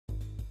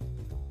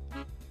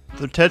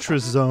The Tetris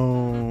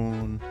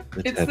zone.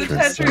 It's the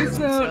Tetris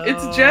zone.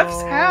 It's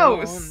Jeff's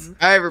house.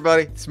 Hi,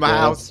 everybody. It's my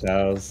house.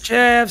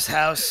 Jeff's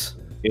house.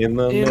 In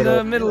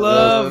the middle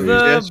of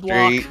the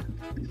block.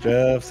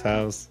 Jeff's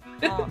house.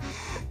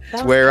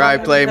 It's where I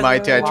play my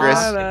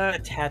Tetris. The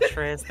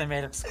Tetris, they're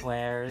made of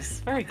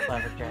squares. Very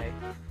clever, Jay.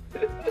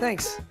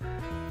 Thanks.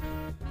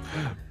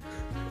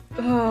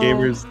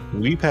 Gamers,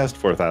 we passed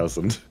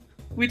 4,000.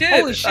 We did.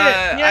 Holy shit!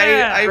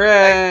 I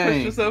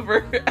Hooray. pushed us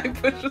over. I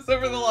pushed us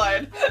over the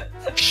line.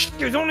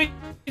 You don't need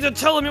to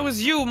tell them it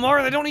was you,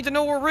 Mar. They don't need to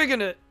know we're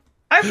rigging it.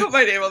 I put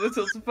my name on the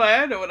Tiltify.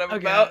 I know what I'm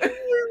about.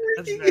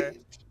 That's fair.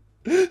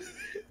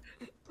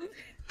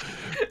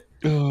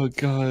 Oh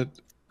god.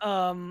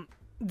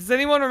 Does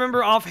anyone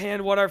remember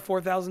offhand what our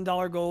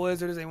 $4,000 goal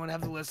is, or does anyone have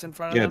the list in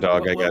front of Yeah, them?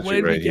 dog, I got what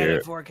you did right we get here.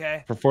 At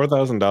 4K? For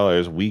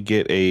 $4,000, we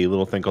get a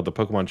little thing called the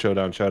Pokemon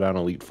Showdown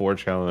Elite 4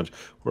 Challenge,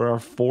 where our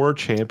 4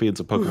 champions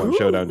of Pokemon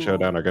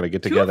Showdown are going to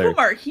get together. 2 of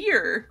them are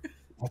here.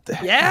 What the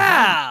heck?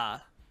 Yeah!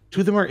 2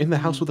 of them are in the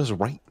house with us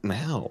right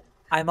now.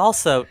 I'm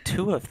also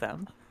 2 of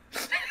them.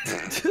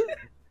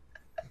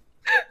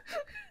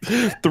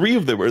 3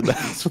 of them are in the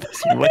house with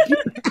us right now.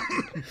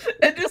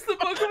 And just the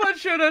Pokemon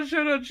Showdown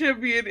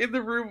champion in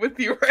the room with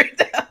you right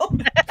now.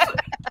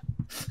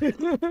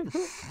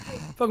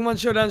 Pokemon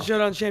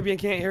Showdown champion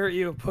can't hurt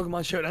you.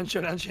 Pokemon Showdown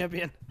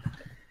champion.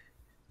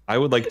 I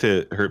would like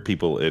to hurt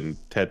people in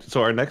Tetris.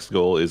 So our next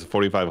goal is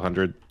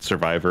 4,500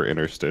 Survivor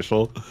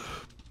Interstitial.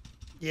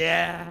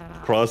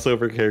 Yeah.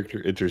 Crossover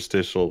character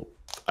interstitial.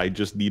 I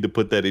just need to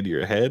put that in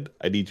your head.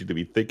 I need you to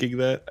be thinking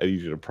that. I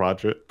need you to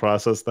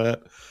process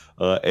that.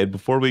 And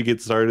before we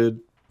get started,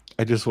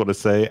 I just want to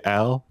say,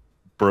 Al,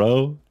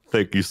 bro,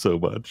 thank you so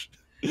much.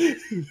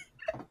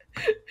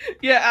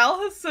 Yeah, Al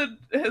has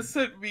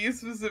sent me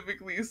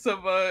specifically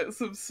some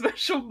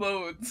special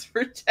modes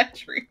for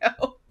Tetrio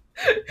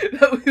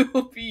that we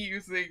will be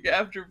using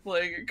after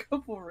playing a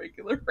couple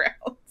regular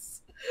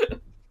rounds.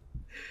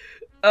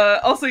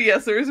 Also,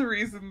 yes, there is a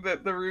reason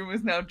that the room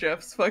is now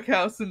Jeff's fuck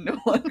house and no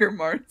longer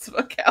Martin's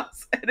fuck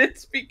house, and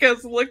it's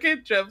because look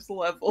at Jeff's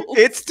level.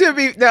 It's to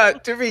be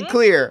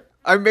clear.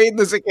 I made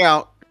this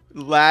account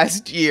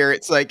last year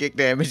at Psychic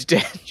Damage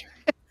Dash.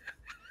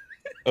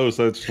 Oh,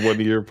 so it's 1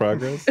 year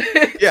progress?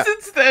 Yeah.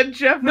 Since then,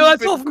 Jeff No, has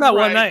that's all been from that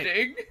one night.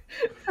 grinding.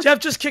 Jeff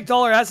just kicked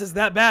all our asses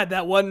that bad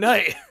that one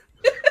night.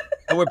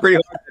 I went pretty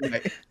hard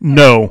tonight.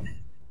 No.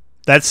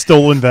 That's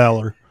stolen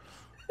valor.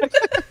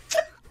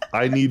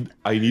 I need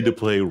to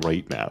play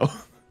right now.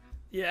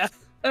 Yeah.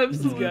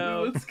 Absolutely.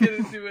 go. Let's get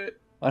into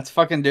it. Let's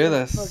fucking do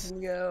this.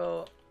 Fucking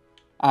go.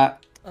 Uh,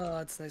 Oh,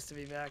 it's nice to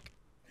be back.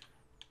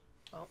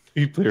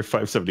 You player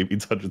 570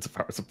 means hundreds of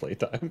hours of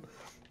playtime.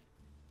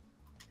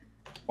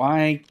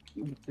 why?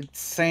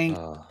 It's saying.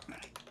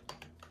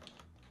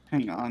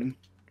 Hang on.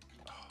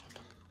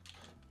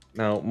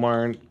 Now,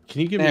 Marn,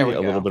 can you give me There a we go.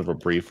 little bit of a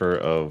briefer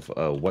of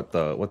what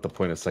the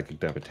point of Psychic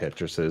Damage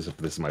Tetris is? If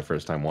this is my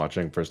first time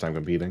watching, first time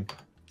competing.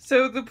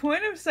 So the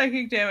point of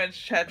Psychic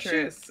Damage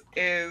Tetris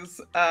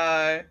is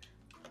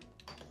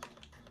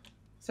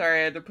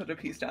sorry, I had to put a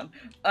piece down.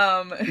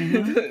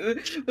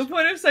 The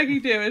point of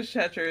Psychic Damage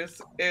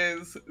Tetris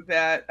is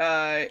that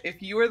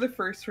if you are the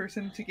first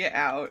person to get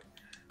out,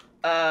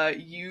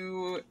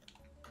 you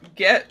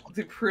get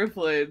the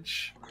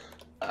privilege.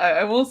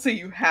 I won't say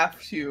you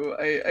have to.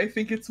 I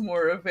think it's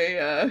more of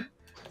a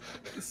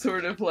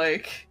sort of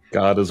like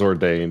God has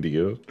ordained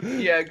you.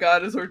 yeah,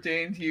 God has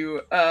ordained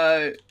you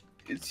to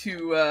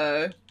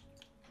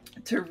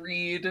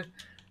read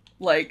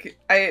like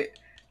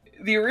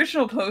the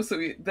original post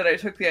that I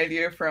took the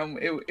idea from,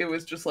 it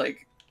was just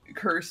like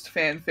cursed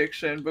fan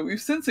fiction, but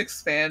we've since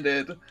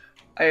expanded.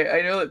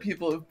 I know that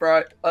people have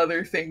brought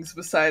other things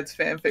besides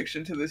fan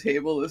fiction to the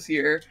table this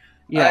year,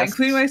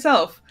 including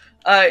myself,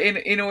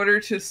 in order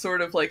to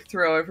sort of like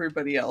throw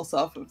everybody else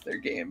off of their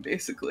game,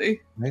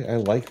 basically. I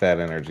like that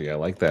energy. I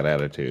like that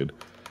attitude.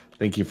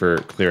 Thank you for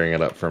clearing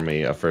it up for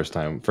me. A first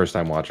time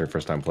watcher,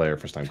 first time player,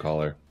 first time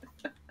caller.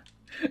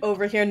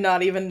 Over here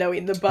not even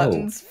knowing the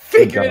buttons, good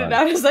figuring it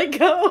out as I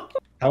go.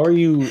 How are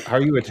you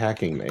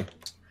attacking me?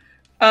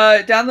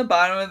 Down the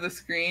bottom of the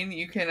screen,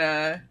 you can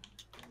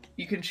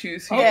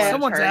choose who you want to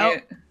someone's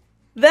target.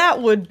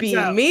 That would be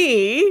What's up?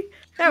 me.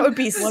 That would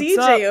be What's CJ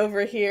up?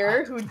 over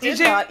here, who did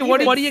DJ, not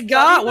what even do you study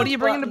got? the What are you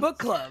bringing to buttons. book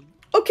club?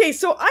 Okay,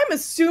 so I'm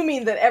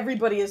assuming that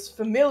everybody is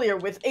familiar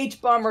with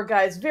H-Bomber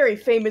Guy's very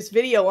famous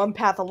video on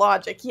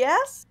Pathologic,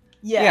 yes?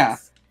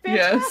 Yes.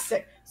 Yes.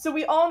 Fantastic. So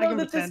we all know can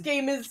that this pretend.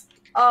 game is,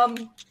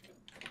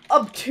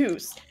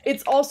 obtuse.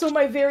 It's also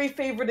my very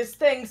favoriteest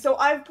thing, so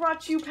I've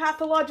brought you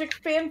Pathologic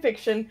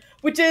fanfiction,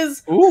 which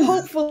is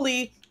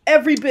hopefully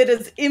every bit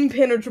as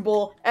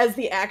impenetrable as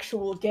the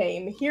actual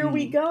game. Here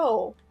we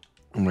go.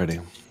 I'm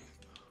ready.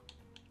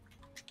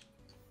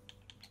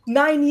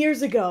 9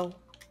 years ago,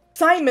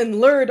 Simon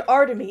lured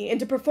Artemy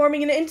into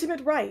performing an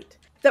intimate rite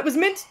that was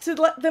meant to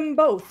let them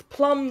both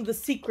plumb the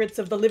secrets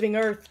of the living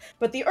Earth,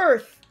 but the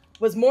Earth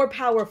was more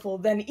powerful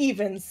than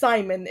even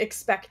Simon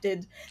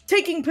expected,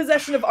 taking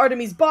possession of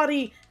Artemy's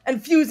body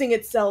and fusing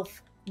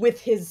itself with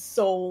his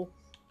soul.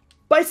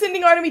 By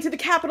sending Artemy to the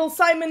capital,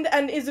 Simon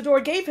and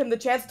Isidore gave him the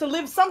chance to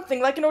live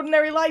something like an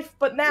ordinary life,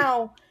 but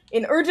now,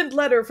 an urgent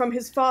letter from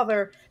his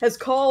father has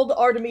called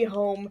Artemy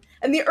home,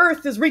 and the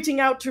Earth is reaching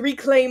out to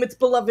reclaim its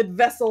beloved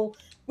vessel,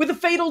 with a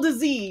fatal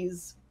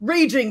disease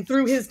raging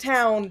through his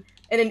town,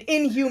 and an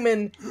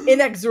inhuman,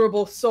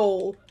 inexorable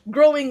soul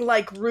growing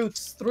like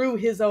roots through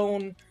his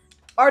own.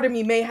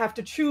 Artemy may have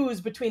to choose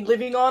between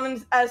living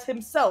on as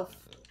himself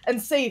and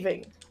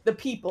saving the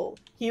people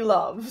he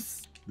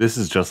loves. This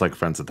is just like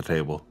Friends at the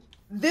Table.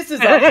 This is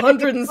a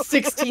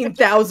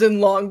 116,000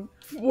 long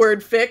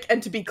word fic,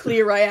 and to be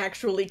clear, I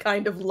actually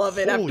kind of love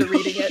it after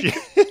reading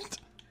it.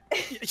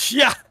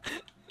 Yeah.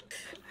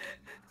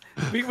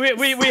 We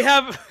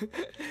have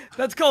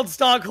that's called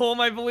Stockholm,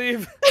 I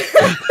believe.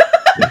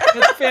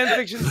 That's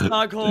fanfiction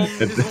Stockholm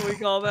is what we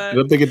call that. I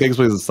don't think it takes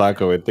place in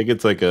Stockholm. I think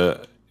it's like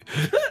a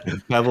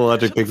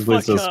pathologic takes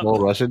place in a small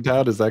Russian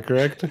town. Is that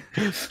correct?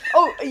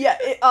 Oh yeah,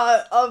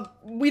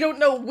 we don't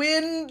know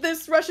when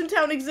this Russian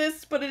town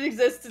exists, but it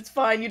exists. It's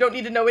fine. You don't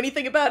need to know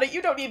anything about it.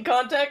 You don't need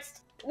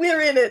context.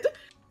 We're in it.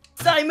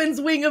 Simon's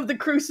wing of the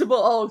Crucible.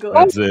 All good.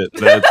 That's it.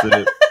 That's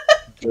it.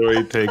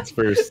 Joey takes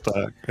first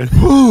stock.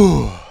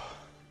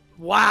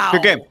 Wow.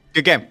 Good game.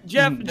 Good game.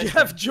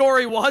 Jeff,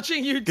 Jory,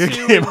 watching you two.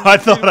 Good game. I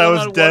thought I was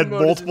one-on-one dead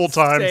mode is multiple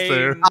times insane.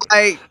 there.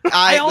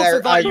 I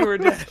also thought you were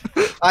dead.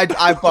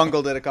 I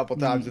bungled it a couple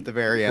times at the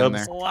very end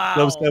there. Wow.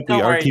 Dubstep, we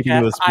Don't are worry, keeping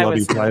Jeff. this I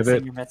bloody was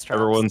private. your midterms.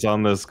 Everyone's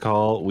on this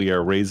call. We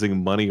are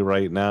raising money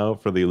right now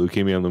for the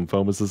Leukemia and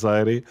Lymphoma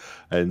Society.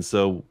 And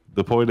so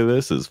the point of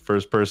this is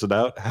first person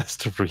out has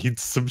to read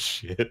some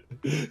shit.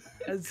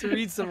 Has to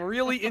read some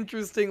really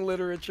interesting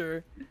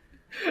literature.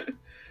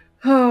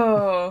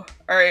 Oh,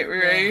 all right, we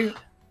ready?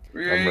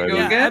 We ready to ready. go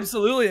Yeah, again?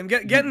 absolutely. I'm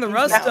getting the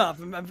rust stuff.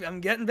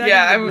 I'm getting back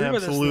Yeah, into the groove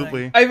of this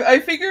Absolutely. thing. I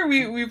figure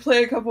we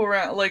play a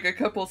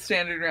couple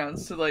standard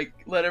rounds to like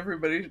let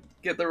everybody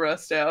get the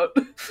rust out,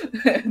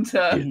 and Get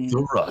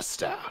the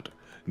rust out.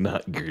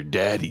 Not your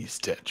daddy's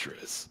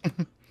Tetris.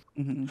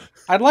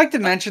 I'd like to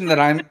mention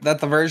that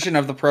the version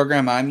of the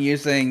program I'm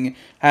using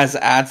has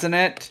ads in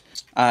it.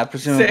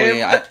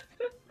 Presumably, Same.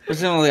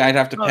 presumably I'd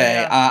have to Oh,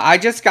 pay. yeah. I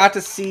just got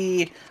to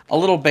see a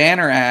little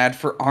banner ad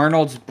for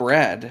Arnold's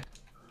Bread.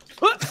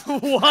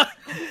 What?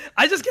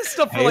 I just get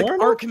stuff for Hey, like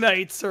Arnold?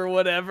 Arknights or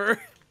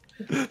whatever.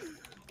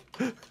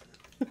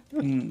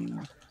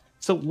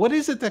 So what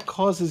is it that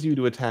causes you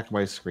to attack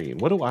my screen?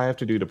 What do I have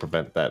to do to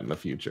prevent that in the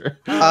future?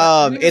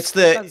 It's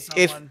the Depends on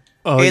if someone.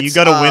 Oh, you It's,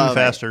 gotta win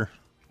faster.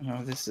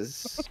 Oh, this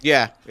is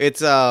yeah,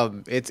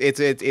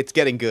 it's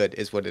getting good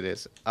is what it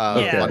is.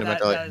 Yeah,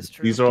 fundamentally. that is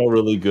true. These are all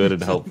really good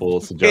and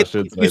helpful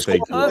suggestions. you I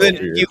think score for more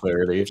your than-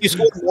 clarity. If you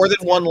score more than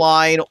one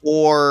line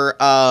or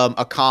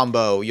a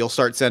combo, you'll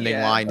start sending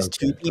Yeah. lines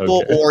to Okay,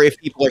 people. okay. Or if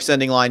people are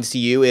sending lines to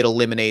you, it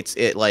eliminates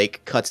it, like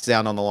cuts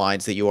down on the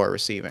lines that you are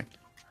receiving.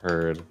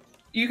 Heard.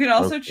 you can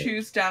also Okay.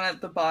 choose down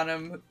at the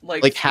bottom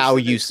Like how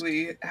you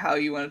specifically how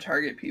you want to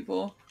target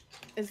people.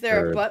 Is there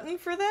a Sure. button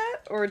for that,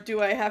 or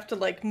do I have to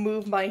like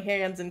move my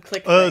hands and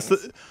click So,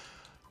 things?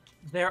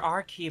 There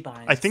are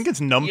keybinds. I think it's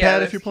numpad Yeah, if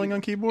that's you're playing key-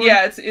 on keyboard.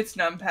 Yeah, it's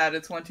numpad.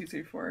 It's 1, 2,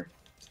 3, 4.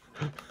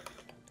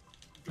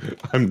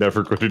 I'm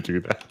never going to do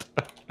that.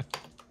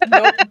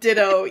 Nope,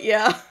 ditto.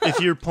 Yeah. If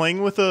you're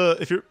playing with a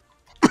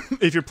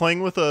if you're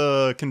playing with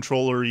a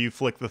controller, you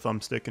flick the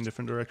thumbstick in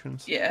different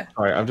directions. Yeah.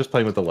 All right, I'm just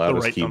playing with the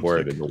loudest right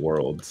keyboard thumbstick. in the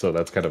world, so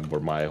that's kind of where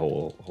my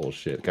whole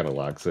shit kind of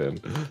locks in.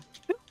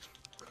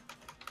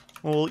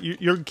 Well,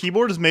 your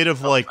keyboard is made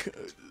of like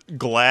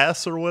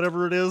glass or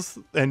whatever it is,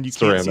 and you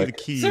can't see the Ceramic.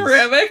 keys.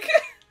 Ceramic.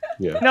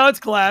 Yeah. No, it's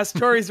glass.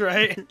 Jory's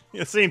right.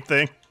 Yeah, same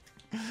thing.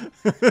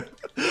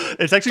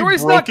 It's actually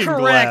Jory's not broken correct,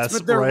 glass.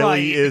 but they're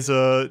Riley right. is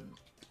a.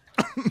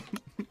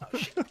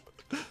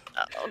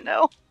 Oh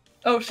no.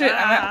 Oh shit! I'm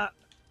out.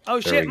 Oh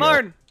There we shit, go.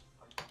 Martin.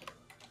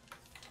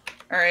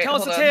 All right, Tell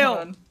us hold a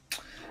on,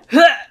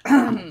 tale.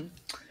 hold on.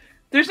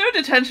 There's no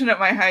detention at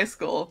my high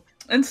school.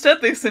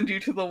 Instead, they send you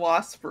to the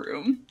wasp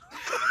room.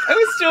 I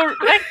was still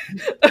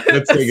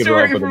Let's a take it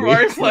story off from of me.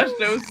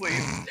 r/no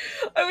sleep.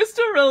 I was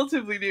still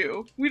relatively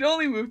new. We'd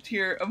only moved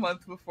here a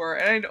month before,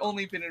 and I'd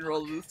only been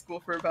enrolled in the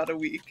school for about a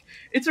week.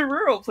 It's a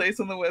rural place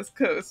on the west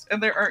coast,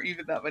 and there aren't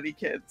even that many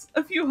kids.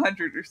 A few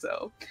hundred or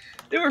so.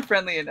 They were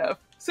friendly enough.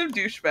 Some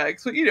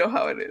douchebags, but you know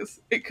how it is.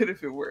 It could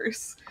have been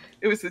worse.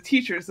 It was the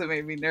teachers that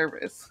made me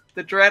nervous.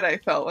 The dread I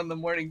felt when the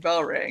morning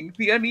bell rang.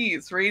 The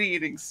unease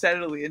radiating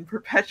steadily and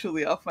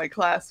perpetually off my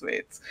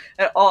classmates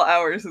at all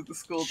hours of the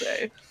school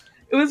day.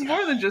 It was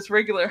more than just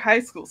regular high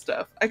school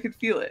stuff. I could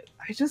feel it.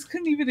 I just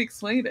couldn't even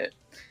explain it.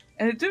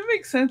 And it didn't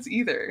make sense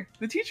either.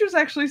 The teachers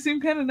actually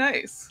seemed kind of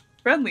nice.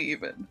 Friendly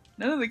even.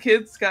 None of the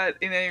kids got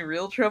in any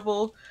real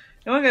trouble.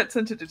 No one got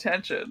sent to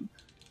detention.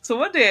 So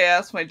one day I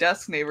asked my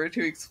desk neighbor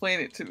to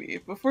explain it to me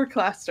before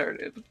class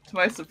started. To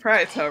my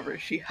surprise, however,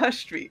 she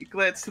hushed me,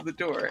 glanced to the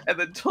door, and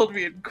then told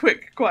me in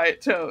quick,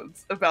 quiet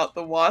tones about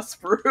the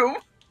wasp room.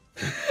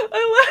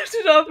 I laughed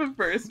it off at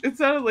first. It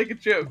sounded like a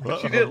joke,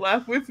 but she didn't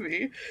laugh with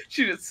me.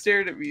 She just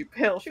stared at me,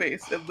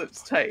 pale-faced and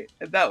lips tight,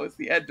 and that was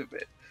the end of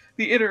it.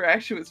 The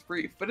interaction was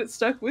brief, but it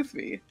stuck with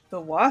me. The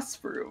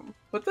wasp room.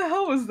 What the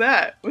hell was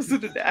that? Was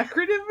it an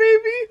acronym,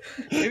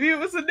 maybe? Maybe it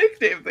was a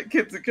nickname that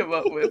kids had come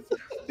up with.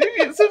 Maybe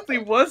it simply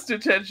was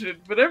detention,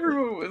 but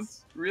everyone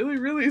was really,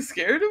 really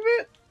scared of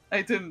it?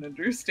 I didn't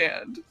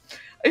understand.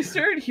 I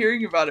started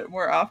hearing about it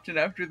more often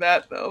after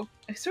that, though.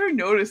 I started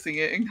noticing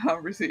it in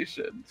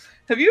conversation.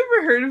 Have you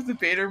ever heard of the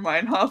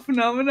Bader-Meinhof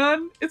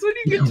phenomenon? It's when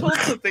you get told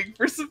something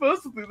for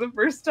supposedly the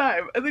first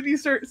time, and then you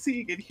start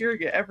seeing and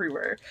hearing it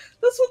everywhere.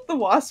 That's what the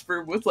wasp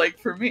room was like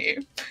for me.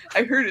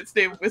 I heard its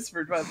name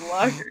whispered by the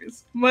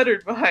lockers,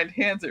 muttered behind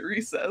hands at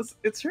recess.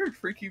 It started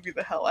freaking me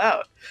the hell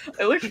out.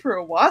 I looked for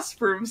a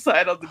wasp room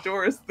sign on the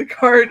doors of the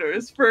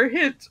corridors for a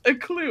hint, a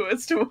clue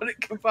as to what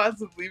it could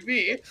possibly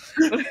be,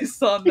 but I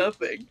saw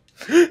nothing.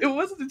 It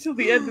wasn't until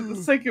the end of the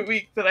second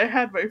week that I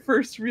had my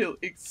first real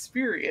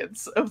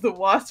experience of the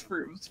wasp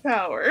room's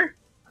power.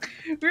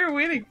 We were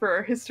waiting for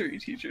our history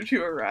teacher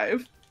to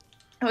arrive.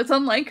 It's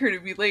unlike her to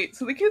be late,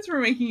 so the kids were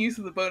making use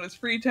of the bonus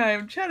free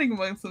time, chatting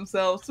amongst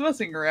themselves,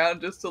 messing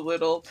around just a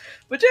little,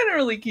 but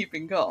generally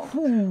keeping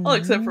calm. All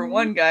except for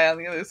one guy on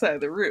the other side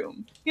of the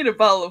room. He had a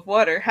bottle of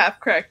water half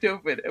cracked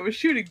open and was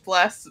shooting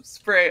blasts of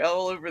spray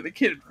all over the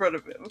kid in front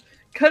of him.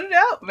 "Cut it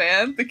out,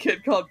 man," the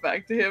kid called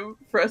back to him,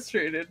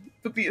 frustrated,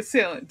 but the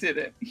assailant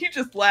didn't. He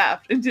just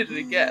laughed and did it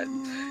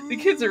again. The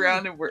kids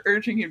around him were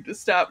urging him to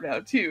stop now,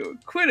 too.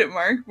 "Quit it,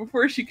 Mark,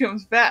 before she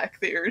comes back,"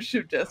 they urged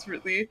him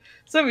desperately.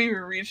 Some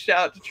even reached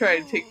out to try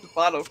and take the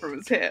bottle from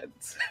his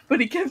hands. But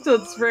he kept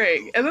on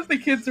spraying, and then the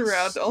kids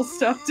around all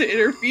stopped to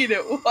intervene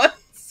at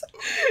once.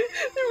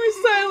 They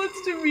were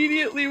silenced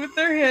immediately with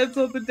their hands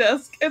on the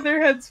desk and their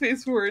heads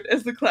face forward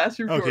as the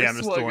classroom door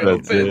swung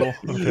open.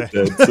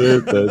 That's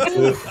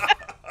it.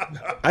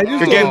 I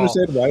just don't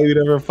understand why you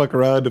never fuck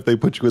around if they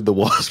put you in the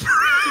wasp.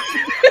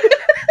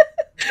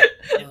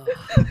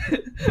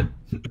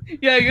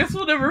 Yeah, I guess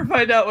we'll never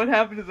find out what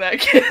happened to that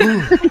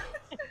kid.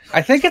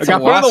 I think it's a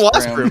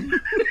wasp room.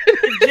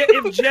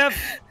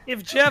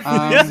 If Jeff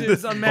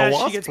loses a match,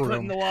 he gets put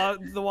in the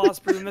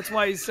wasp room. That's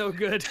why he's so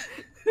good.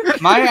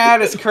 My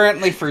ad is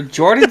currently for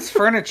Jordan's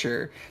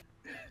Furniture.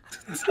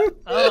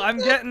 Oh, I'm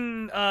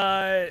getting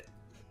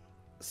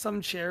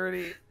some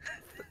charity.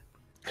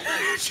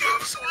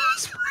 Jeff's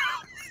wasp room.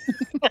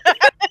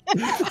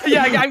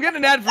 Yeah, I'm getting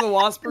an ad for the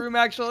wasp room,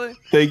 actually.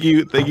 Thank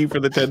you for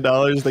the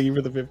 $10. Thank you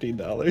for the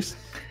 $15.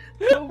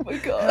 Oh my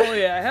god.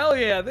 Hell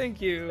yeah,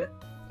 thank you.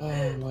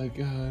 Oh my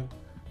god.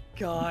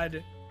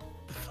 God.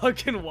 The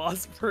fucking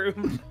wasp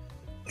room.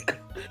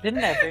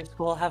 Didn't every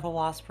school have a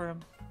wasp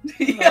room?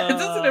 Yeah,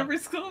 doesn't every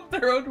school have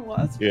their own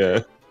wasp?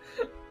 Yeah.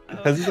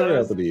 Has this ever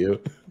happened to you?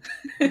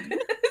 This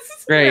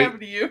is Great. what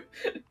happened to you.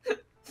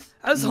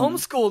 I was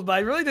homeschooled, but I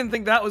really didn't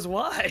think that was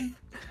why.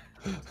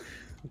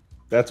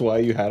 That's why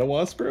you had a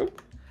wasp room?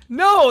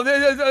 No,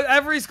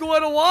 every school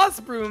had a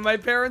wasp room. My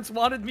parents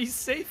wanted me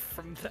safe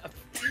from them.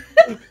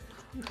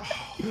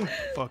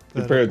 Fuck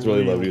Your that parents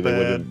really real love you.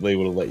 bad. They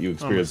would have let you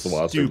experience the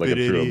wasp room like a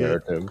stupid true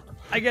idiot. American.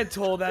 I get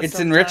told that It's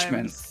sometimes.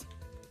 enrichment.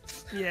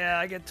 Yeah,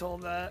 I get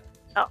told that.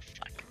 Oh,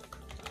 fuck.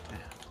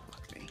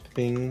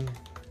 Bing.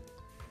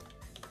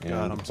 God,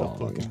 And I'm so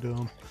bong. fucking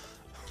dumb.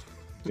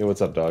 Yeah,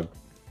 what's up, dog?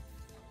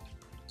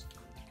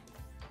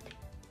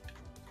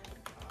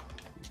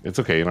 It's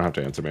okay. You don't have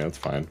to answer, man. It's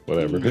fine.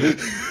 Whatever.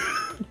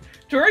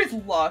 Dory's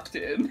locked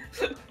in.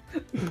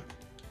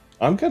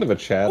 I'm kind of a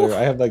chatter. Oof.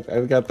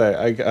 I've got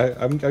that.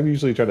 I'm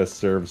usually trying to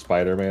serve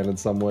Spider-Man in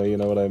some way. You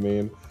know what I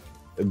mean?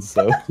 And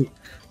so.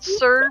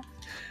 Sir.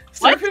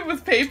 Serve him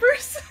with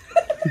papers?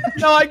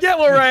 No, I get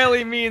what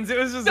Riley means. It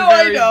was just No,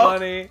 very I know.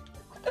 funny.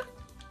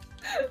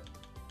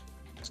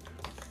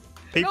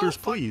 Papers,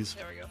 please.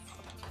 There we go.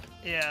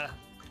 Yeah.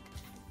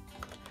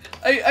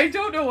 I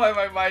don't know why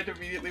my mind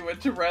immediately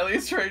went to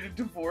Riley's trying to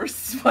divorce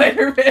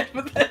Spider-Man,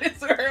 but that is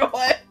where it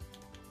went.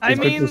 I It's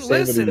good mean, to say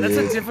listen, what it that's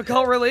a is.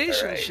 difficult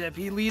relationship.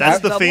 He leads That's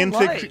a the double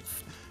fanfic.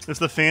 life. It's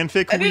the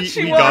fanfic And then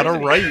she we gotta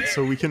wanted me. write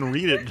so we can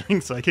read it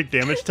during Psychic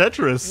Damage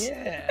Tetris. Yeah.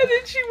 And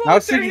then she I was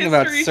walked their thinking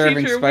about history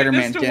serving teacher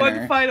Spider-Man witnessed one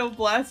dinner. final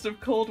blast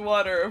of cold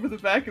water over the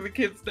back of the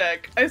kid's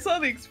neck. I saw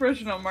the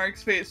expression on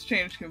Mark's face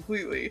change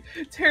completely.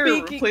 Terror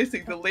Speaking-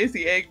 replacing the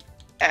lazy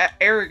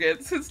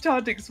arrogance, his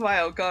taunting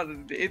smile gone in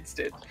an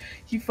instant.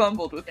 He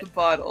fumbled with the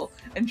bottle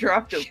and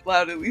dropped it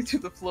loudly to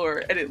the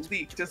floor, and it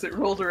leaked as it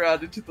rolled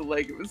around into the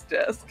leg of his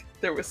desk.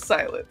 There was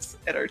silence,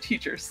 and our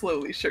teacher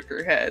slowly shook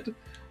her head.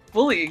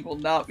 "Bullying will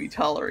not be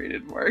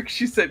tolerated, Mark,"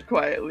 she said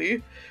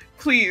quietly.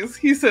 "Please,"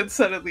 he said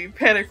suddenly,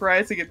 panic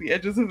rising at the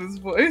edges of his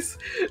voice.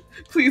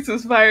 "Please,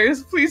 Miss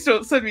Myers, please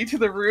don't send me to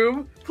the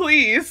room.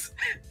 Please."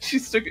 She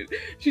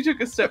took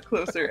a step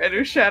closer, and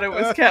her shadow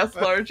was cast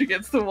large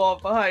against the wall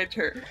behind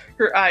her.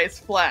 Her eyes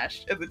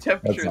flashed, and the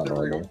temperature in That's the not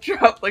room normal.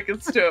 dropped like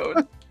a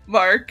stone.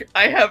 "Mark,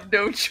 I have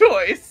no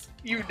choice.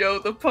 You know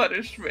the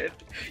punishment.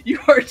 You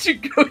are to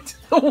go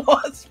to the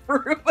wasp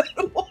room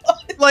at once."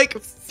 Like,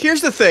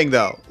 here's the thing,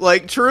 though.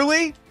 Like,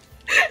 truly,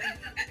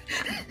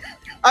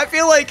 I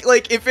feel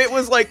like if it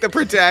was like the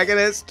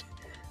protagonist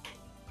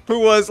who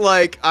was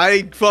like,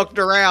 I fucked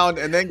around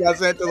and then got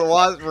sent to the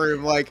wasp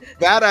room, like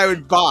that I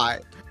would buy.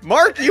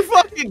 Mark, you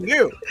fucking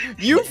knew.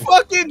 You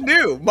fucking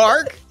knew,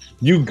 Mark.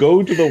 You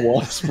go to the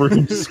wasp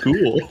room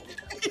school.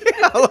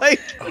 Yeah,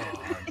 like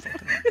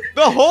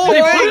the whole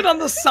They put thing. it on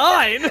the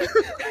sign.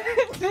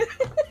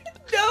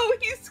 No,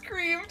 he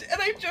screamed, and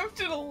I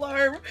jumped in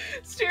alarm,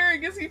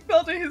 staring as he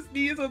fell to his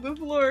knees on the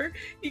floor.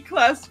 He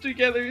clasped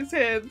together his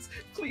hands.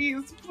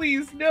 Please,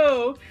 please,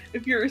 no.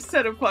 If you're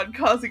set upon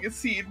causing a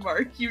scene,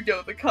 Mark, you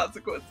know the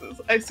consequences.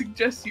 I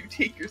suggest you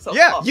take yourself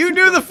Yeah, off you to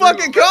knew the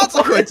fucking room.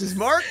 consequences,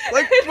 Mark.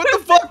 Like, what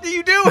the fuck are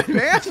you doing,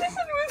 man?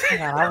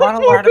 Hang on, I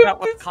want to learn about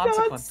what the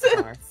consequences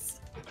are.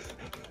 Nonsense.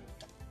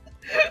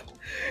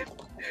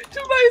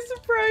 To my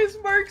surprise,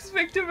 Mark's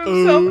victim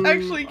himself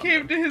actually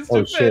came to his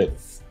Oh, defense.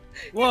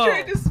 shit. Whoa. He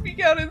tried to speak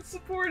out in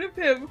support of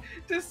him,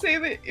 to say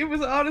that it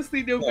was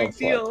honestly no big fuck.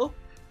 deal.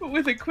 But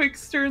with a quick,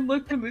 stern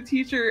look from the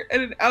teacher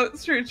and an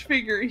outstretched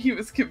finger, he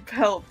was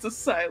compelled to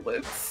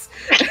silence.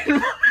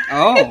 And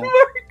Oh.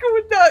 Mark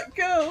would not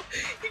go.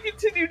 He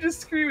continued to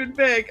scream and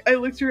beg. I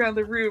looked around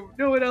the room.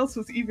 No one else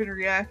was even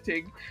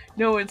reacting.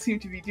 No one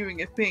seemed to be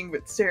doing a thing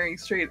but staring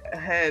straight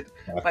ahead.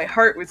 My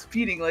heart was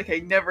beating like I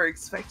never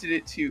expected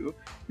it to.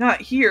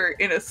 Not here,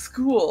 in a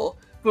school.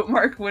 But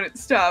Mark wouldn't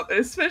stop, and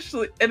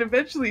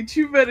eventually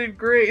 2 men in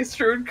gray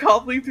strode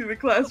calmly through the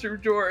classroom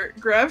door,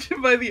 grabbed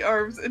him by the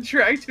arms, and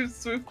dragged him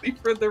swiftly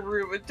from the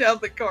room and down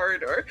the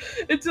corridor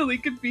until he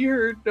could be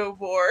heard no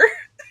more.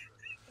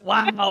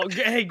 Wow.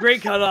 Hey,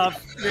 great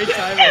cutoff. Great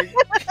timing.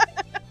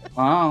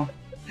 Wow.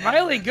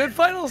 Riley, good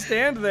final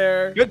stand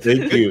there. Good,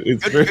 Thank you.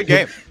 It's good, very good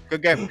game.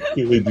 Good game.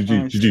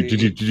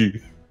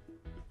 GG.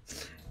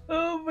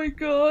 Oh my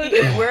god.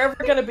 If we're ever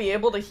gonna be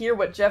able to hear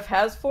what Jeff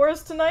has for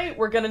us tonight,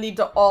 we're gonna need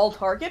to all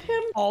target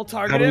him. All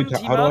How target do, him. we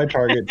Team how do I up.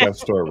 target Jeff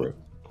Storeroom?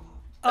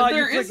 You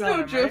There is click on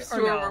no him, Jeff right?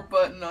 Or no? Stormer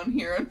button on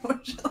here,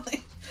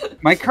 unfortunately.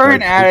 My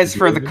current Like, ad is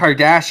for the good.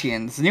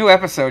 Kardashians. New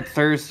episode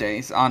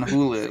Thursdays on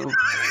Hulu.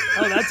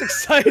 Oh, that's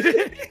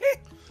exciting.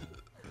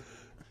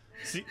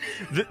 See,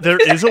 there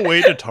is a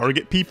way to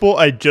target people.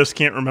 I just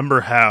can't remember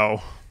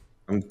how.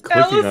 I'm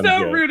clicking Ella's on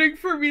now Jeff. rooting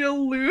for me to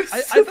lose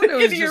I so thought they it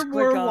was can hear just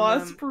more click on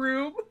wasp them.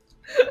 room.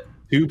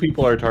 2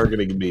 people are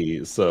targeting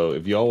me, so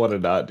if y'all want to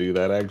not do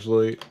that,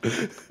 actually,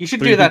 You should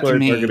 3 do that people to are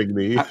me. targeting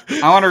me.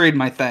 I want to read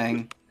my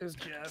thing. It's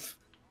Jeff.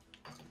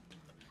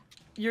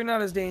 You're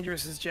not as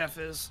dangerous as Jeff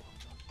is.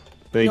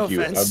 Thank No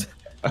you. offense.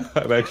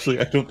 I'm actually,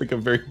 I don't think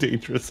I'm very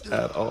dangerous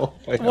at all.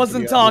 I have to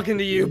Wasn't be talking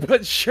honest to with you,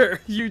 but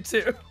sure, you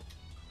too.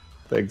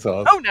 Thanks,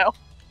 Hoss. Oh no.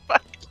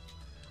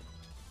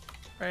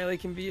 Riley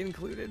can be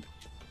included.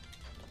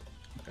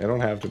 I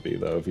don't have to be,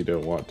 though, if you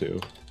don't want to.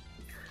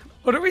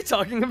 What are we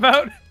talking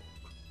about?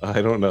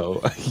 I don't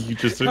know. You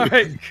just, All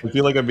right. I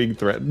feel like I'm being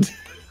threatened.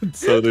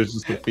 So there's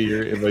just a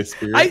fear in my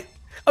spirit.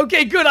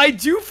 Okay, good. I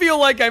do feel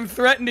like I'm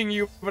threatening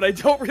you, but I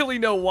don't really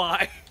know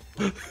why.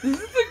 This is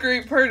the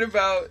great part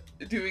about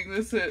doing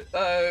this at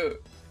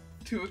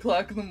 2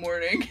 o'clock in the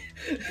morning.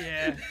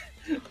 Yeah.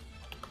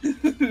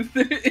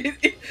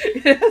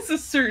 it has a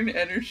certain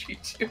energy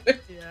to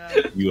it.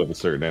 Yeah. You have a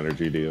certain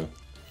energy, do you?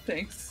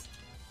 Thanks.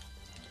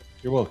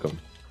 You're welcome.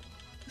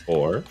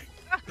 Or...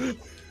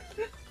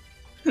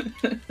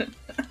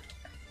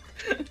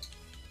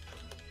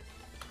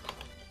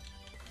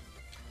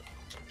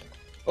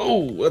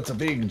 Oh, that's a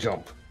big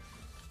jump.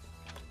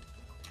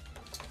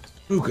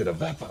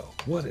 Moongaritaville,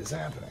 what is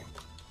happening?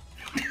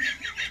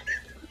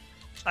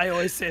 I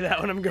always say that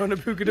when I'm going to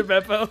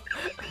Moongaritaville.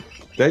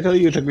 Did I tell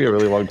you it took me a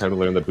really long time to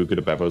learn that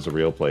Moongaritaville is a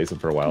real place, and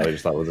for a while I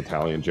just thought it was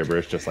Italian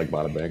gibberish, just like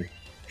Bada Bing?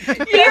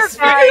 Yes, Dear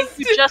guy because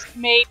who just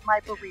made my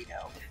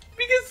burrito.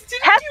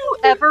 didn't Have you you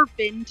ever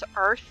been to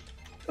Earth?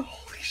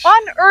 Holy shit.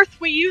 On Earth,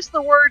 we use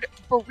the word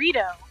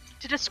burrito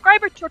to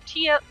describe a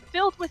tortilla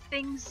filled with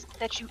things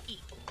that you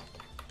eat.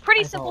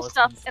 Pretty I've simple always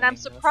stuff, been and I'm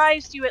saying this.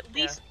 surprised you at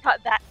least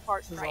got that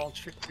part This is right. all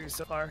true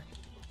so far.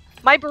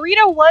 My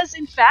burrito was,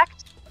 in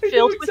fact, I know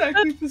filled with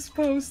exactly this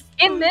post.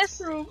 In Oh, this,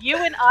 it's from- you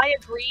and I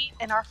agree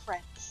and are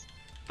friends.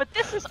 But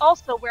this is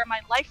also where my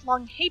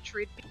lifelong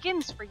hatred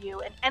begins for you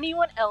and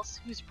anyone else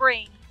whose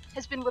brain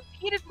has been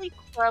repeatedly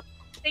scrubbed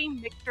with the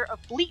same mixture of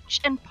bleach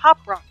and pop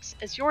rocks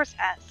as yours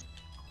has.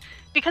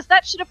 Because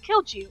that should have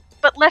killed you,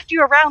 but left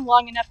you around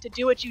long enough to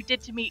do what you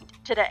did to me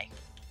today.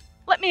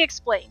 Let me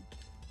explain.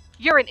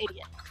 You're an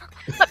idiot.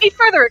 Let me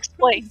further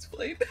explain.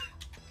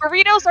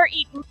 Burritos are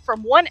eaten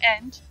from one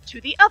end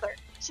to the other.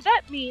 So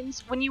that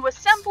means when you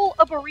assemble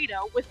a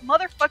burrito with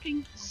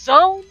motherfucking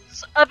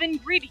zones of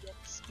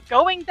ingredients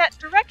going that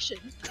direction,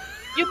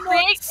 you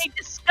create a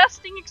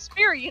disgusting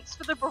experience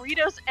for the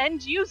burrito's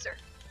end user.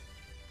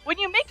 When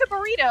you make a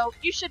burrito,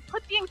 you should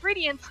put the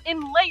ingredients in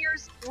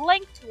layers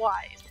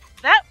lengthwise.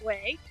 That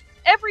way,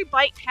 every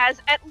bite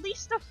has at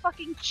least a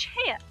fucking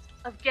chance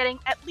of getting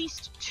at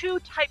least 2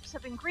 types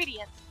of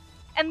ingredients,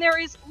 and there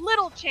is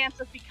little chance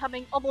of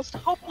becoming almost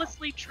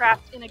hopelessly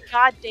trapped in a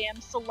goddamn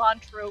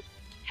cilantro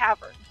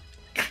cavern.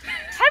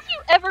 Have you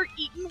ever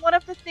eaten one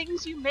of the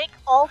things you make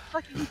all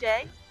fucking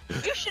day?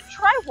 You should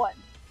try one.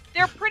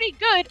 They're pretty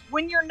good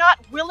when you're not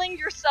willing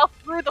yourself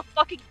through the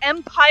fucking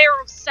empire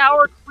of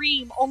sour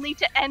cream only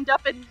to end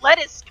up in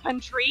lettuce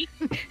country.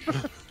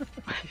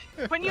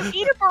 When you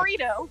eat a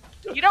burrito,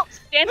 you don't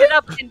stand it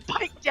up and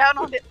bite down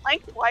on it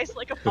lengthwise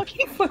like a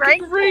fucking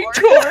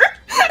rancor.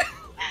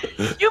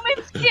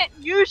 Humans can't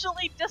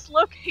usually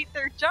dislocate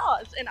their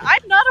jaws, and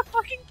I'm not a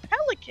fucking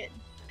pelican.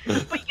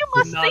 But you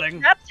must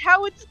think that's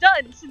how it's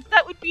done, since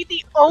that would be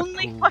the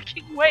only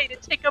fucking way to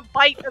take a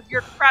bite of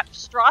your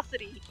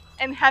crapstrosity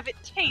and have it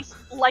taste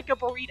like a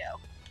burrito.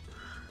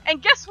 And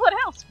guess what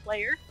else,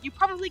 player? You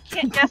probably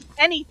can't guess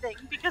anything,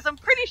 because I'm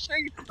pretty sure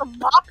you took a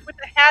mop with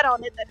a hat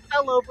on it that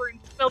fell over and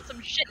spilled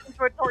some shit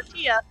into a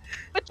tortilla.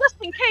 But just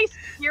in case,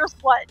 here's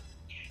what.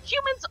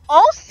 Humans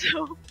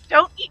also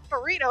don't eat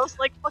burritos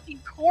like fucking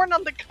corn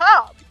on the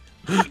cob.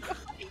 Like a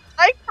fucking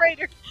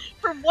typewriter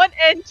from one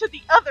end to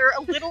the other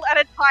a little at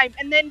a time,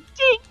 and then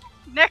ding!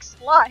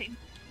 Next line.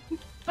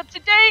 But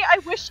today I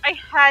wish I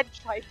had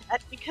tried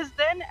that, because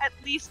then at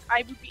least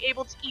I would be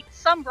able to eat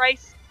some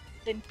rice,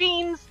 then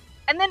beans,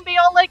 and then be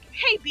all like,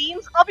 hey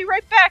Beans, I'll be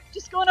right back,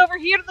 just going over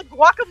here to the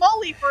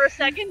guacamole for a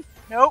second.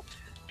 Nope.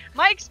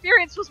 My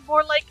experience was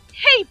more like,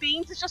 hey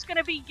Beans, it's just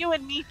gonna be you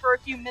and me for a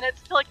few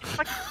minutes till I can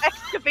fucking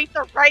excavate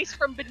the rice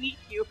from beneath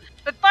you.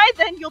 But by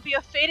then you'll be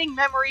a fading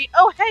memory.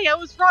 Oh hey, I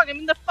was wrong, I'm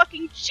in the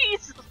fucking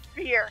cheese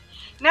sphere.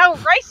 Now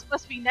rice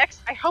must be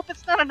next. I hope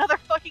it's not another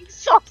fucking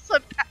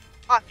salsa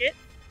pocket.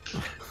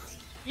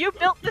 You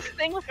built this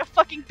thing like a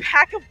fucking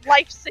pack of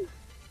life savers.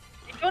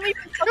 You don't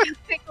even fucking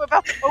think I'm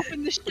about to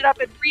open this shit up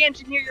and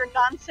re-engineer your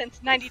nonsense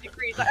 90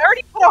 degrees. I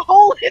already put a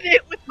hole in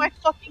it with my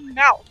fucking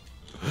mouth.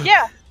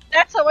 Yeah,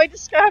 that's how I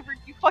discovered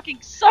you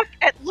fucking suck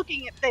at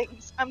looking at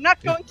things. I'm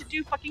not going to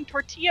do fucking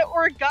tortilla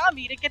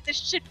origami to get this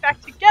shit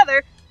back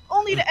together,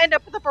 only to end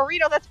up with a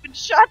burrito that's been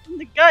shot in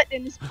the gut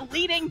and is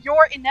bleeding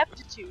your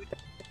ineptitude.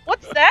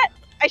 What's that?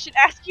 I should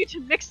ask you to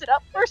mix it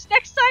up first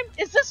next time?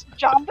 Is this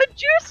Jamba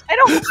Juice? I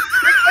don't want to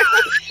drink my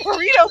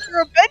burrito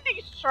through a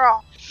bending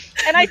straw.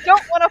 And I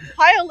don't want a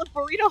pile of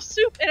burrito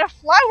soup in a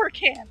flour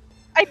can.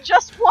 I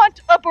just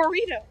want a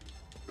burrito.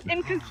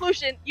 In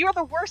conclusion, you are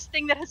the worst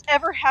thing that has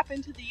ever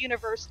happened to the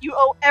universe. You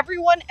owe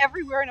everyone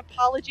everywhere an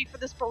apology for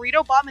this burrito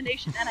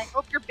abomination, and I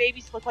hope your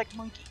babies look like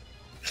monkeys.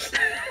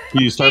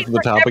 You start from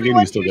the top again,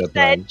 you still get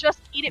time. Just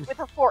eat it with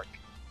a fork.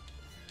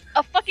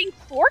 A fucking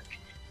fork?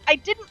 I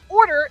didn't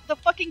order the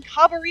fucking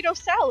caburrito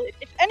salad.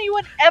 If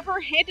anyone ever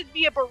handed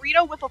me a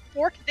burrito with a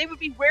fork, they would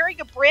be wearing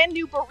a brand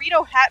new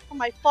burrito hat from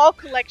my fall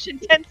collection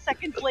 10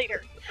 seconds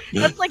later.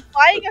 That's like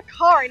buying a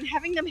car and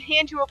having them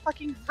hand you a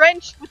fucking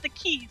wrench with the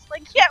keys.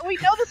 Like, yeah, we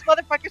know this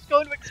motherfucker's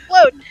going to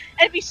explode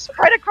and be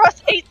spread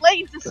across 8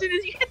 lanes as soon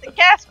as you hit the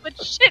gas,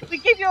 but shit, we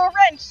gave you a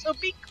wrench, so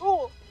be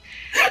cool.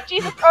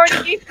 Jesus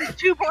already gave me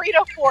 2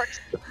 burrito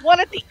forks, one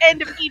at the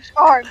end of each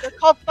arm. They're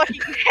called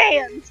fucking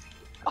hands.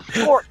 A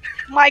fork.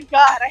 My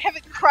god, I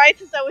haven't cried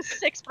since I was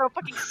 6, but I'm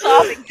fucking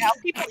sobbing now.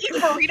 People eat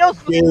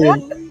burritos with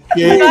forks.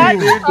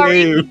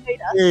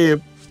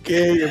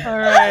 Game.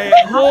 Alright,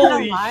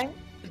 holy.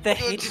 The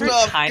hatred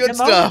stuff, kind good of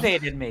stuff.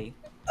 motivated me.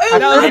 I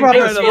love love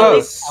this burritos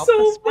boat.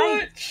 so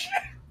much.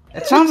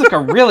 It sounds like a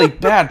really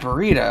bad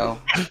burrito.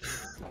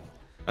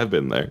 I've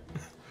been there.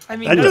 I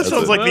mean, That just that's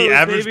sounds like the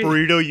average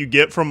burrito you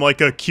get from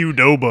like a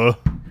Qdoba.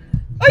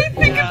 I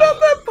think about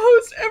that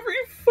post every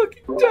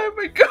fucking time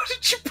I go to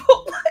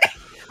Chipotle.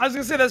 I was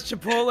gonna say that's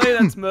Chipotle,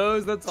 that's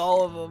Moe's, that's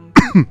all of them.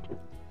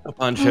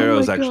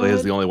 Pancheros Oh my actually is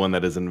God. the only one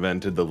that has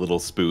invented the little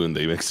spoon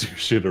they mix your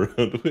shit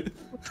around with.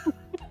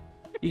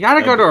 You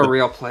gotta go to a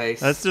real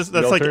place. That's The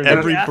like alternative.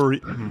 every Yeah.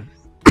 burrito.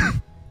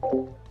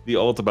 The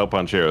ult about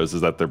Pancheros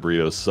is that their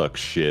burritos suck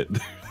shit.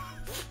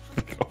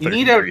 You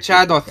need a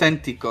chad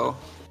authentico.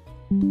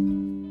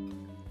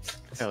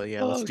 Hell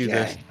yeah, let's do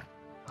this.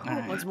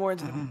 What's more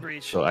into the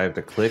breach? So I have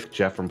to click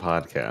Jeff from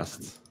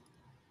podcasts.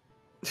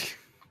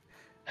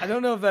 I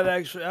don't know if that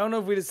actually. I don't know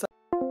if we decided.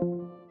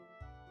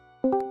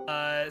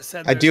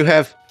 Said I do there's a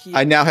have. key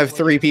I now have word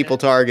 3 in people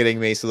it.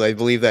 targeting me, so I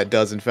believe that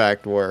does in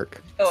fact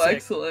work. Oh, Sick.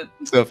 excellent.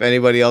 So if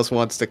anybody else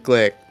wants to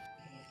click,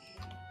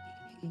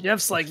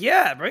 Jeff's like,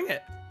 yeah, bring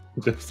it.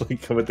 Just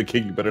like come at the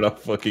king, you better not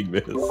fucking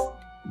miss.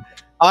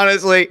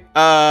 honestly,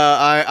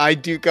 I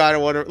do kind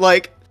of want to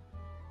like.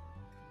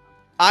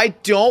 I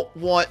don't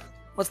want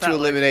What's to that? Like?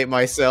 eliminate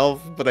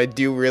myself, but I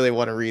do really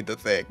want to read the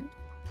thing.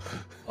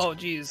 Oh,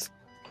 jeez.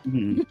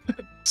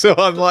 So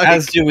I'm like,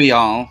 As do we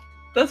all.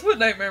 That's what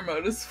nightmare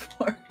mode is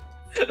for.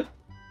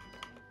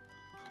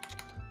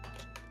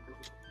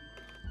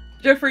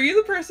 Jeff, are you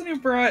the person who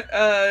brought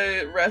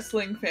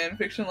wrestling fan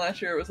fiction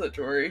last year, or was that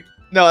Jory?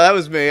 no, that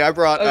was me. I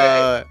brought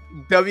Okay.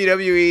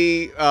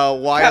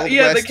 WWE Wild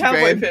Yeah, West the cowboy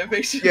fan, fan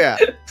fiction. yeah,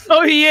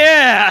 Oh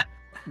yeah.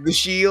 the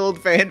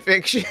Shield fan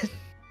fiction.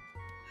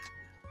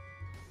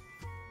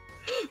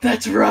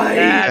 That's right.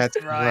 That's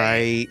That's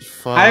right. right.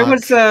 Fuck.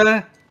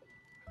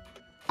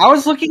 I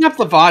was looking up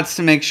the VODs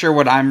to make sure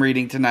what I'm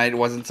reading tonight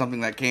wasn't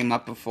something that came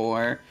up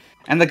before.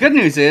 And the good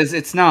news is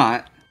it's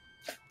not.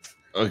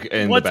 Okay,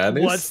 and What's, the bad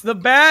news? what's the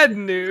bad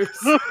news?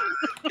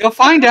 You'll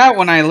find out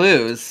when I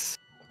lose.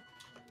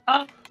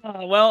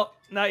 Well,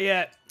 not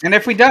yet. And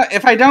if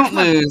I don't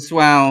lose,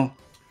 well,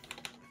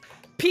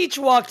 Peach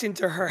walked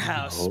into her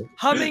house, No.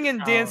 humming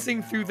and Oh, dancing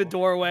no. through the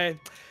doorway.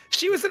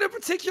 She was in a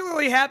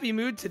particularly happy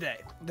mood today.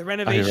 The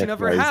renovation of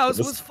her recognized house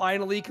this was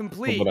finally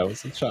complete. When I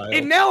was a child.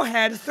 It now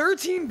had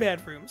 13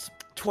 bedrooms,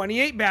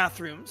 28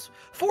 bathrooms,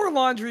 4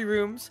 laundry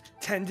rooms,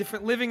 10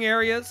 different living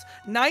areas,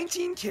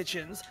 19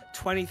 kitchens,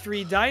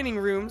 23 dining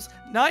rooms,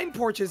 9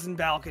 porches and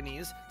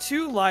balconies,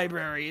 2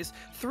 libraries,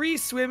 3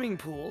 swimming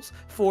pools,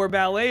 4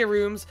 ballet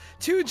rooms,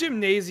 2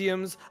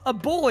 gymnasiums, a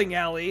bowling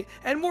alley,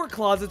 and more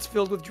closets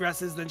filled with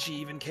dresses than she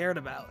even cared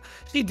about.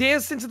 She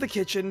danced into the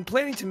kitchen,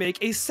 planning to make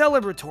a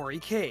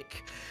celebratory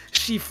cake.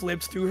 She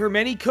flipped through her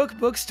many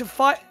cookbooks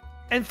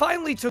and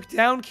finally took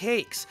down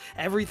cakes,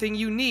 everything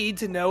you need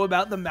to know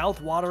about the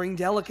mouth-watering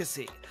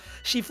delicacy.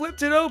 She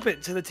flipped it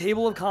open to the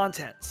table of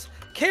contents.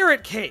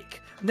 Carrot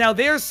cake. Now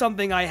there's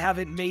something I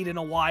haven't made in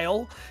a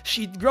while.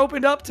 She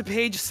opened up to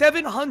page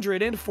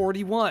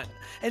 741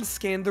 and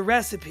scanned the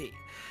recipe.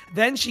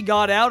 Then she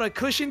got out a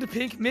cushioned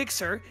pink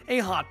mixer, a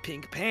hot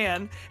pink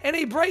pan, and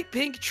a bright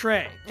pink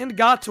tray, and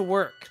got to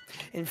work.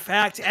 In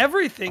fact,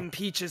 everything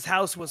Peach's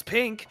house was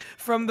pink,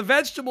 from the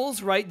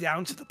vegetables right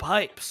down to the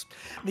pipes.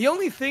 The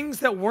only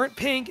things that weren't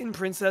pink in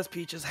Princess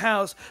Peach's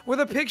house were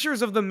the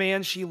pictures of the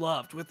man she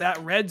loved, with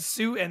that red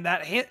suit and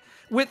that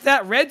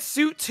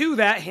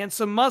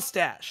handsome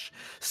mustache.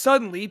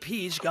 Suddenly,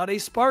 Peach got a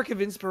spark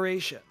of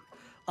inspiration.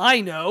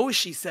 I know,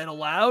 she said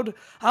aloud.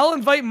 I'll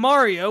invite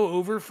Mario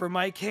over for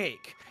my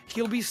cake.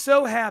 He'll be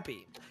so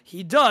happy.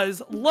 He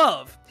does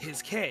love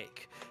his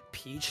cake.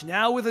 Peach,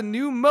 now with a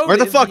new motive, Where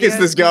the fuck is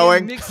this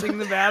going? Mixing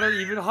the batter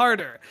even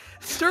harder,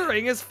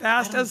 stirring as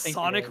fast as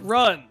Sonic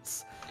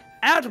runs.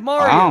 At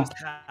Mario's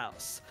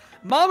house.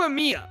 Mamma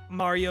mia!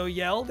 Mario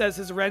yelled as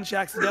his wrench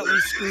accidentally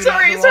screwed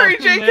out the Sorry,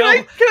 wrong Jay. nail.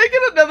 Can I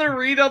get another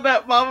read on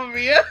that, Mamma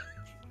Mia?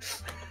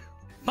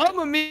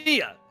 Mamma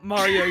mia!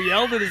 Mario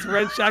yelled as his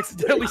wrench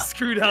accidentally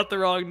screwed out the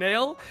wrong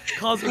nail,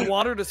 causing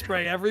water to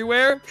spray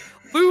everywhere.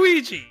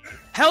 Luigi,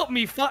 help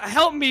me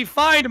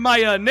find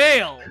my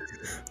nail.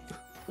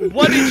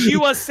 What did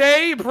you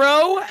say,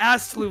 bro?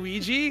 Asked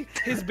Luigi,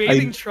 his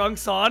bathing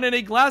trunks on and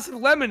a glass of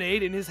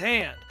lemonade in his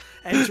hand,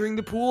 entering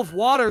the pool of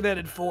water that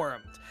had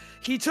formed.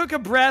 He took a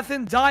breath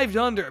and dived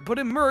under, but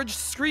emerged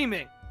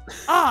screaming.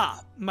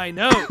 Ah, my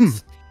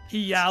nose. He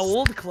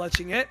yowled,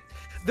 clutching it.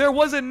 There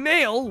was a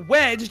nail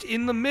wedged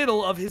in the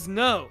middle of his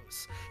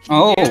nose. He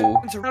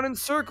danced around in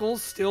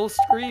circles, still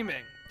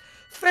screaming.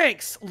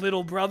 Thanks,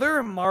 little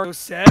brother, Mario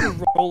said,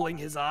 rolling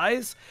his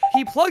eyes.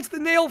 He plucked the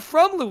nail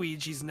from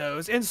Luigi's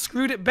nose and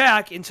screwed it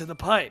back into the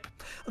pipe.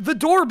 The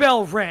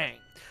doorbell rang.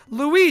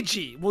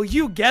 Luigi, will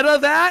you get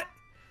that?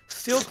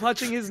 Still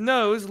clutching his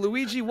nose,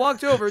 Luigi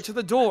walked over to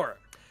the door.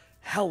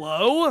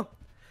 Hello?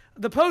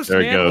 The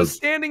postman was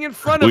standing in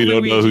front of Luigi.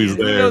 We don't know who's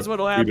there. Who knows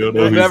what'll happen? We don't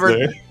know who's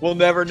there. We'll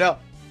never know.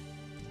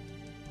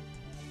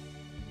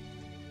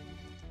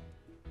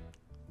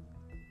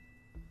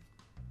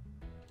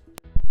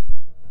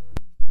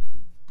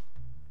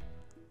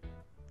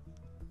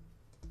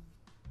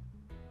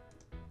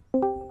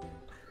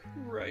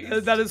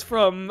 Right. That is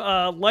from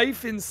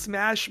Life in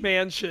Smash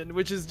Mansion,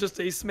 which is just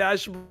a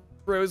Smash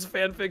Bros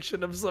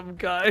fanfiction of some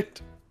kind.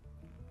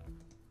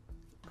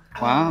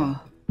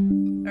 Wow.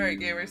 Alright,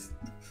 gamers.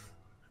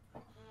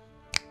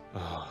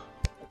 Oh.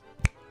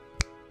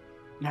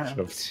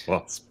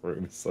 Wasp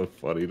room is so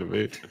funny to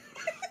me. Every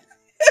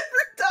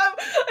time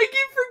I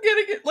keep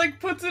forgetting it like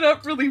puts it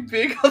up really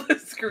big on the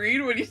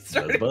screen when you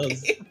start a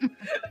game.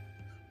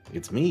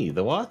 It's me,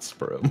 the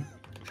Wasp room.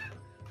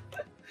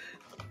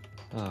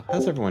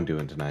 How's everyone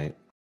doing tonight?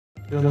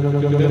 Really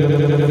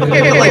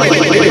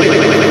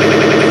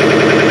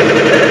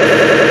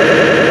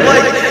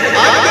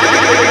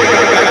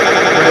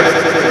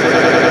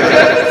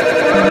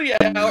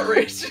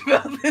outraged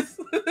about this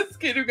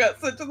kid who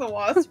got sent to the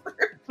Wasp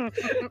room.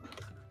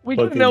 We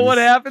don't know what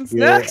happens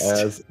next.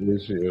 As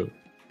issue.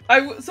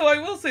 So I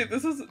will say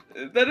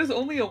that is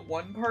only a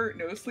 1-part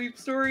no sleep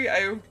story.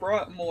 I have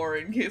brought more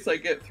in case I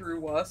get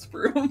through Wasp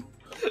room.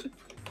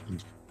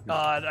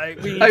 God,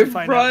 we need to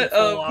find out the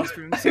full Wasp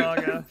room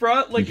saga. I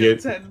brought like a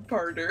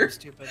 10-parter.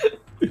 Stupid.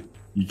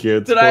 You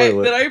can't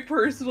spoil it. That I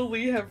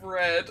personally have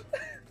read.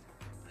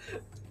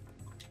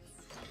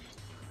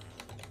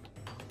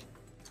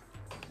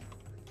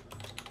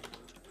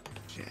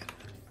 Shit.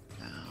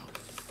 Oh,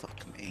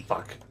 fuck me.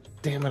 Fuck.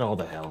 Damn it all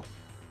to hell.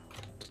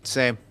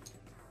 Same.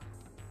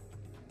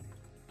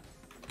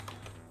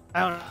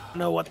 I don't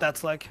know what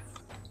that's like.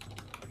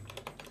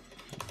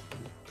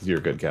 You're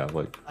a good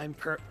Catholic. I'm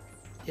perfect.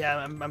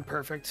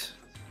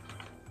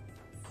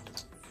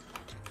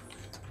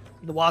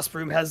 The Wasp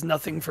room has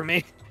nothing for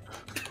me.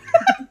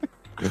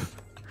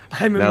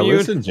 I'm now immune.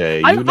 Listen,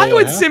 Jay, I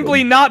would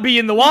simply not be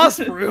in the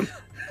Wasp room.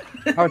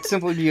 I would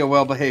simply be a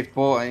well-behaved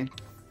boy.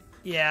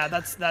 Yeah,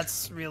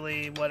 that's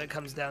really what it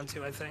comes down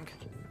to, I think.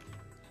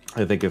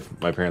 I think if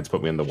my parents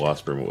put me in the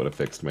Wasp room, it would have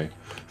fixed me.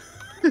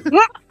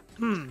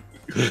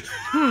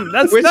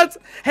 That's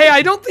hey,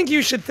 I don't think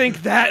you should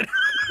think that.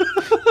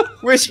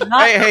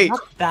 Not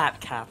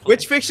that Catholic.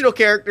 Which fictional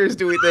characters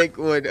do we think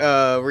would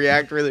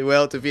react really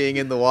well to being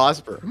in the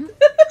Wasp room?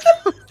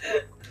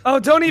 Oh,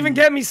 don't even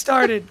get me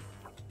started.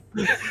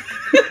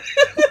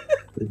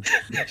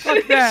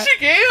 Fuck that.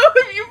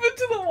 Shigeo, have you been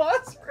to the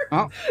wasp room?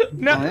 Oh,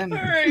 No. man.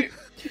 Alright.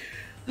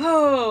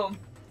 Oh.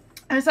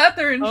 I sat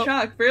there in Oh.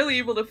 shock, barely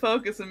able to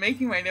focus and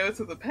making my notes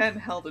with a pen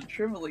held in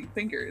trembling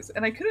fingers,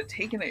 and I couldn't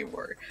take it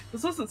anymore.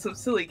 This wasn't some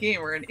silly game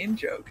or an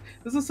in-joke.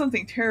 This was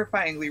something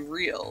terrifyingly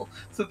real.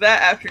 So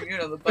that afternoon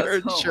on the bus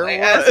It home, sure I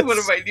asked one was.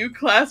 of my new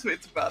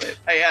classmates about it.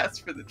 I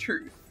asked for the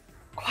truth.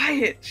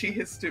 Quiet, she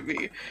hissed at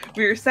me.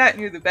 We were sat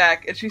near the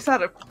back, and she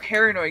shot a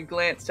paranoid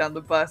glance down the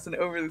bus and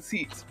over the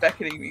seats,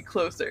 beckoning me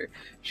closer.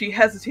 She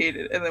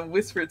hesitated and then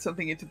whispered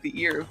something into the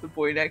ear of the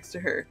boy next to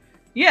her.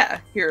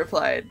 Yeah, he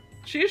replied.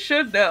 She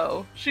should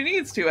know. She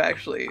needs to,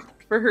 actually,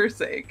 for her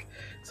sake.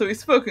 So we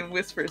spoke in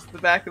whispers at the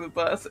back of the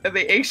bus, and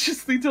they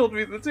anxiously told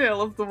me the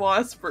tale of the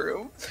wasp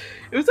room.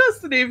 It was as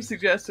the name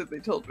suggested, they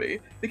told me.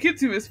 The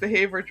kids who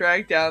misbehave were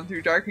dragged down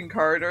through darkened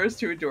corridors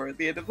to a door at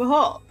the end of the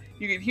hall.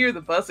 You can hear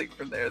the buzzing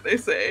from there, they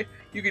say.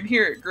 You can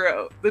hear it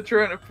grow, the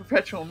drone of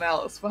perpetual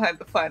malice behind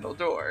the final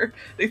door.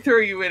 They throw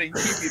you in and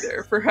keep you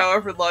there for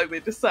however long they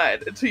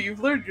decide, until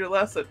you've learned your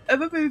lesson,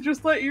 and then they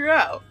just let you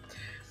out.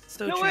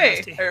 So No true, way,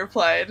 Nasty. I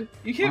replied.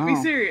 You can't be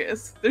Wow.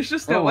 serious. There's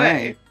just No no way.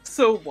 way.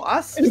 So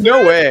wasps?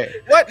 No way.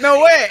 What?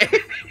 No way.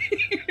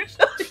 You're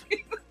telling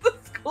me that the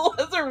school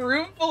has a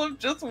room full of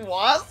just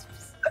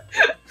wasps?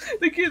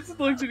 The kids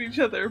looked at each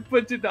other,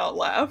 but did not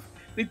laugh.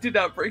 They did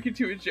not break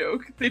into a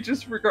joke. They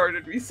just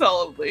regarded me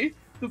solemnly.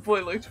 The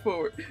boy looked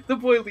forward. The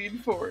boy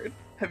leaned forward.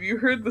 Have you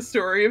heard the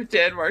story of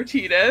Dan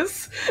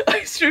Martinez?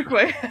 I shook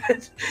my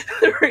head.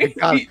 The rain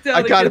beat down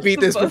I gotta against beat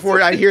the this bus.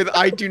 before I hear.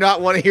 I do not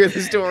want to hear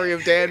the story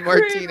of Dan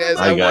Martinez.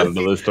 I got want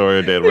another story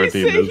of Dan They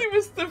say Martinez. he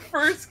was the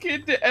first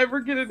kid to ever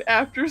get an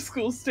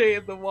after-school stay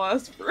in the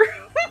wasp room.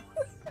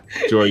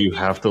 Joy, you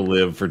have to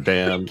live for He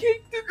Dan.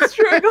 kicked and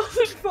struggled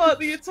and fought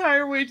the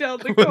entire way down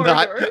the will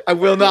not. corridor. I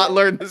will not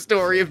learn the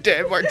story of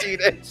Dan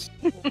Martinez.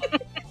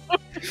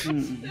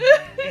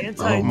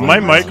 Oh, my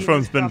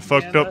microphone's been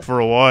fucked up for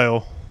a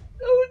while.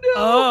 Oh no!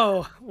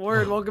 Oh,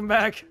 word. Welcome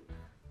back.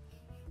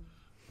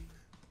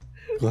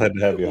 Glad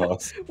to have you,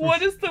 Hoss.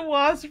 What is the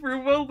wasp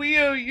room? Well,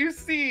 Leo, you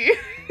see.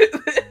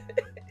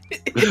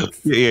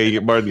 Martin,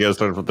 you gotta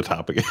start from the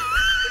top again.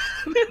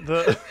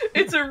 The,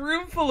 It's a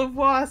room full of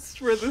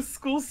wasps where the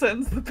school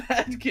sends the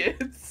bad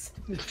kids.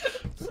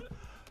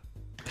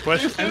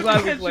 question, There's no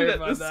glad we detention at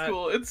clarified this that.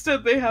 school.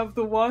 Instead, they have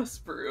the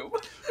wasp room.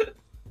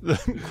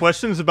 the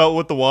questions about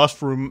what the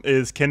wasp room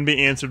is can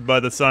be answered by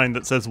the sign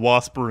that says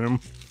wasp room.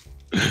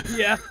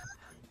 Yeah.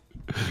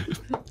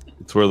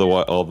 It's where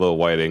all the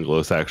white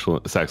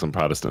Anglo-Saxon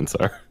Protestants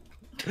are.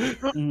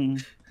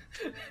 Mm.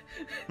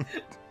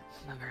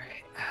 All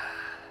right.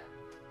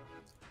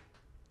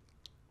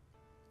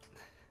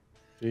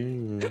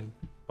 Ding,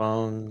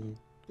 bong,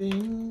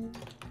 ding.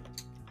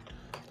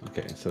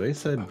 Okay, so they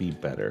said be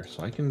better,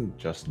 so I can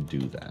just do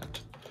that.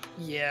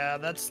 Yeah,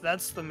 that's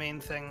the main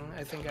thing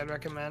I think I'd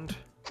recommend.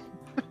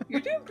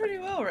 You're doing pretty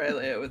well,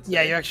 Riley, I would say.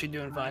 Yeah, you're actually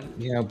doing fine.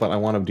 Yeah, but I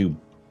want to do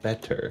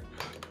better.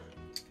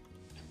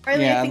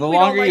 Riley, I Yeah, think the we'd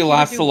all longer like you to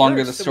last, do the longer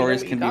worse, the so we know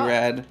stories what can you be got.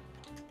 read.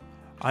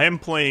 I am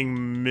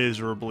playing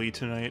miserably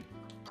tonight.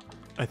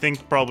 I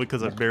think probably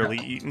because I've barely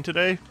eaten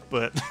today,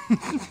 but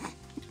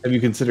Have you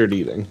considered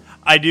eating?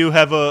 I do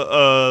have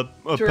a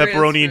Dorian's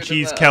pepperoni and food in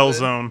cheese the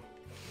calzone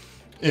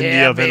in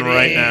the oven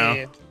right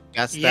now.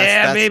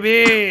 Yeah,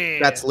 baby.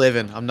 That's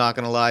living. I'm not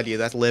gonna lie to you.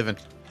 That's living.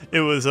 It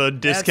was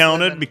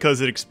discounted living.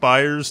 because it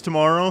expires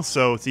tomorrow,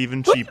 so it's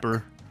even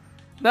cheaper.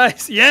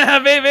 Nice. Yeah,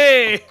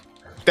 baby.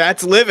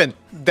 That's living.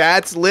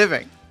 That's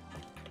living.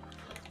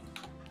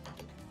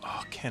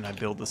 Oh, can I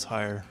build this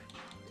higher?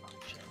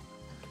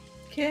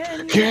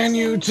 Can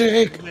you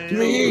take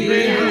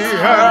me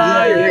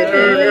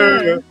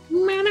higher?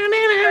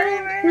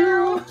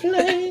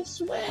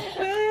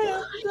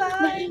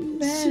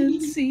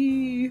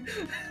 See.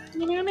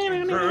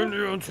 Can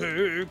you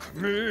take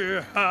me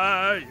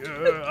higher?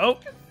 Oh,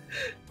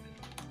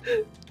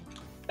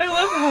 I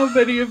love how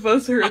many of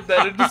us heard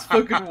that and just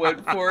fucking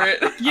went for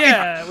it.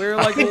 yeah. We were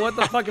like, well, what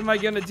the fuck am I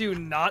gonna do?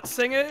 Not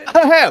sing it?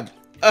 Ahem.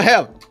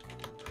 Ahem.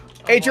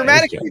 A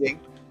dramatic reading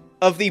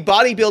of the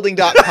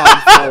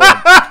bodybuilding.com forum.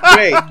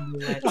 Wait.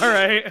 All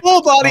right.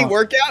 Full body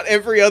workout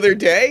every other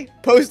day,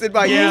 posted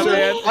by Yeah, user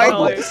man.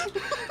 Michaels.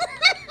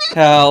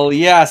 Hell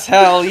yes,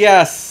 hell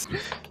yes.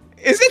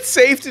 Is it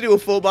safe to do a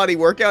full body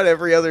workout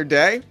every other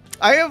day?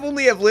 I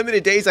only have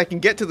limited days I can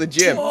get to the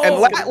gym, and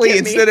lately, get me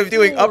instead of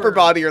doing upper four.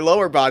 body or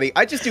lower body,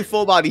 I just do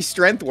full body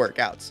strength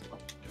workouts.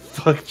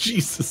 Fuck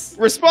Jesus.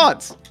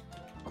 Response.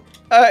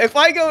 If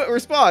I go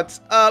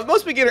response,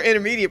 most beginner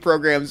intermediate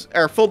programs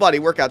are full body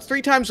workouts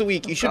 3 times a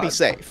week. You should be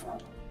safe.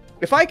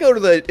 If I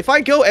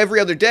go every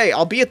other day,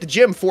 I'll be at the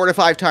gym 4 to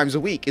 5 times a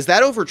week. Is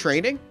that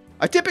overtraining?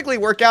 I typically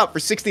work out for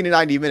 60 to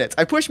 90 minutes.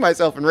 I push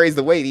myself and raise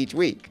the weight each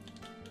week.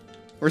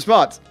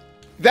 Response.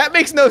 That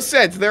makes no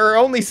sense. There are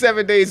only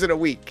 7 days in a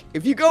week.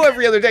 If you go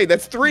every other day,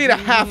 that's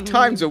 3.5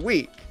 times a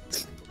week.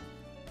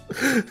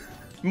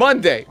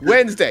 Monday,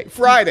 Wednesday,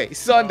 Friday,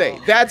 Sunday.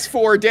 That's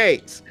 4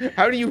 days.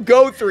 How do you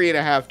go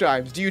 3.5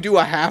 times? Do you do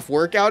a half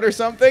workout or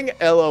something?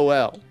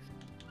 LOL.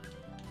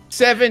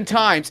 7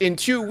 times in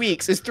 2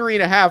 weeks is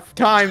 3.5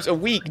 times a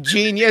week,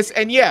 genius.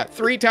 And yeah,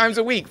 3 times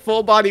a week,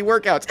 full body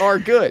workouts are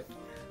good.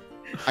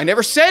 I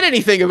never said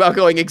anything about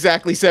going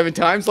exactly 7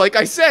 times. Like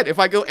I said, if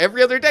I go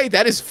every other day,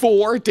 that is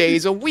 4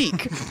 days a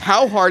week.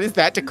 How hard is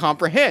that to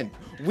comprehend?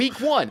 Week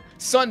 1,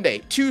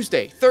 Sunday,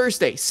 Tuesday,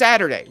 Thursday,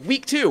 Saturday.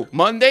 Week 2,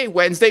 Monday,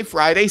 Wednesday,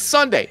 Friday,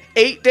 Sunday.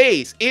 8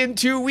 days in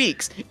 2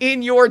 weeks,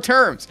 in your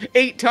terms.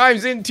 8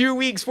 times in 2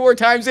 weeks, 4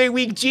 times a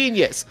week,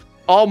 genius.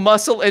 All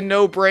muscle and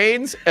no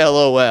brains?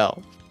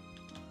 LOL.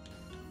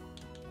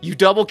 You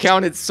double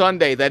counted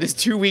Sunday. That is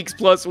 2 weeks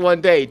plus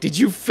 1 day. Did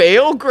you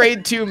fail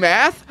grade 2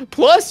 math?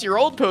 Plus, your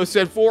old post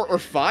said 4 or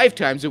 5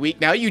 times a week.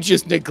 Now you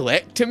just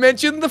neglect to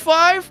mention the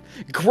 5?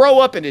 Grow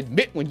up and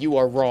admit when you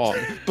are wrong.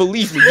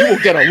 Believe me, you will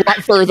get a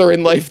lot further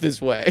in life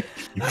this way.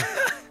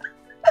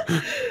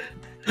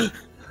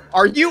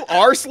 Are you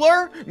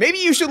R-slur? Maybe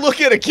you should look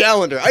at a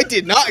calendar. I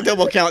did not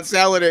double count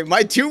Saturday.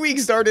 My 2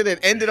 weeks started and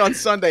ended on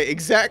Sunday.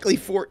 Exactly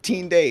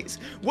 14 days.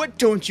 What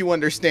don't you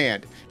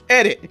understand?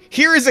 Edit.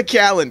 Here is a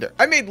calendar.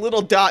 I made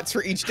little dots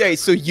for each day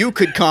so you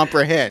could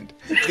comprehend.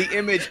 The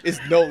image is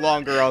no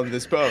longer on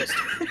this post.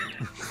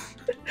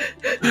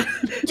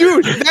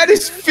 Dude, that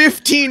is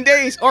 15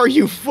 days. Are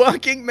you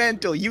fucking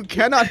mental? You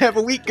cannot have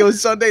a week go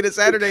Sunday to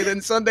Saturday,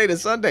 then Sunday to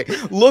Sunday.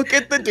 Look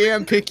at the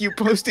damn pic you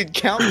posted.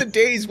 Count the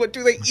days. What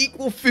do they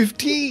equal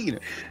 15?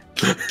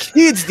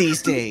 Kids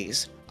these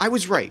days. I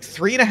was right.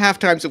 3.5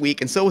 times a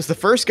week, and so was the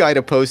first guy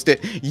to post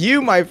it.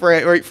 You, my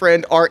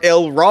friend, are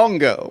El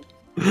Rongo.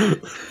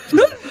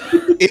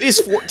 It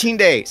is 14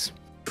 days.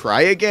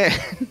 Try again.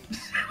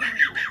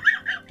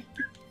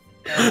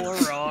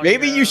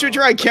 Maybe you should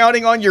try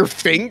counting on your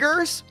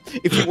fingers.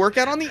 If you work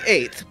out on the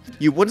 8th,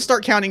 you wouldn't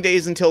start counting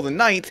days until the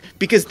 9th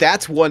because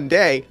that's 1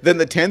 day. Then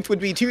the 10th would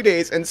be 2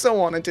 days and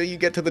so on until you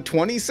get to the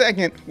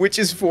 22nd, which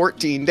is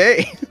 14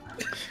 days.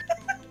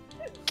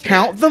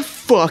 Count the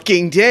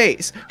fucking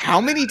days. How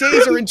many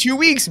days are in 2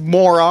 weeks,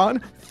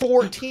 moron?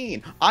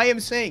 14. I am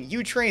saying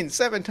you train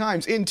 7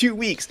 times in 2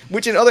 weeks,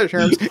 which in other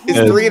terms is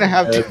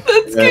 3.5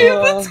 times.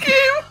 That's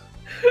game.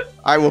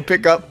 I will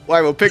pick up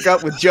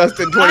with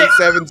Justin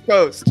 27's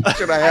post.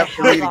 Should I have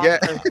to read again?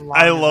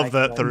 I love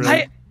that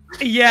thread.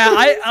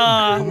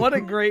 What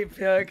a great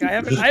pick. I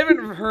haven't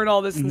heard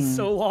all this in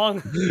so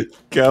long.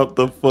 Count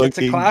the fucking. It's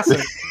a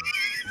classic.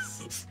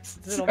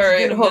 All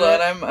right, hold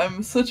on.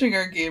 I'm switching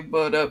our game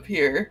mode up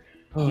here.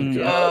 Oh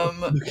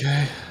god.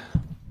 Okay.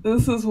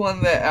 This is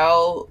one that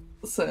Al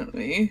sent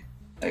me.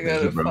 I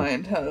gotta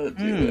find how to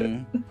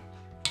do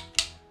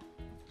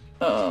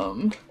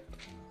it.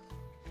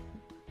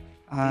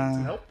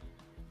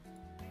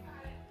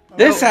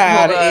 This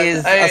ad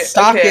is a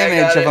stock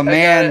image of a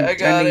man I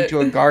got tending it.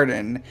 to a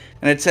garden,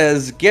 and it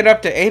says, "Get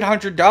up to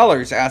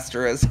 $800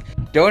 asterisk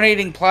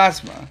donating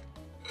plasma."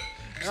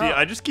 See,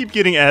 I just keep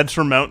getting ads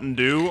for Mountain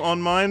Dew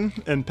on mine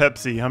and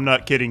Pepsi. I'm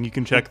not kidding. You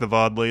can check the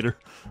VOD later.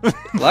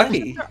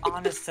 Lucky. You're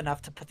honest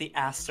enough to put the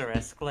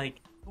asterisk. Like,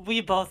 we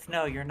both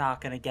know you're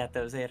not going to get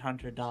those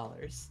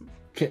 $800.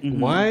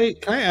 Why?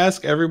 Can I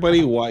ask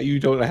everybody why you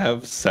don't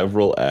have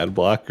several ad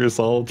blockers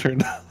all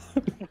turned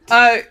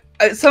on?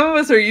 Some of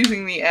us are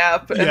using the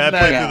app. Yeah, I and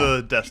play through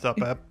the desktop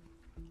app.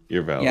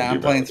 You're valid. Yeah, I'm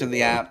you're playing valid. through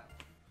the app.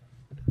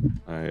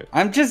 All right.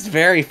 I'm just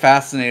very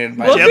fascinated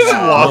by Welcome,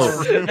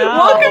 this.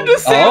 welcome to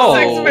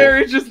same-sex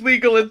marriage is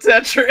legal in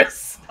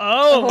Tetris.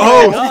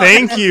 Oh,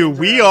 thank you.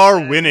 We are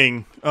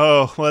winning.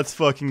 Oh, let's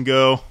fucking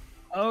go.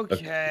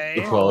 Okay.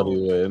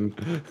 Equality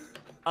win.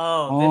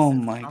 Oh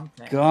my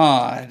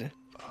god.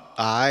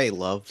 I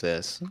love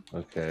this.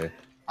 Okay.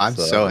 I'm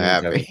so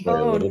I'm gonna happy. play a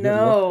Oh, little bit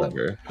no. more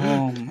clever.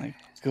 Oh my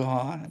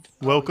god.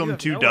 Welcome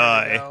to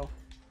die.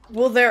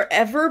 Will there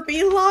ever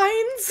be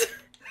lines?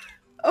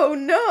 Oh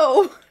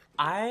no.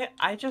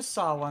 I just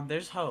saw one.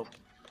 There's hope.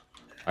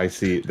 I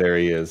see. There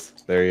he is.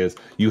 There he is.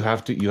 You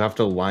have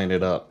to line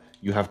it up.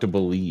 You have to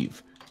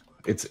believe.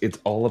 It's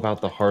all about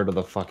the heart of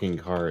the fucking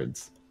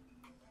cards.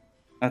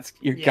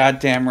 You're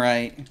goddamn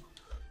right.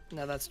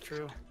 No, that's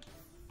true.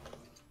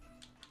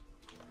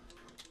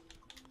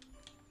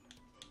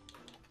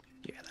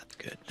 Yeah, that's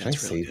good. Should I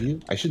save you?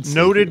 I should save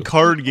Noted you.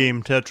 card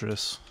game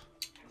Tetris.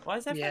 Why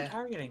is everyone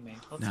targeting me?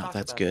 Let's No, talk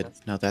that's about good.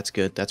 this. No, that's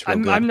good. That's real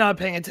good. I'm not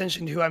paying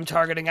attention to who I'm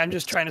targeting. I'm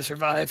just trying to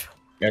survive.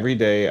 Every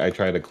day I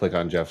try to click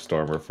on Jeff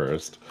Stormer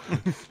first.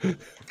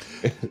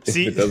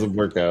 See- if it doesn't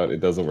work out, it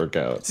doesn't work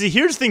out. See,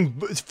 here's the thing.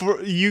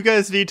 For you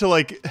guys need to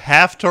like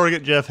half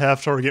target Jeff,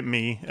 half target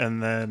me,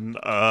 and then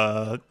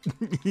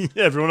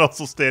everyone else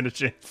will stand a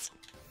chance.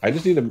 I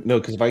just need to know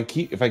because if I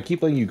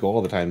keep letting you go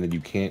all the time, then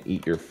you can't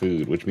eat your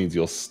food, which means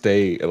you'll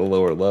stay at a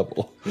lower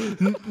level.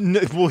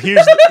 Well,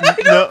 here's I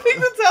don't think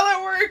that's how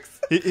that works.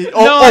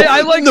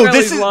 I like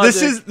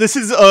Relly's this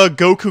is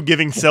Goku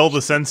giving Cell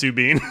the sensu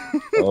bean.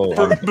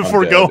 Oh,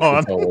 before dead. Gohan.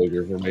 It's all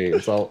over for me.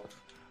 It's all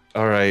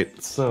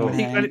right. So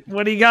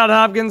What do you got,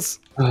 Hopkins?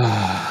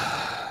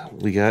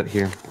 we got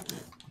here.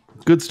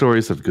 Good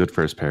stories have good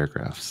first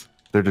paragraphs.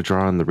 They're to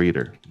draw on the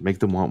reader, make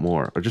them want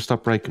more, or just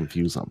upright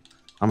confuse them.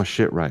 I'm a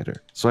shit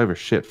writer, so I have a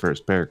shit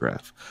first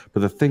paragraph.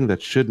 But the thing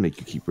that should make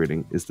you keep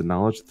reading is the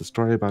knowledge that the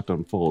story about to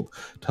unfold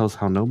tells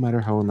how no matter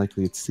how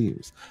unlikely it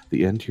seems,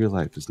 the end to your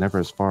life is never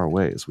as far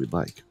away as we'd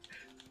like.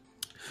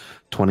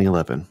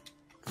 2011.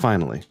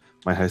 Finally,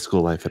 my high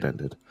school life had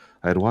ended.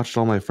 I had watched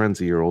all my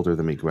friends a year older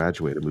than me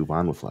graduate and move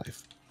on with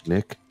life.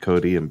 Nick,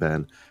 Cody, and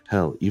Ben,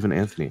 hell, even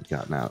Anthony had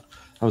gotten out.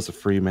 I was a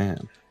free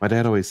man. My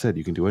dad always said,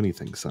 you can do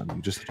anything, son.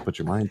 You just have to put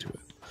your mind to it.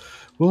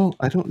 Well,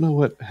 I don't know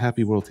what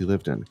happy world he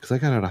lived in, because I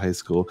got out of high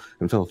school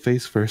and fell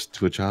face first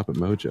to a job at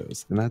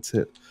Mojo's, and that's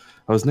it.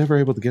 I was never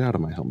able to get out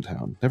of my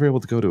hometown, never able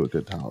to go to a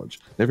good college,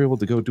 never able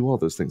to go do all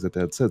those things that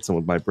Dad said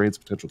someone with my brain's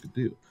potential could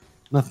do.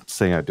 Nothing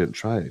saying I didn't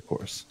try, of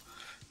course.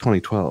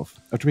 2012.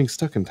 After being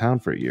stuck in town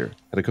for a year,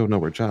 at a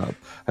go-nowhere job,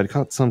 I'd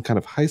caught some kind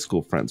of high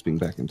school friends being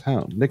back in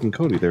town. Nick and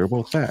Cody, they were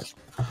both back.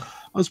 I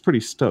was pretty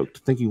stoked,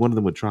 thinking one of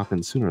them would drop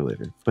in sooner or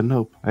later, but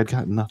nope, I'd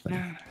got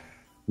nothing.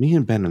 Me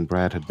and Ben and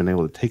Brad had been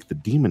able to take the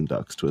Demon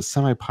Ducks to a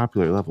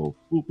semi-popular level.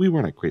 We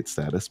weren't at great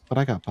status, but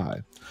I got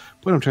by.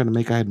 What I'm trying to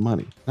make, I had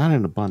money, not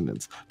in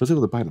abundance, but I was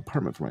able to buy an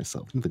apartment for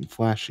myself, nothing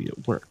flashy,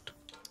 it worked.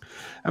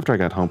 After I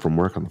got home from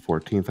work on the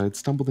 14th, I had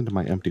stumbled into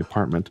my empty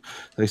apartment,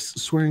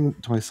 swearing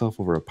to myself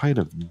over a pint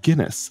of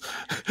Guinness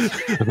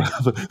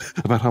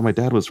about how my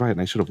dad was right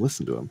and I should have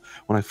listened to him,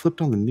 when I flipped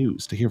on the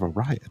news to hear of a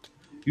riot.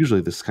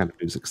 Usually this kind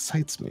of news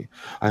excites me.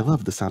 I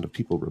love the sound of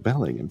people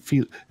rebelling and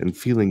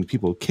feeling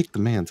people kick the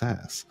man's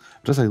ass.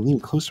 But as I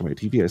leaned closer to my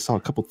TV, I saw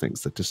a couple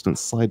things that just didn't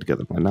slide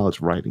together with my knowledge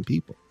of rioting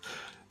people.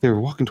 They were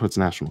walking towards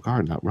the National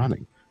Guard, not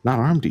running. Not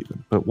armed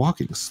even, but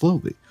walking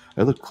slowly.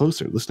 I looked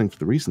closer, listening for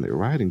the reason they were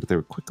rioting, but they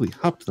were quickly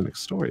hopped to the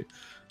next story.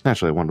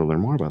 Naturally, I wanted to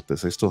learn more about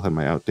this. I still had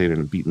my outdated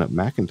and beaten up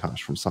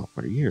Macintosh from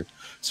sophomore year,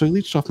 so I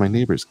leached off my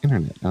neighbor's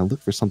internet, and I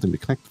looked for something to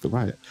connect to the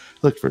riot. I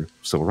looked for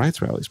civil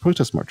rights rallies,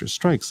 protest marches,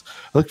 strikes.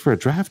 I looked for a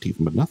draft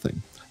even, but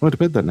nothing. I went to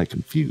bed that night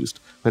confused.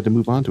 I had to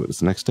move on to it as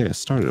the next day I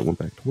started and went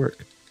back to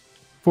work.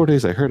 4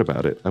 days I heard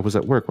about it. I was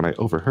at work when I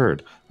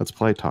overheard, that's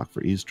polite talk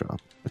for eavesdrop,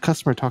 a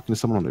customer talking to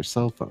someone on their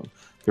cell phone.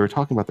 They were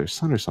talking about their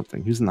son or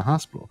something. He was in the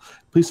hospital.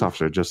 The police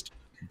officer just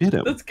bit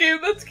him. That's game.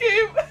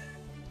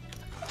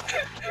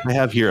 I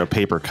have here a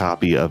paper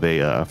copy of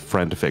a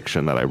friend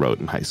fiction that I wrote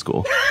in high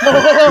school.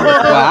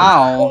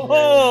 Wow.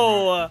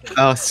 Oh,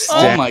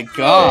 Oh my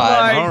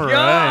god. my All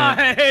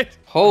god.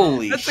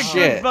 Holy That's a good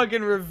shit.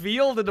 fucking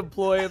reveal to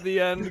deploy at the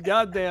end.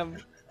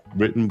 Goddamn.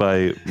 Written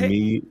by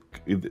me,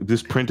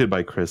 this printed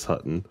by Chris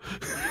Hutton.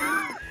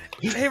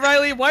 Hey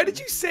Riley, why did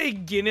you say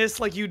Guinness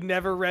like you'd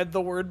never read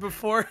the word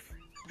before?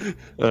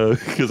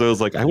 Because I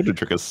was like, I want to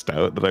drink a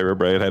stout, and I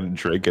remember I hadn't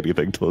drank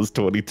anything till I was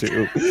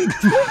 22.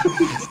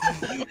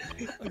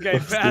 Okay,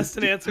 fast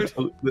and answered.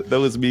 That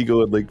was me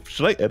going like,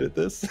 should I edit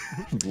this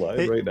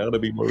live right now to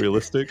be more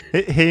realistic?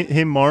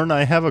 Hey, Marn,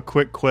 I have a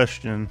quick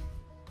question.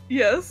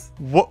 Yes.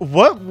 What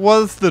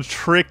was the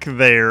trick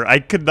there? I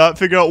could not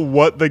figure out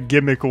what the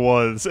gimmick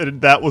was,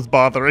 and that was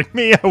bothering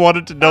me. I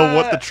wanted to know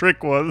what the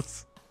trick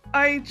was.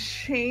 I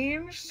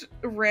changed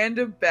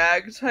random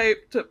bag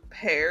type to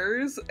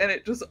pairs, and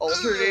it just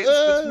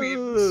alternates between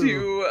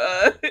two.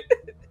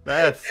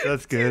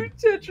 That's good.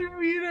 Two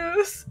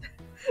tetraminos.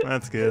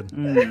 That's good.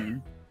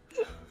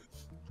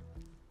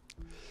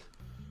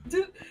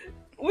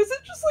 Was it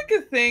just like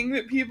a thing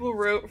that people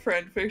wrote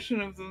friend fiction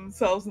of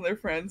themselves and their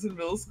friends in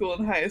middle school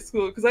and high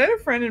school? Because I had a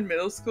friend in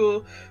middle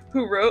school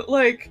who wrote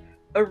like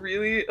a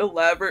really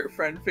elaborate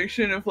friend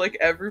fiction of like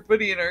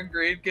everybody in our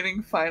grade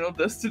getting Final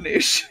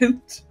Destination.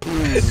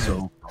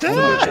 And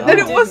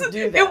it wasn't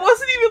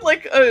even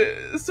like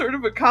a sort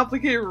of a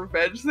complicated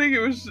revenge thing.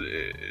 It was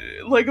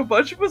like a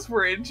bunch of us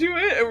were into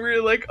it, and we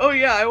were like, "Oh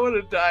yeah, I want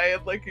to die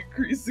in like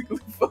increasingly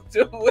fucked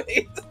up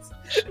ways."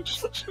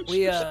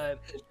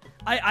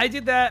 I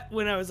did that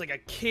when I was like a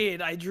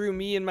kid. I drew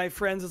me and my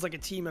friends as like a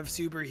team of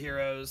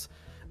superheroes.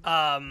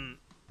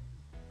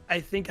 I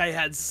think I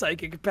had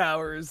psychic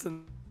powers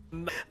and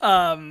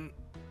I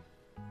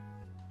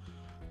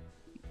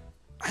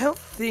don't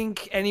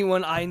think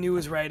anyone I knew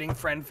was writing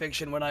friend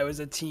fiction when I was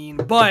a teen,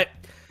 but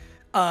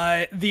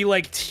the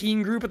like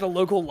teen group at the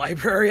local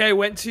library I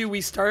went to, we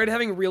started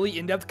having really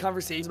in-depth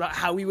conversations about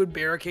how we would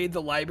barricade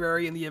the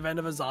library in the event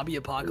of a zombie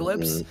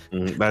apocalypse.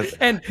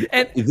 And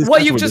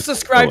what you've just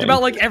described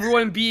about like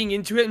everyone being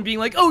into it and being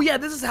like, oh yeah,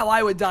 this is how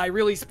I would die,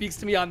 really speaks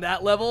to me on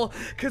that level,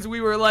 because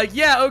we were like,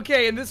 yeah,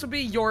 okay, and this would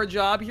be your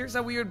job. Here's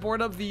how we would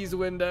board up these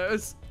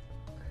windows.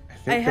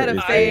 I had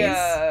a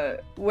phase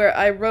where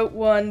I wrote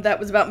one that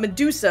was about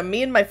Medusa.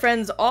 Me and my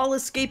friends all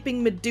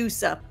escaping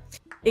Medusa.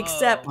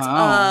 Except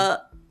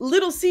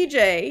little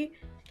CJ,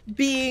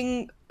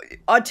 being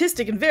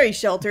autistic and very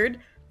sheltered,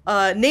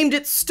 named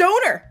it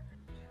Stoner.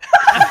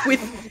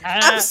 With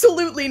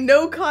absolutely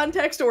no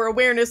context or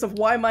awareness of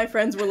why my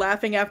friends were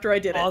laughing after I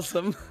did it.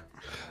 Awesome.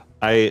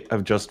 I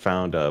have just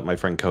found my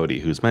friend Cody,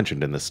 who's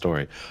mentioned in this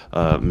story,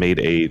 made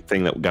a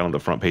thing that got on the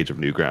front page of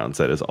Newgrounds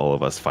that is all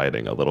of us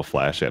fighting, a little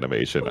flash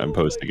animation. I'm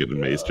posting it in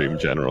Mainstream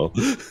General.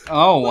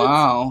 Oh,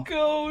 wow.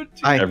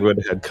 Everyone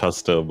had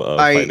custom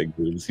fighting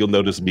moves. You'll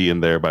notice me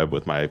in there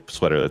with my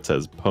sweater that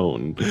says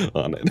Pwn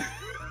on it.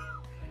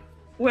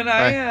 When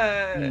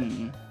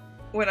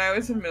when I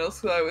was in middle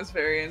school, I was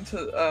very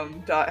into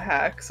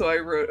 .hack, so I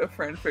wrote a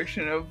fan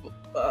fiction of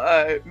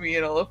me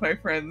and all of my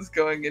friends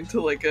going into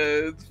like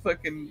a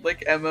fucking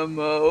like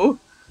MMO.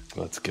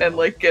 Let's go. And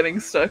like getting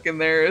stuck in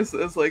there as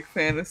like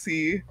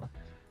fantasy.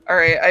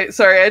 Alright, I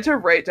had to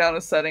write down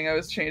a setting I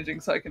was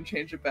changing so I can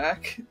change it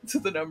back to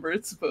the number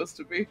it's supposed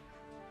to be.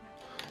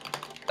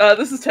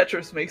 This is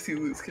Tetris Makes You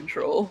Lose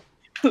Control.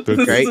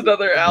 This is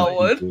another Al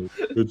one.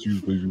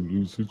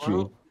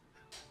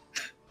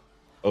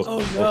 Oh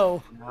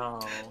no. No.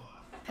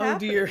 Oh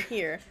dear.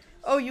 Here.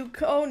 Oh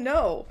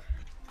no.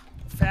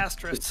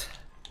 Fastress.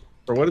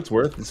 For what it's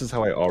worth, this is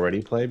how I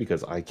already play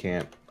because I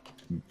can't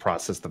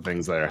process the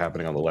things that are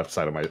happening on the left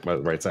side of my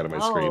right side of my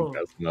screen.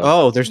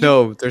 There's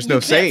no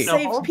save.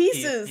 Save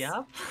pieces.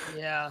 Yep.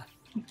 Yeah.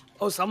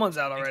 Oh, someone's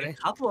out already. A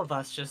couple of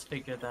us just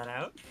figured that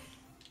out.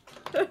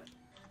 I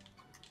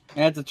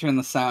had to turn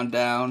the sound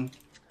down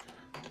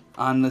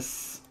on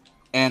this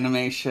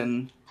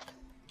animation.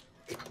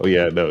 Oh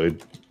yeah, no.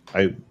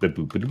 Oh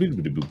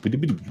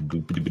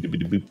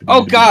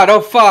god!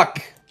 Oh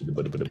fuck!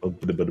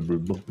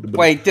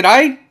 Wait, did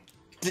I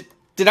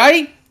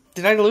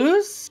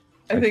lose?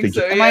 I think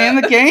so. Am I in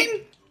the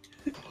game?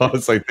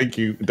 I think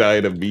you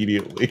died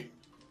immediately.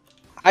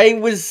 I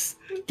was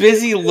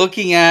busy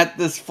looking at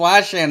this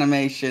flash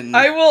animation.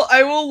 I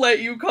will let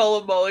you call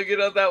a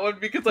mulligan on that one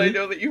because I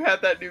know that you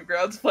had that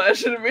Newgrounds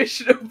flash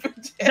animation open.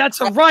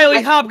 That's a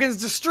Riley Hopkins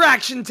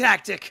distraction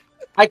tactic.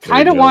 I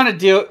kind of want to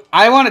do it.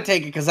 I want to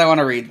take it because I want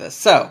to read this.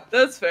 So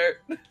that's fair.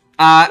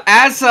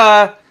 As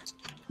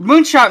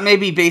Moonshot may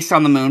be based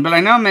on the moon, but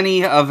I know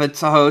many of its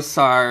hosts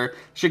are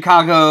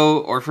Chicago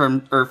or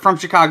from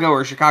Chicago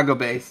or Chicago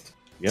based.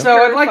 Yep. So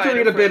I'd like to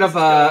read a bit of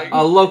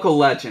a local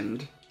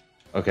legend.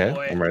 Okay,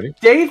 I'm ready.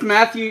 Dave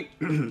Matthews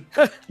band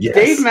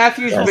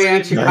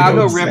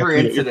Chicago River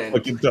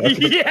Incident.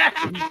 Yeah.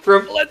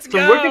 From Let's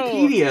go.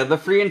 Wikipedia, the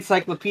free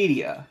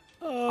encyclopedia.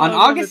 On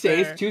August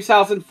 8th,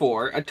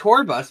 2004, a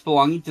tour bus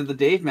belonging to the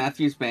Dave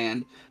Matthews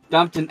Band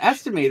dumped an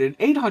estimated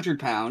 800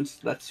 pounds,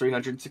 that's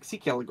 360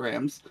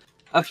 kilograms,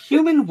 of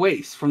human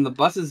waste from the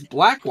bus's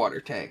Blackwater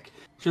tank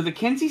through the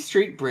Kinsey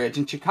Street Bridge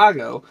in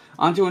Chicago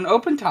onto an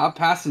open-top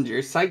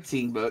passenger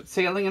sightseeing boat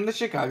sailing in the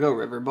Chicago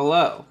River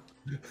below.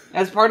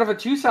 As part of a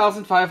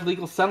 2005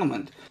 legal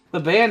settlement,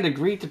 the band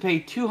agreed to pay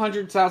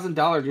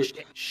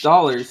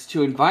 $200,000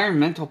 to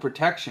environmental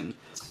protection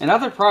and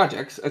other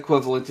projects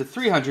equivalent to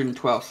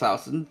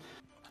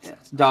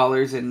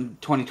 $312,000 in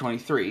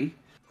 2023.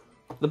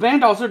 The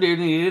band also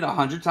donated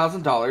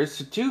 $100,000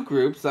 to two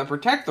groups that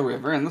protect the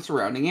river and the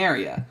surrounding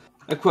area,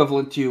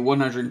 equivalent to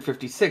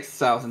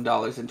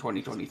 $156,000 in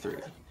 2023.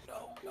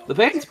 The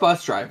band's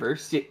bus driver,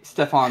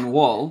 Stefan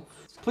Wohl,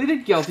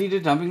 pleaded guilty to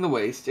dumping the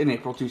waste in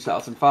April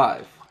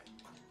 2005.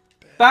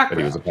 Background. But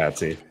he was a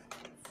patsy.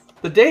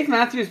 The Dave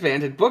Matthews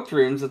Band had booked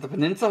rooms at the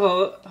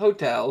Peninsula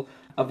Hotel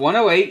of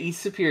 108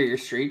 East Superior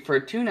Street for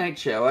a two-night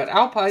show at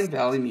Alpine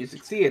Valley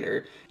Music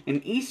Theater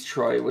in East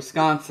Troy,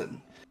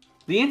 Wisconsin.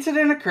 The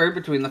incident occurred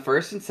between the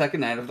first and second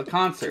night of the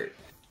concert.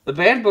 The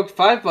band booked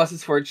 5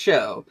 buses for its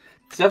show.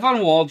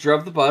 Stefan Wohl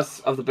drove the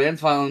bus of the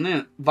band's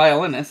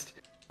violinist,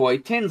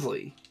 Boyd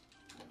Tinsley.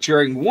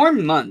 During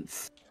warm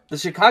months, the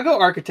Chicago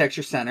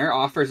Architecture Center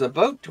offers a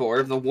boat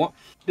tour of the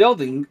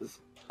buildings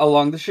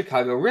along the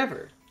Chicago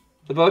River.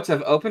 The boats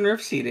have open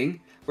roof seating,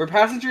 where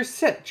passengers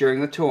sit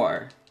during the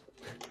tour.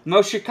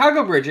 Most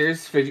Chicago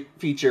bridges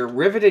feature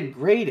riveted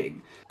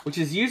grating, which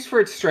is used for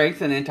its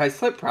strength and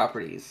anti-slip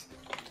properties.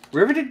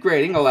 Riveted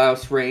grating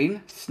allows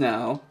rain,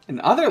 snow, and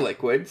other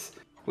liquids,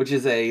 which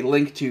is a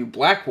link to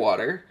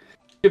Blackwater,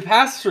 to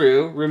pass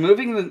through,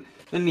 removing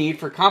the need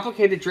for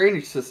complicated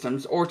drainage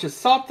systems or to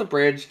salt the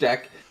bridge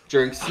deck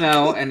during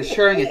snow and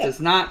assuring it does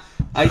not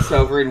ice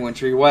over in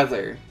wintry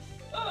weather.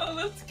 Oh,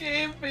 that's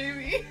game,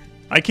 baby.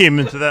 I came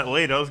into that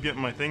late. I was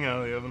getting my thing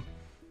out of the oven.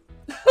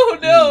 Oh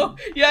no!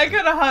 Yeah, I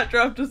kind of hot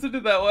dropped us into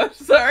that one.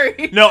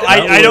 Sorry. No,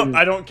 I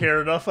don't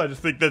care enough. I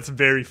just think that's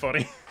very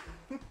funny.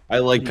 I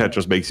like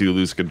Tetris Makes You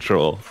Lose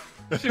Control.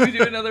 Should we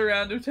do another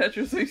round of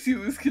Tetris Makes You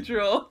Lose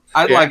Control?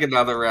 I'd like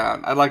another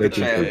round. I'd like a Tetris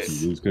chance.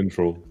 Makes You Lose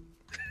Control.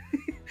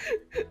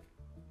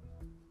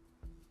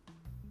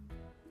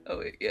 Oh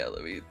wait, yeah,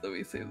 let me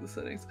save the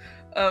settings.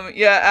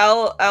 Yeah,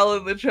 Al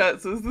in the chat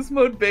says this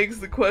mode begs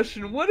the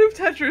question: what if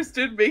Tetris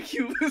did make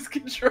you lose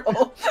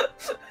control?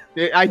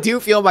 I do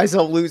feel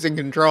myself losing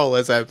control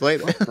as I play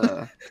this.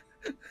 What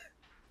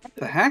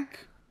the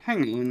heck?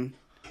 Hang on.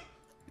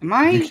 Am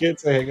I? You can't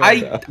say hang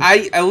on.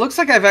 It looks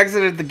like I've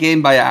exited the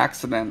game by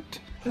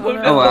accident. Oh,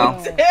 no. Oh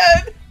well.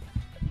 Dad!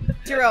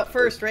 You're out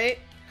first, right?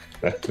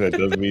 That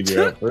doesn't mean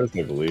you're out first,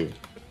 I believe.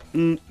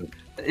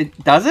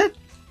 Does it?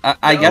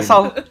 I guess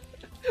I'll.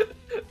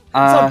 It's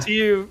up to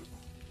you.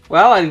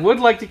 Well, I would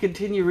like to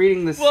continue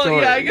reading this story.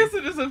 Well, yeah, I guess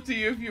it is up to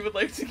you if you would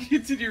like to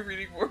continue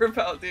reading more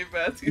about Dave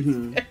Matthews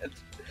Band.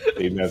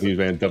 Dave Matthews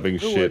Band dumping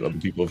shit on the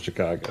people of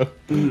Chicago.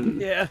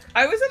 Yeah.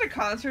 I was at a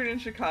concert in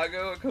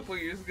Chicago a couple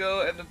years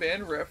ago, and the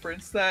band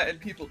referenced that, and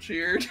people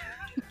cheered.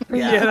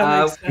 Yeah,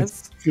 that makes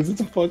sense. Because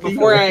it's a fucking.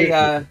 Before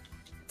I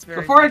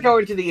Before I go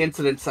into the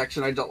incident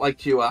section, I'd like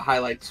to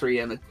highlight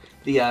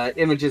the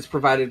images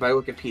provided by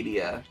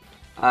Wikipedia.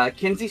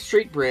 Kinsey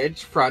Street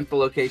Bridge, front, the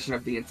location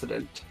of the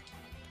incident.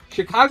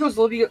 Chicago's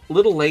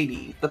Little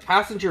Lady, the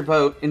passenger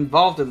boat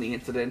involved in the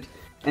incident,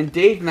 and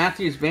Dave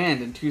Matthews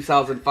Band in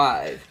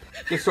 2005,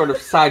 just sort of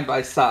side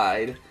by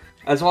side,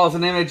 as well as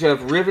an image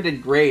of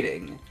riveted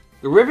grating.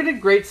 The riveted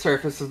grate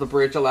surface of the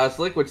bridge allows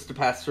liquids to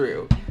pass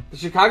through. The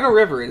Chicago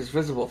River is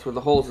visible through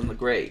the holes in the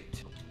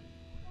grate.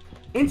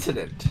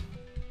 Incident.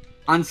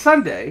 On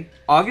Sunday,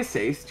 August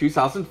 8th,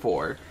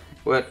 2004,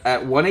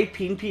 at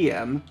 1:18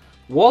 p.m.,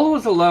 Wall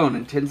was alone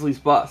in Tinsley's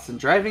bus and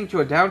driving to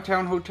a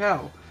downtown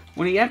hotel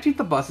when he emptied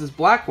the bus's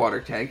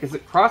blackwater tank as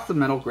it crossed the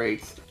metal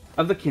grates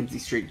of the Kinsey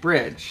Street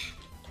Bridge.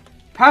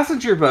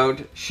 Passenger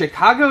boat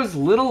Chicago's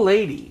Little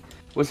Lady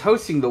was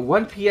hosting the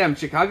 1 p.m.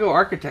 Chicago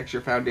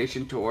Architecture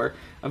Foundation tour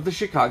of the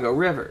Chicago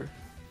River.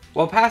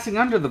 While passing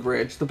under the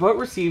bridge, the boat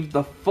received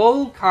the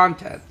full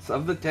contents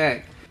of the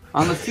tank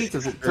on the seats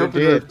of its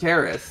open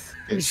terrace.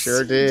 It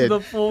sure did. The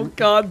full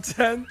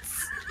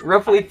contents.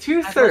 Roughly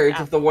 2/3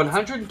 of the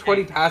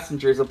 120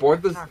 passengers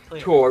aboard the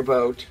tour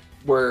boat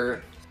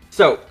were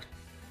soaked.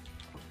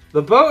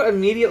 The boat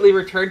immediately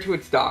returned to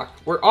its dock,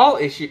 where all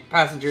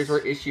passengers were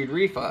issued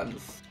refunds.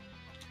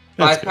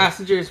 5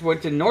 passengers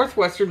went to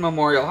Northwestern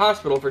Memorial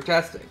Hospital for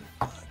testing.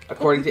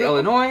 According to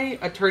Illinois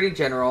Attorney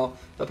General,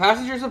 the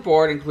passengers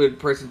aboard included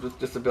persons with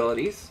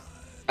disabilities,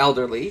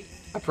 elderly,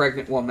 a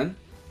pregnant woman,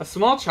 a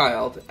small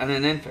child, and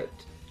an infant.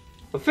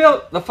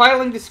 The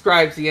filing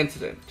describes the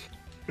incident.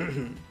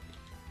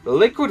 The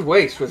liquid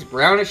waste was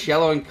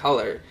brownish-yellow in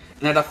color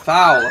and had a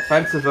foul,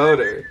 offensive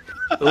odor.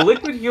 The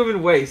liquid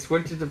human waste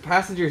went into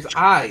passengers'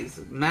 eyes,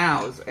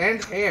 mouths,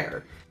 and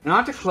hair, and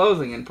onto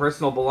clothing and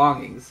personal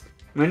belongings,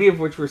 many of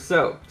which were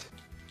soaked.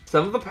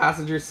 Some of the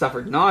passengers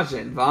suffered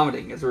nausea and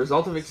vomiting as a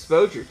result of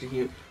exposure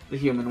to the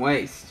human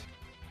waste.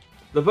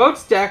 The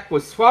boat's deck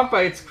was swabbed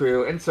by its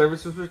crew and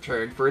service was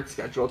returned for its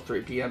scheduled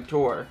 3 p.m.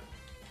 tour.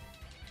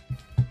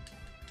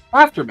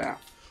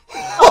 Aftermath.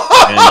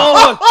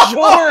 Oh,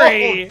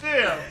 Jory!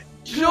 Damn.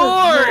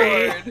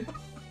 Jory!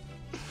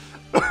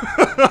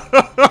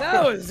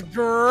 That was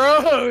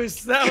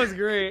gross. That was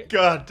great.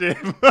 God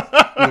damn.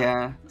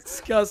 Yeah.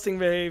 Disgusting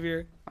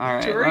behavior. All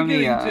right. Jory Let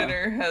me, getting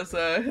dinner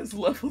has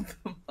leveled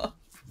them up.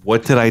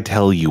 What did I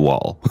tell you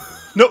all?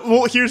 No,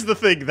 well, here's the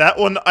thing. That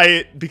one,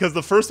 because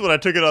the first one I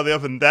took it out of the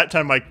oven, that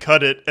time I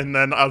cut it, and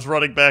then I was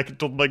running back and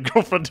told my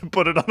girlfriend to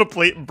put it on a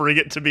plate and bring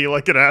it to me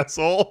like an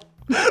asshole.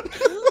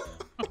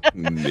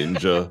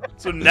 Ninja.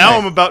 So now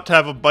I'm about to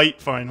have a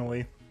bite,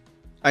 finally.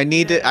 I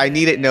need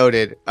it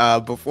noted.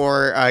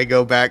 Before I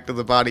go back to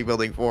the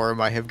bodybuilding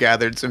forum, I have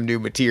gathered some new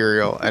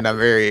material, and I'm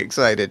very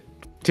excited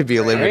to be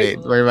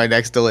eliminated. For my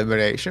next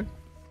elimination.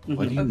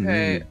 What do you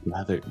Okay.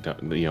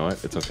 mean? You know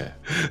what? It's okay.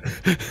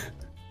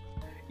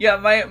 Yeah,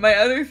 my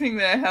other thing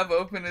that I have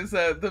open is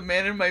that the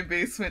man in my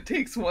basement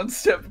takes one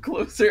step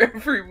closer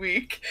every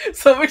week.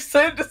 So I'm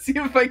excited to see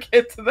if I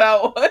get to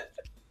that one.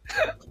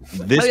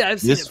 This, Oh, yeah,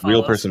 I've seen this it,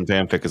 real fellas. person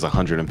fanfic is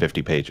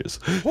 150 pages.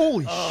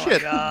 Holy Oh,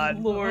 shit!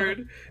 God.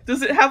 Lord.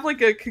 Does it have like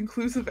a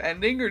conclusive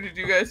ending, or did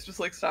you guys just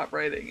like stop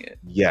writing it?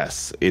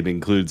 Yes, it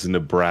includes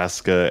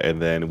Nebraska,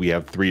 and then we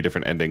have 3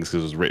 different endings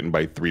because it was written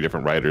by 3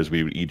 different writers.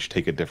 We would each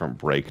take a different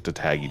break to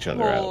tag each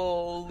other out.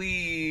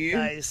 Holy.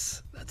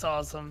 Nice. That's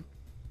awesome.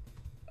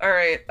 All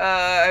right,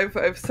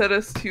 I've set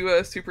us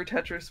to Super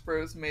Tetris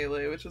Bros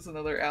Melee, which is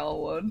another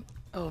Al one.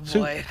 Oh,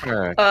 boy.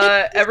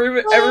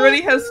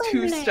 Everybody has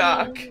 2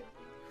 stock.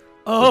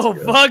 Oh,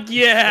 fuck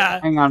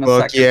yeah. Hang on a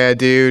Fuck second. yeah,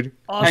 dude.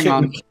 Hang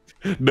Awesome.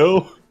 on.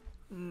 No,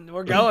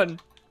 We're going.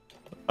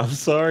 I'm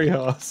sorry,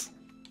 Haas.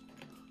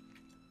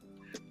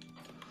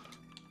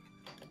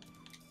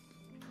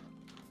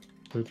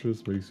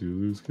 Tetris makes you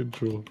lose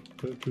control.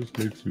 Tetris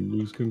makes you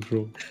lose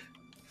control.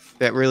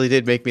 That really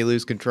did make me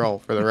lose control,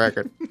 for the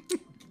record.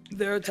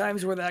 There are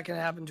times where that can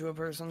happen to a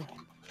person.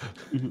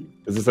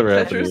 Is this ever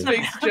happened? Tetris to you?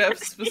 makes Jeff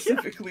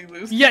specifically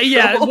lose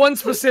Yeah, control. one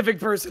specific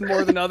person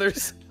more than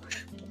others.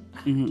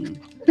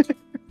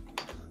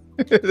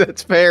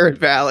 That's fair and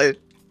valid.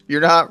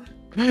 You're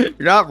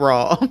not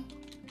wrong.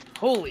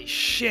 Holy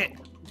shit.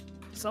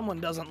 Someone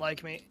doesn't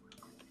like me.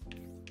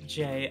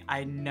 Jay,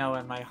 I know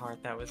in my heart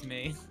that was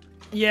me.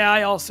 Yeah,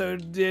 I also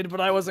did, but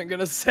I wasn't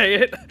gonna say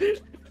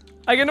it.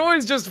 I can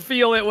always just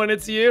feel it when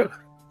it's you.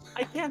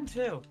 I can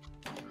too.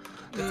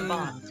 It's a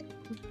bond.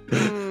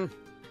 Mm.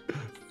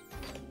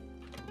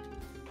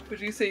 Would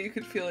you say you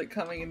could feel it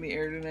coming in the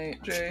air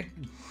tonight, Jay?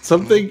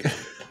 Something.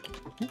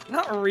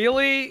 Not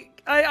really.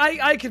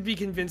 I could be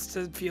convinced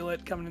to feel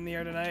it coming in the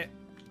air tonight.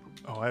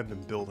 Oh, I've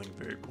been building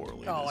very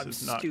poorly. Oh, This I'm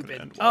is not gonna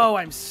stupid. end well. Oh,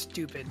 I'm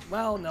stupid.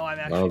 Well, no, I'm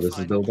actually Wow, this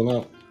fine. is building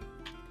up.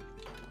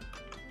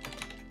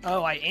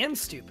 Oh, I am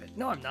stupid.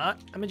 No, I'm not.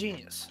 I'm a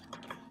genius.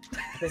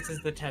 This is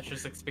the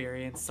Tetris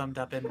experience summed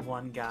up in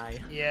one guy.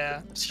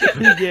 Yeah.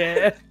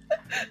 Yeah.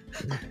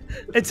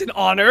 It's an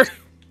honor.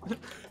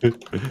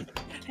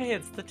 Hey,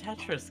 it's the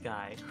Tetris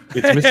guy.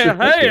 It's Mr.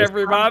 Hey, Tetris.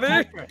 everybody.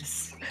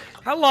 Tetris.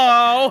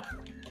 Hello.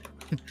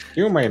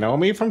 You may know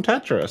me from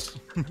Tetris.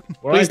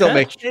 Please don't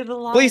make Stay the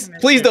line, please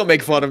Mister. don't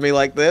make fun of me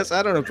like this.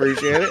 I don't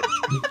appreciate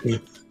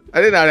it.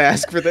 I did not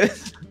ask for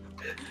this.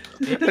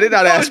 I did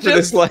not ask for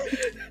this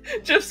life.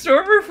 Jeff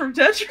Stormer from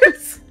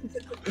Tetris.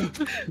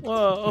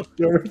 Whoa.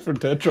 You're from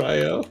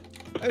Tetrio.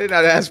 I did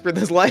not ask for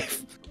this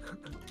life.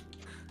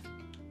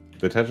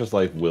 The Tetris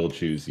life will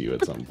choose you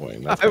at some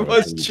point. I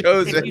was If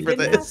chosen you for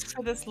didn't this. ask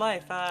for this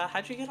life,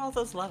 how'd you get all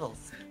those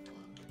levels?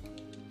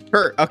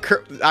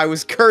 I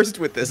was cursed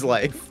with this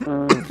life.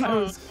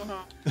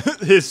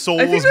 His soul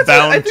I think was that's what, I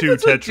bound think to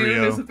that's what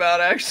Dune is Tetrio. about,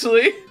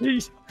 actually.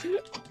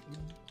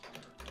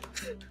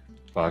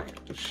 Fuck.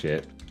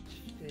 Shit.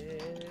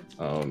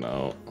 Oh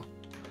no.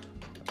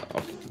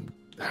 Oh.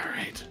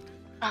 Alright.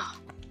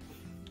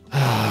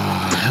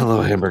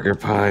 Hello, hamburger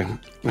pie.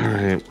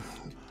 Alright.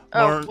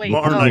 Oh, wait.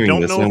 Martin, oh. I Hearing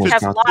don't this, know I if almost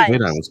it's- knocked the Have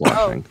lid I was lives.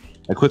 watching.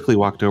 I quickly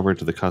walked over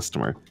to the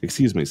customer.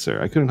 Excuse me,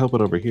 sir. I couldn't help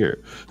but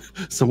overhear.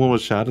 Someone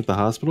was shot at the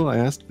hospital? I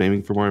asked,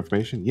 aiming for more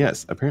information.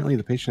 Yes, apparently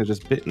the patient had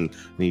just bitten,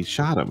 and he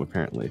shot him,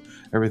 apparently.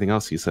 Everything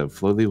else he said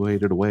slowly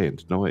waded away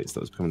into noise that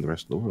was becoming the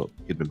rest of the world.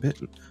 He'd been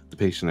bitten. The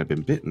patient had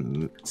been bitten,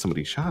 and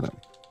somebody shot him.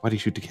 Why did he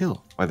shoot to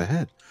kill? Why the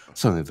head?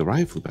 Suddenly the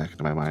riot flew back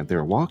into my mind. They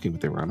were walking,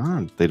 but they were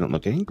unarmed. They don't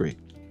look angry.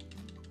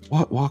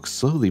 What walks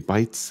slowly,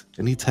 bites,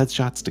 and eats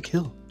headshots to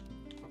kill?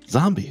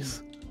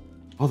 Zombies.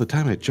 All the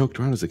time I joked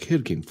around as a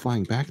kid came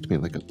flying back to me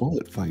like a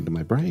bullet flying to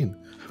my brain.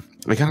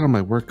 I got on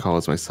my work call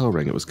as my cell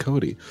rang. It was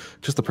Cody,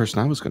 just the person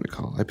I was going to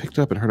call. I picked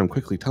up and heard him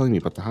quickly telling me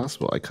about the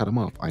hospital. I cut him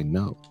off. I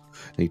know.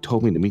 And he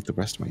told me to meet the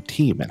rest of my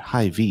team at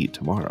High V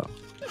tomorrow.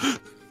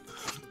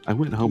 I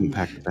went home and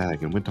packed a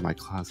bag and went to my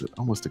closet,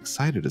 almost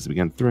excited as I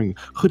began throwing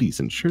hoodies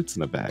and shirts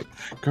in a bag,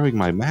 grabbing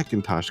my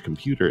Macintosh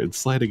computer and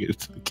sliding it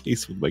into the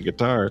case with my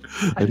guitar.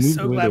 I'm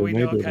so moved glad away we to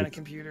know my what kind door. of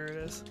computer it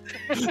is.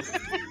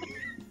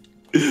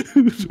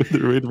 I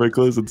raided my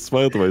clothes and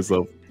smiled to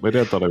myself. My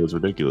dad thought I was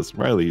ridiculous.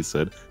 Riley, he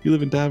said, you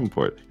live in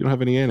Davenport. You don't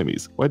have any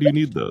enemies. Why do you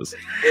need those?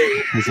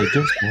 I said,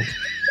 just one.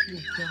 You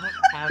don't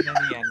have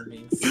any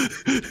enemies.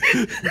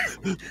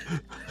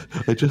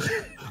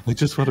 I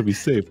just want to be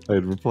safe, I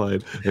had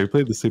replied. I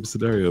replayed the same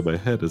scenario in my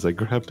head as I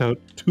grabbed out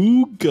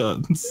 2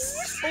 guns.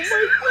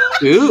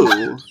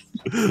 Ooh.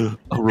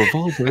 A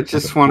revolver. I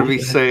just and a want to be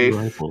bolt-action safe.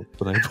 Rifle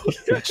that I bought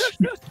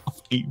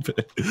off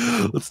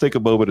eBay. Let's take a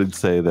moment and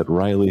say that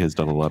Riley has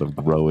done a lot of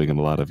growing in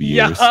a lot of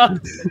years. Yeah.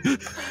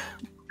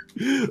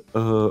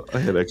 I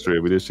had extra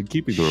ammunition,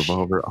 keeping the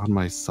revolver on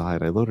my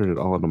side. I loaded it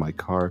all into my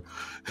car.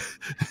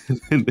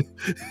 And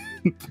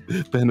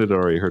Ben had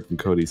already heard from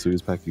Cody, so he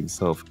was packing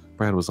himself.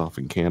 Brad was off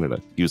in Canada.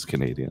 He was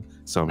Canadian,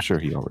 so I'm sure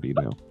he already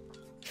knew.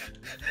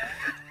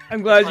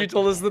 I'm glad you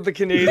told us that the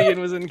Canadian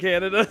was in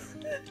Canada.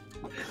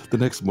 The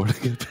next morning,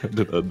 I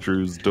pounded on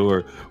Drew's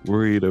door,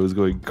 worried I was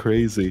going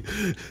crazy.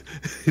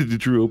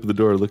 Drew opened the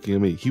door, looking at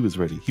me. He was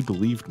ready. He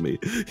believed me.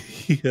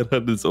 He had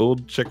on his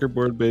old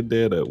checkerboard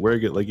bandana,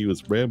 wearing it like he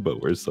was Rambo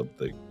or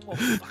something.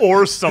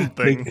 Or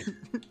something.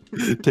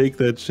 Take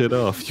that shit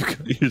off. You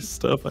got your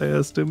stuff? I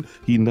asked him.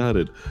 He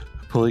nodded,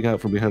 pulling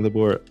out from behind the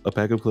door a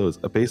bag of clothes,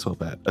 a baseball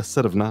bat, a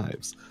set of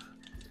knives.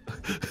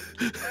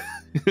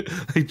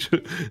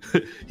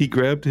 He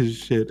grabbed his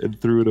shit and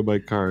threw it in my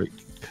car,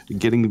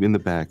 getting him in the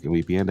back, and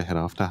we began to head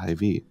off to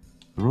Hy-Vee.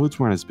 The roads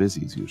weren't as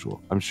busy as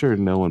usual. I'm sure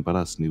no one but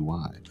us knew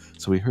why.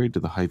 So we hurried to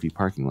the Hy-Vee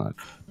parking lot,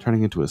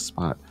 turning into a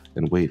spot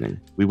and waiting.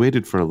 We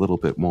waited for a little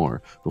bit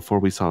more before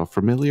we saw a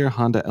familiar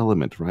Honda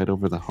Element right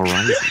over the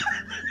horizon.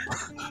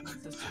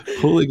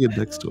 Pulling in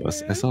next to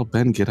us, I saw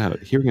Ben get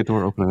out, hearing a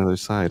door open on the other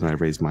side, and I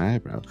raised my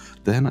eyebrow.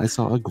 Then I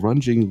saw a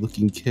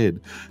grunging-looking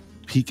kid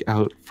peek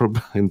out from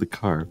behind the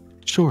car.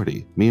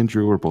 Shorty. Me and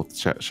Drew were both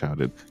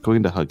shouted,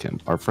 going to hug him.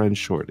 Our friend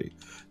Shorty.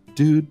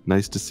 Dude,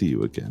 nice to see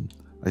you again.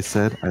 I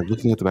said, I'm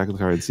looking at the back of the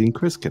car and seeing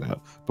Chris get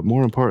out. But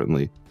more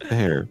importantly,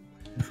 Bear,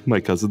 my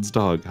cousin's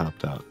dog,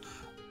 hopped out.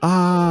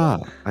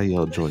 Ah! I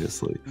yelled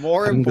joyously.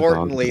 More Petting the dog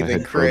importantly that I than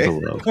had thrown Chris.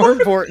 below. More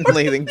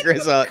importantly than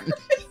Chris Hutton.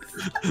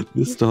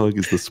 This dog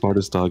is the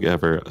smartest dog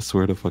ever. I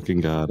swear to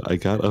fucking God. I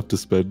got up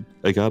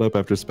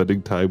after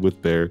spending time with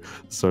Bear,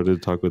 started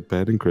to talk with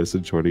Ben and Chris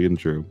and Shorty and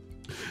Drew.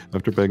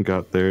 After Ben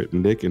got there,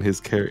 Nick and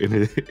his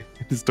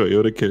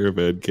Toyota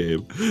Caravan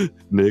came.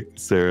 Nick,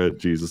 Sarah,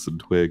 Jesus, and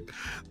Twig.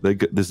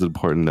 This is an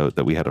important note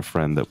that we had a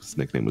friend that his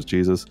nickname was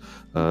Jesus.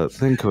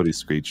 Then Cody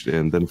screeched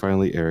in. Then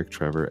finally Eric,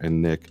 Trevor,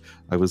 and Nick.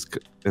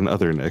 And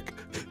other Nick.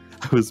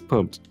 I was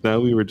pumped. Now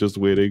we were just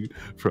waiting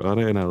for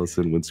Anna and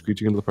Allison when,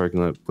 screeching into the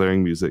parking lot,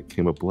 blaring music,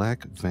 came a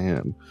black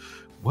van.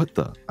 What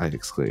the? I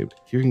exclaimed,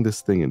 hearing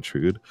this thing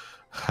intrude.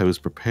 I was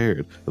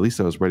prepared. At least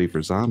I was ready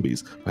for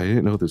zombies, but I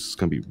didn't know this was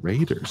going to be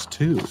raiders,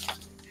 too.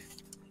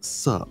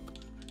 Sup?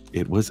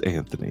 It was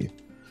Anthony.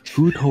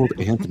 Who told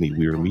Anthony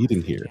we were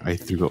meeting here? I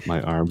threw up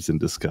my arms in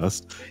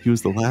disgust. He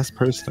was the last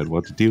person I'd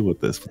want to deal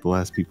with this with the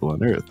last people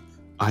on Earth.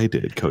 I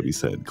did, Cody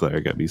said,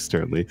 glaring at me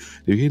sternly.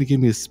 He began to give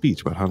me a speech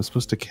about how I'm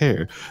supposed to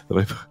care.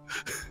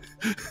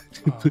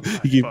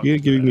 He kept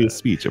giving me a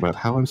speech about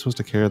how I'm supposed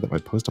to care that my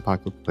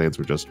post-apocalyptic plans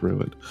were just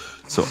ruined.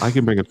 So I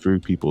can bring it through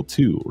people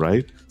too,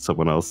 right?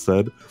 Someone else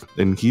said.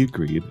 And he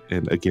agreed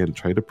and again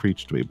tried to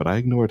preach to me, but I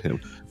ignored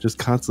him, just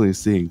constantly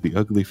seeing the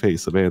ugly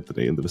face of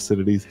Anthony in the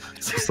vicinity,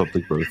 so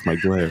something broke my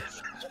glare.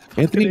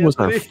 Anthony was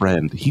our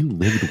friend. He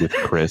lived with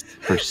Chris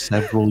for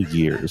several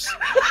years.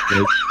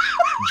 Like,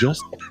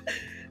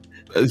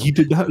 he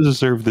did not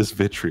deserve this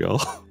vitriol.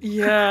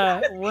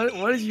 Yeah,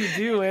 what did you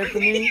do,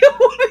 Anthony?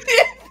 What did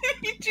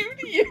Anthony do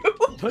to you?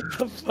 What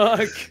the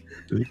fuck?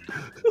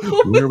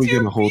 Where are we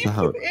gonna hold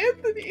out?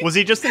 Anthony? Was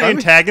he just an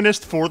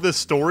antagonist for this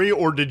story,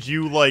 or did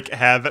you like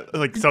have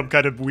like some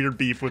kind of weird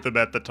beef with him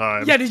at the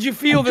time? Yeah, did you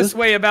feel this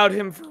way about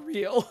him for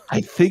real? I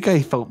think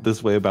I felt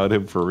this way about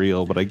him for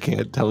real, but I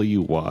can't tell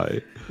you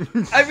why.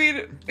 I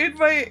mean, in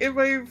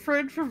my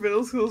friend from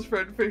middle school's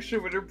friend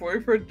fiction, when her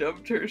boyfriend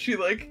dumped her, she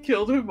like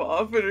killed him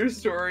off in her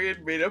story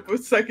and made up a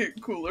second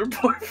cooler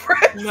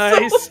boyfriend.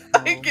 Nice. So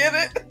I get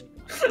it.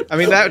 I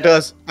mean,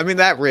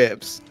 that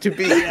rips, to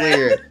be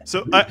clear.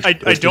 So I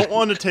don't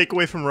want to take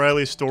away from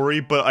Riley's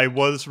story, but I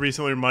was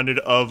recently reminded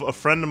of a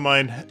friend of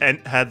mine and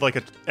had like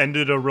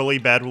ended a really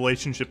bad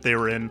relationship they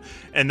were in,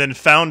 and then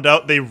found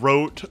out they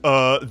wrote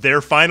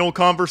their final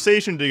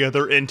conversation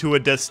together into a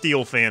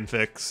Destille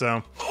fanfic.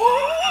 So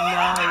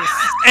Nice.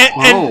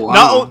 and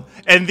wow.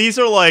 and these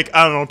are like,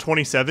 I don't know,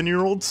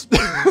 27-year-olds.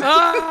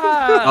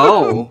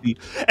 Oh.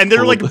 And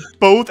they're like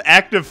both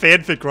active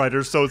fanfic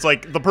writers, so it's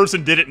like the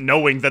person did it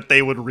knowing that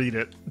they would read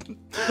it.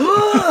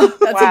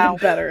 That's even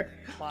better.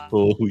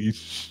 Holy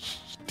sh!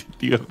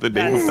 Do you have the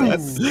name of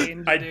That's that?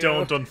 insane to I do.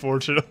 don't,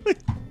 unfortunately.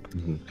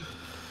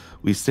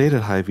 We stayed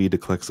at Hy-Vee to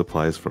collect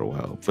supplies for a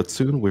while, but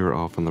soon we were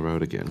off on the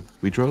road again.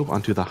 We drove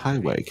onto the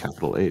highway,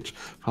 capital H,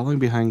 following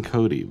behind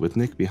Cody, with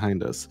Nick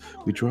behind us.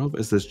 We drove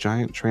as this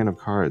giant train of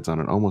cars on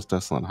an almost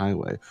desolate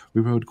highway.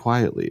 We rode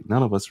quietly,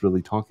 none of us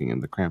really talking in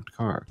the cramped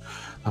car.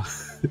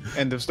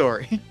 End of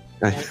story.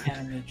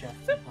 Anime Jeff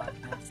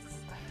podcast.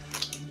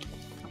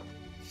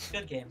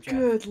 Good game, Jeff.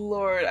 Good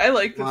lord, I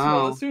like this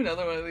Wow. one. Let's do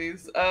another one of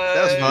these.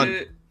 That was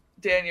fun.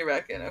 Dan, you're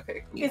back in.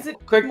 Okay. Cool. Is it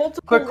Quick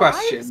multiple lives?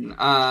 question.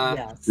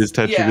 Yes. This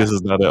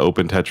is not an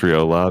open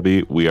Tetrio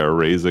lobby. We are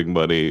raising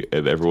money,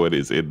 and everyone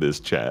is in this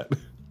chat.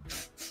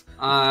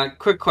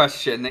 Quick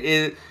question.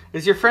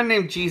 Is your friend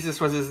named Jesus,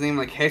 was his name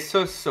like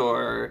Jesus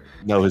or...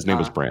 No, his name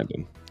was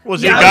Brandon. Was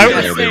he Yeah, a I was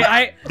guy? gonna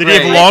say, Did he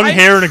have Right. long I'm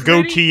hair and a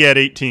pretty- goatee at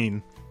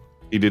 18?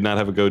 He did not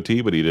have a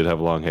goatee, but he did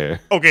have long hair.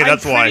 Okay,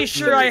 that's I'm why. pretty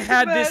sure I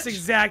had this Match.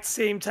 exact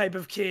same type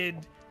of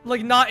kid.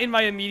 Like, not in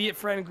my immediate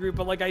friend group,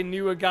 but like I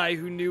knew a guy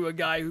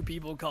who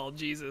people called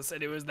Jesus,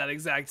 and it was that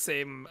exact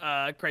same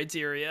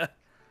criteria.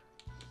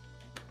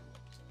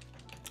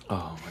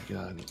 Oh my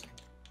god.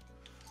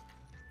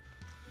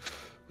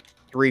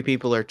 3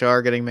 people are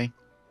targeting me.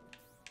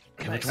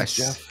 Nice. I s-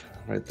 Jeff,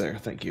 right there.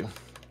 Thank you.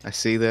 I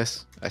see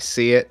this. I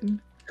see it.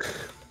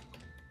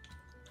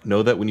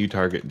 Know that when you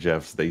target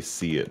Jeffs, they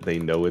see it. They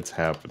know it's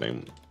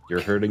happening.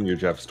 You're hurting your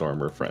Jeff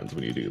Stormer friends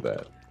when you do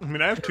that. I mean,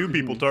 I have 2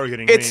 people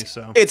targeting me,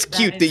 so. It's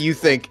cute That that is you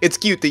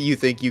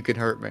think you can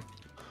hurt me.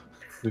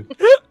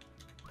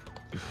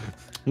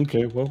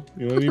 Okay, well,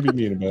 you don't need to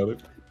be mean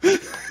about it.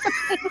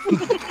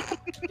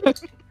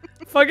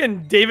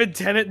 Fucking David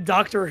Tennant,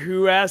 Doctor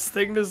Who ass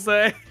thing to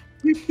say.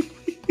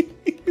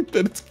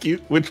 That's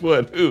cute. Which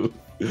one? Who?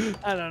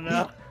 I don't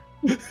know.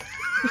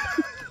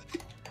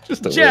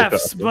 Just a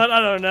Jeff's, weird but I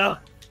don't know.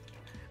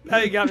 Now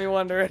you got me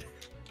wondering.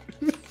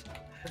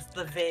 It's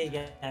the vague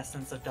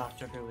essence of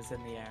Doctor Who is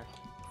in the air.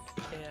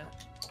 Yeah.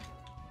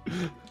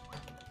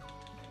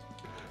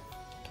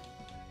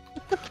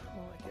 Well,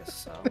 I guess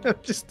so.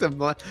 Just I'm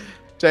gonna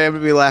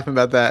be laughing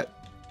about that.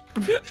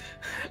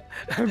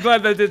 I'm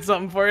glad that did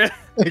something for you.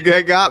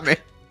 That got me.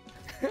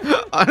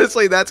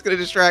 Honestly, that's gonna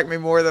distract me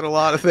more than a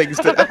lot of things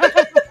today.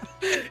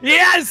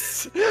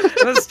 Yes!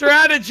 The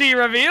strategy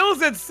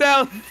reveals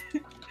itself.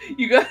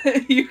 You got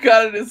it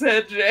in his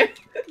head, Jay.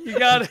 You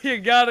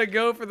gotta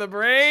go for the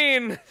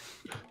brain.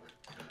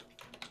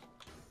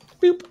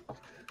 Boop.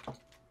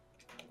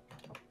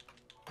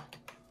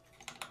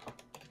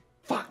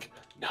 Fuck.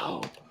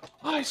 No.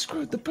 I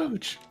screwed the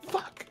pooch.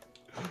 Fuck.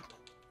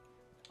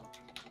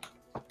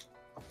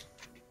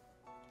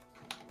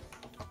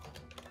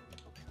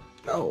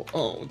 No.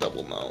 Oh,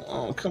 double no.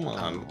 Oh, come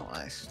on.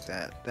 Oh,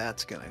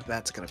 that's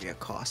gonna be a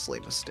costly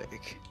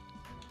mistake.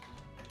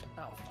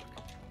 Oh,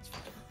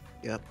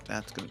 Yep,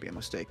 that's gonna be a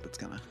mistake. That's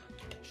gonna.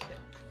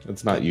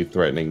 It's not you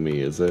threatening me,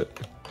 is it?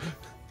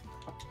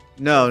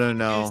 No.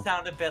 You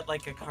sound a bit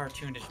like a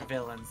cartoonish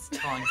villain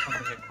telling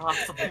something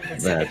impossible.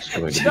 That's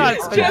going to be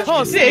That's a Just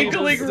Impossible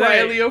dangling to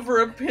say. Riley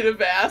over a pit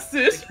of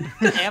acid.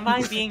 Am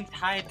I being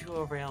tied to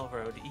a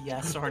railroad?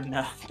 Yes or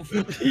no?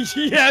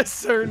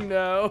 yes or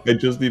no? I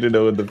just need to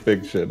know in the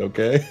fiction,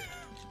 okay?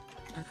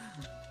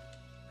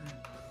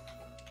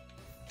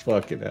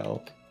 Fucking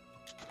hell.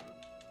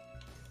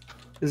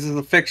 This is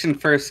the fiction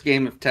first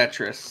game of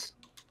Tetris.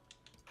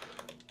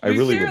 I We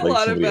really hear would a like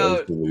lot somebody else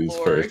about to lose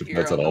lore first if here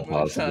that's on at all the Moonshot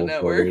possible for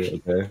Network.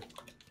 you, okay?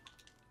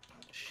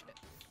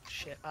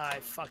 Shit, I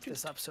fucked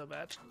this up so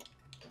bad.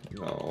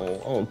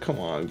 No. Oh, come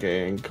on,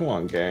 gang. Come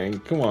on, gang.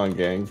 Come on,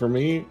 gang. For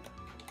me.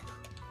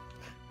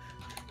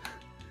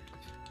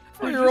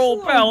 For your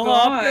old pal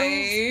Hopkins.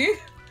 Guy.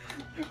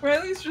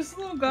 Riley's just a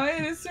little guy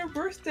and it's their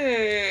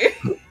birthday.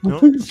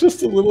 He's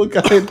just a little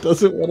guy and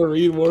doesn't want to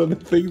read one of the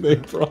thing they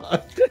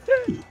brought.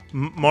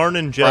 Marn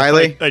and Jeff,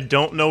 Riley? I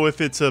don't know if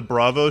it's a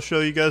Bravo show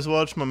you guys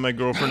watch, but my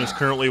girlfriend is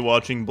currently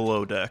watching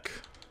Below Deck.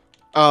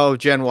 Oh,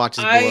 Jen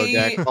watches Below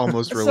Deck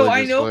almost religiously. So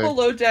I know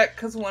Below Deck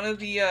because one of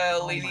the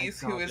ladies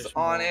who is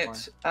on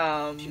it,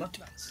 all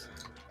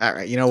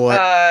right, you know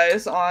what?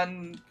 is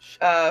on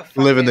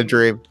Living the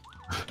dream.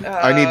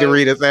 I need to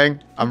read a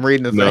thing. I'm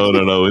reading a thing.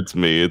 No, it's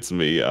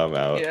me. I'm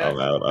out. Yeah. I'm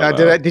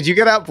out. Did you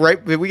get out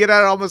right? Did we get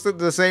out almost at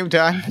the same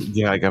time?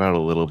 Yeah, I got out a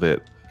little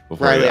bit.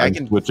 Riley, I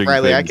can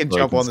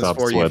jump on this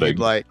for you if you'd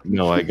like.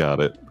 No, I got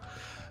it.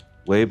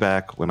 Way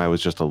back when I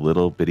was just a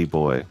little bitty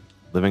boy,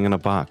 living in a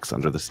box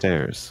under the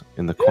stairs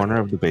in the corner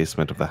of the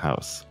basement of the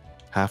house,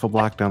 half a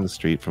block down the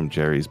street from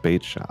Jerry's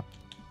bait shop.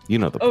 You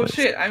know the place. Oh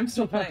shit, I'm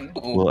still playing.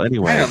 Well,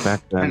 anyway,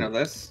 back then, I know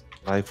this.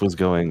 life was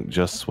going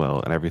just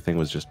swell and everything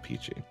was just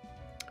peachy.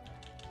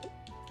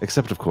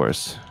 Except, of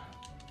course,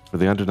 for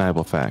the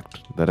undeniable fact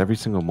that every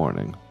single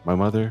morning, my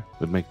mother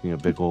would make me a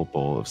big old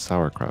bowl of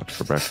sauerkraut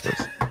for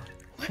breakfast.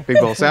 Big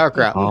bowl of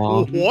sauerkraut.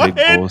 Oh, What?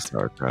 big bowl of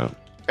sauerkraut.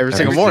 Every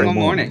single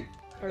morning.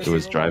 It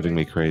was driving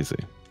me crazy.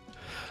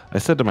 I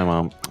said to my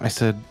mom,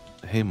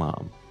 hey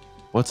mom,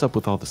 what's up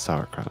with all the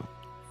sauerkraut?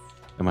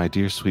 And my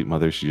dear sweet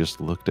mother, she just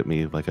looked at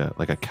me like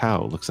a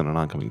cow looks at an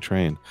oncoming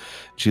train.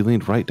 She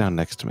leaned right down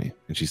next to me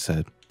and she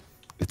said,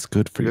 it's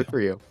good for you. Good for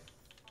you.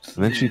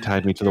 And then she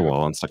tied me to the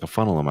wall and stuck a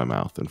funnel in my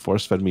mouth and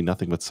force-fed me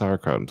nothing but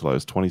sauerkraut until I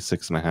was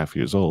 26 and a half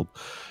years old.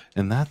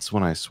 And that's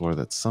when I swore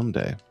that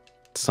someday,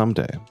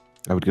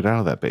 I would get out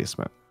of that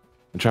basement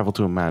and travel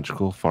to a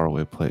magical,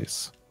 faraway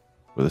place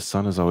where the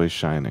sun is always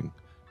shining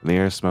and the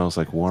air smells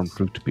like warm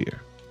fruit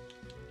beer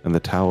and the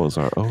towels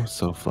are oh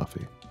so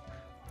fluffy,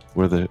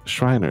 where the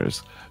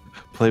Shriners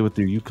play with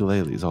their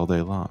ukuleles all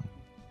day long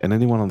and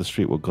anyone on the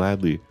street will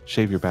gladly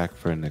shave your back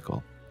for a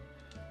nickel.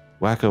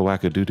 Wacka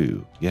wacka doo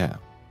doo, yeah.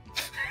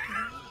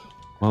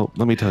 Well,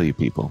 let me tell you,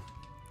 people,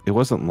 it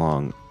wasn't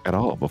long at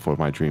all before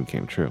my dream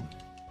came true.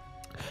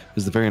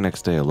 Because the very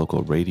next day, a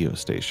local radio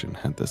station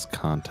had this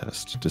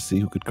contest to see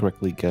who could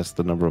correctly guess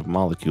the number of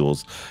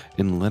molecules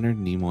in Leonard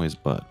Nimoy's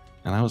butt.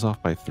 And I was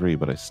off by 3,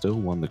 but I still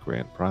won the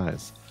grand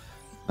prize.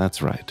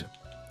 That's right.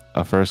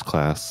 A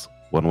first-class,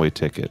 one-way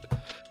ticket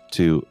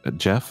to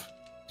Jeff,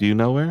 do you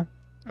know where?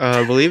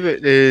 I believe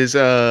it is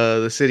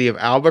the city of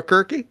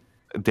Albuquerque.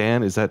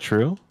 Dan, is that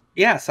true?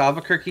 Yes,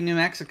 Albuquerque, New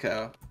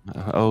Mexico.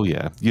 Oh,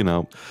 yeah. You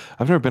know,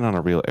 I've never been on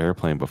a real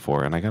airplane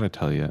before, and I gotta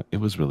tell you, it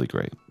was really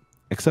great.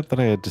 Except that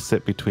I had to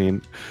sit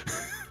between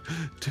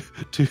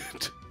two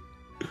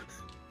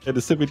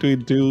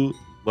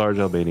large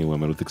Albanian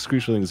women with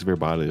excruciating severe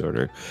bodily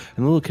odor, and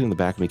the little kid in the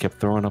back of me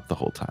kept throwing up the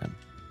whole time.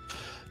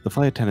 The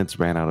flight attendants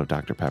ran out of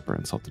Dr. Pepper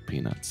and salted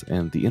peanuts,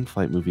 and the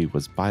in-flight movie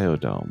was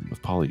Biodome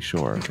with Pauly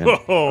Shore.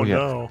 And,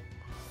 no.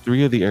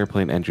 3 of the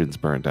airplane engines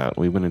burned out,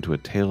 and we went into a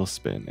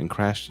tailspin and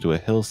crashed into a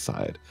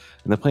hillside,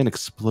 and the plane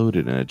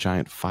exploded in a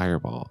giant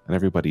fireball, and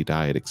everybody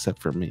died except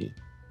for me.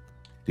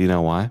 Do you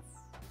know why?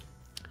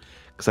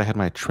 Because I had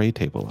my tray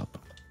table up,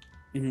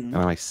 and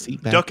my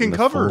seat back Duck in and the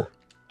cover. full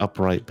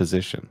upright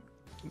position.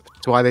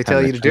 That's why they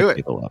tell you to do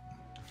it.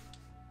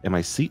 And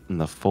my seat in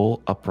the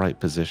full upright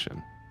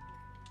position.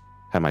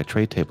 Had my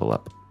tray table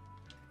up,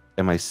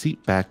 and my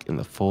seat back in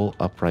the full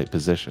upright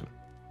position.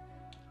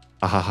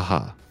 Ah ha ha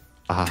ha.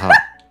 Ah ha ha.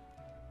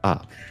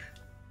 Ah.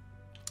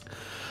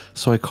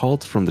 So I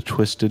crawled from the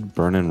twisted,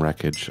 burning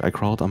wreckage. I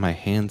crawled on my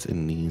hands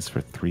and knees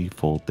for 3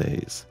 full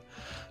days,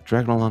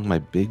 dragging along my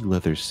big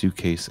leather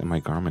suitcase and my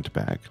garment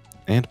bag,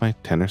 and my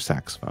tenor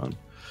saxophone,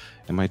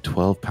 and my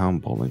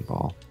 12-pound bowling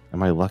ball, and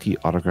my lucky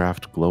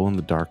autographed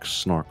glow-in-the-dark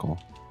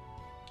snorkel.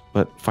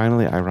 But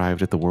finally I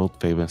arrived at the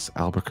world-famous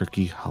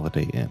Albuquerque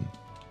Holiday Inn,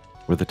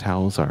 where the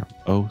towels are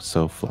oh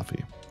so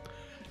fluffy.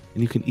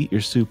 And you can eat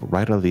your soup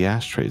right out of the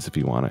ashtrays if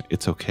you want it.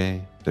 It's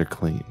okay, they're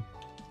clean.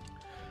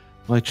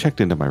 Well, I checked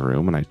into my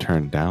room and I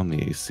turned down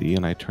the AC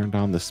and I turned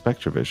on the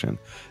Spectravision.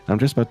 And I'm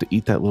just about to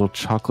eat that little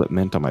chocolate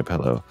mint on my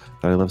pillow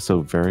that I love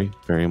so very,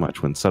 very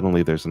much when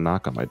suddenly there's a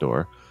knock on my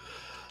door.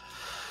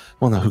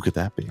 Well, now who could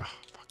that be?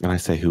 And I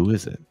say, who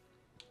is it? And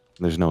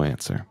there's no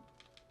answer.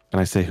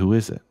 And I say, who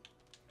is it?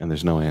 And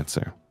there's no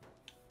answer.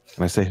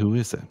 And I say, who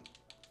is it?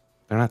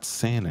 They're not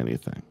saying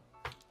anything.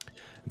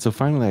 And so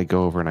finally I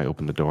go over and I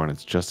open the door and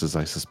it's just as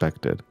I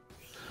suspected.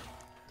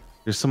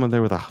 There's someone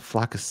there with a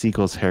flock of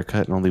seagulls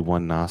haircut and only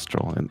one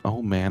nostril. And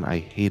oh man, I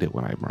hate it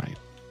when I'm right.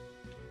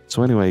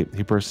 So anyway,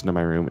 he bursts into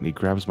my room and he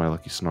grabs my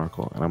lucky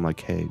snorkel. And I'm like,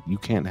 hey, you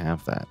can't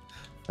have that.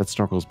 That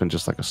snorkel's been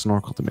just like a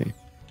snorkel to me.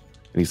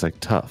 And he's like,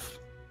 tough.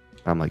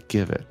 And I'm like,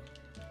 give it.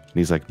 And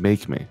he's like,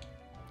 make me.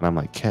 And I'm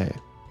like, okay.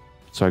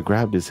 So I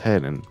grabbed his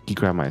head and he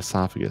grabbed my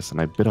esophagus and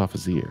I bit off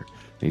his ear.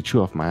 And he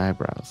chewed off my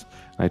eyebrows.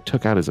 And I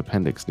took out his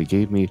appendix and he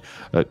gave me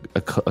a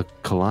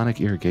colonic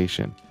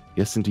irrigation.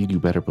 Yes, indeed, you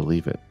better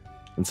believe it.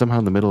 And somehow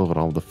in the middle of it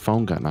all, the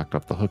phone got knocked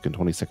off the hook, and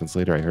 20 seconds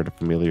later, I heard a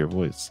familiar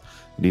voice.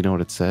 And do you know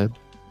what it said?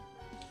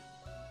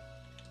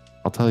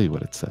 I'll tell you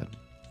what it said.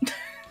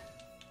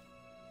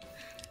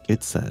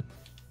 It said,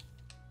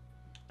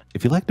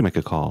 if you'd like to make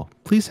a call,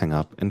 please hang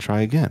up and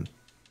try again.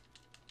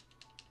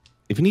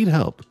 If you need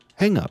help,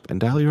 hang up and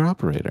dial your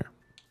operator.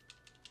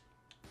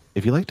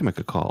 If you'd like to make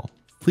a call,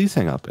 please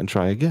hang up and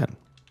try again.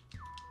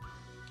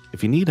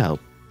 If you need help,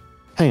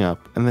 hang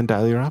up and then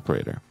dial your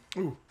operator.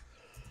 Ooh.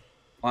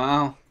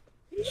 Wow.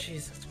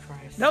 Jesus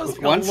Christ. That was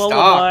One a star.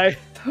 lullaby.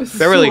 That was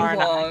They're really- so I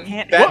long.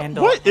 can't That-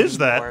 handle what is any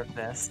that? more of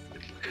this.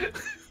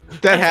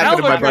 That happened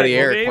to my Albert, buddy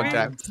Eric baby. one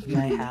time.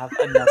 I have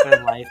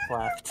another life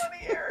left.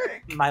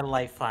 My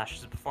life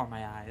flashes before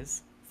my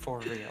eyes. For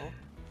real.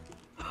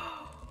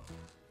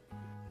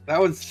 That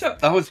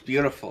was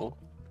beautiful.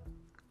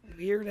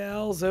 Weird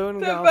Al, Zone,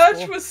 and That Gospel.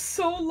 match was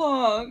so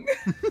long.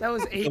 That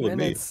was 8 That was me.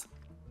 minutes.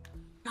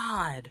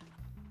 God.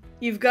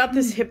 You've got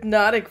this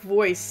hypnotic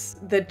voice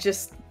that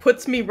just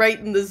puts me right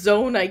in the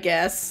zone, I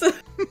guess.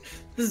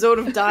 The zone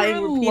of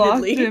dying We're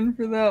locked repeatedly. in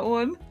for that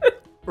one.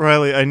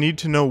 Riley, I need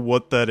to know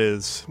what that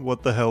is.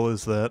 What the hell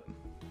is that?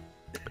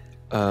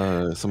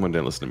 Someone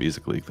didn't listen to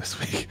Music League this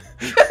week.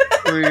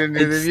 We didn't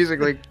do the music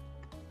like.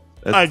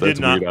 I did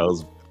not.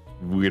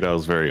 Weird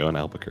Al's very own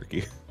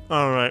Albuquerque.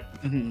 All right.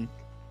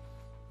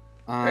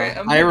 Alright,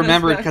 I'm I putting us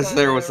remember back because on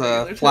there the was a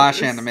regular Flash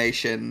Tetris.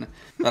 animation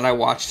that I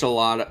watched a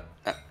lot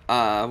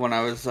when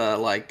I was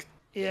like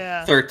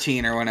Yeah.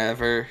 13 or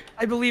whenever.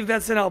 I believe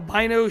that's an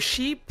albino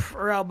sheep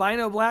or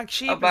albino black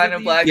sheep. Is Albino that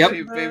the- black Yep.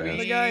 sheep, the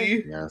baby.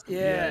 guy? Yes.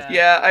 Yeah.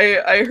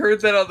 Yeah, I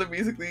heard that on the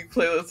Music League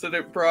playlist and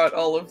it brought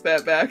all of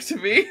that back to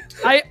me.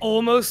 I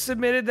almost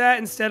submitted that.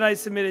 Instead, I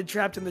submitted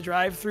Trapped in the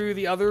Drive-Thru,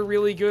 the other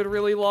really good,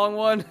 really long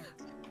one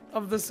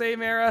of the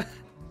same era.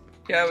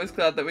 Yeah, I was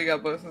glad that we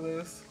got both of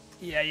those.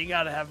 Yeah, you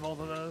gotta have both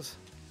of those.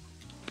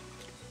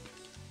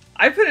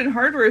 I put in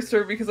Hardware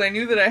Store because I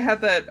knew that I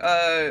had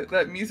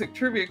that music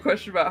trivia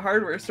question about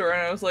Hardware Store,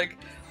 and I was like,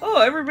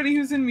 oh, everybody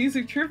who's in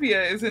music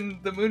trivia is in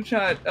the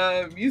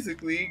Moonshot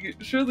Music League.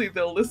 Surely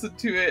they'll listen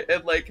to it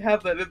and like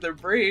have that in their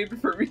brain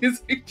for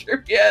music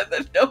trivia. And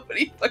then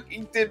nobody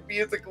fucking did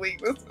Music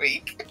League this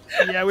week.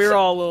 Yeah, we were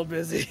all a little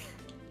busy.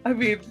 I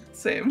mean,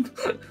 same.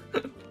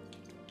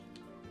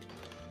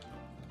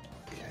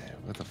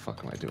 What the fuck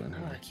am I doing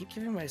Oh, I here? keep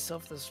giving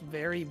myself this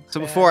very. So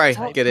bad before I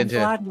type. get I'm into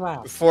glad you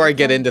asked. before I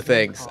get into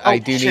things, I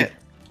do shit. need.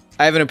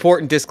 I have an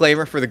important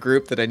disclaimer for the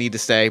group that I need to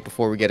say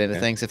before we get into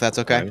things, if that's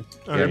okay.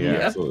 Yeah, Okay. yeah, Yeah.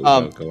 absolutely.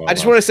 Go on, I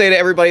just Bob. want to say to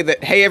everybody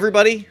that, hey,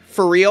 everybody,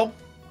 for real,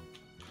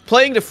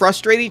 playing to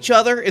frustrate each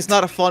other is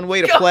not a fun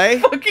way to God play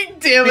fucking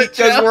damn it, because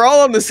Jeff. we're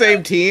all on the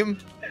same team,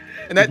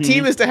 and that Mhm.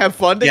 team is to have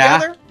fun Yeah,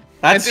 together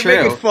That's and to make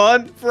true. it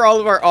fun for all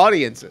of our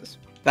audiences.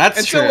 That's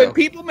And true. so when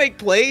people make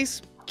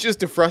plays just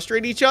to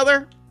frustrate each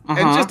other and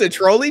Uh-huh. just to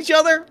troll each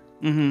other,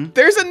 Mm-hmm.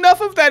 there's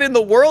enough of that in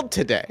the world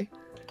today.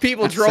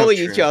 People That's so trolling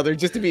true. each other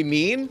just to be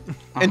mean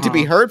and to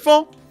be Uh-huh.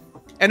 hurtful.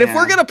 And if Yeah.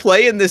 we're going to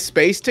play in this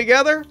space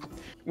together,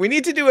 we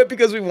need to do it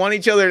because we want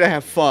each other to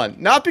have fun,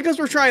 not because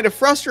we're trying to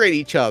frustrate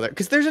each other.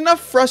 Because there's enough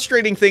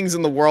frustrating things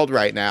in the world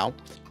right now.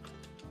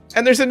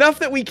 And there's enough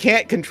that we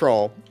can't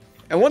control.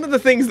 And one of the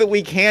things that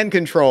we can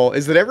control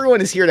is that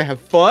everyone is here to have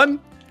fun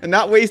and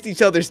not waste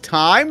each other's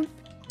time.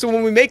 So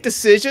when we make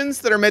decisions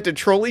that are meant to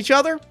troll each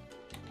other,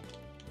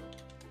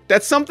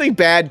 that's something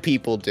bad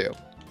people do.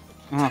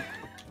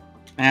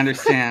 I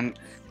understand.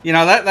 You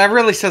know, that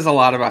really says a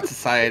lot about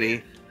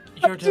society.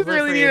 Your just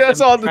really delivery need is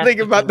us all to think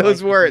impressive, about like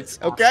those a words,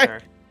 okay? monster.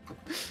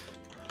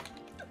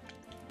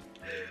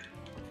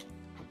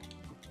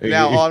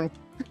 Now on.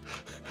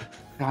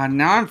 God,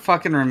 now I'm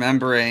fucking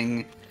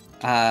remembering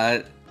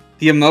the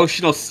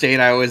emotional state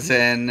I was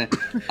in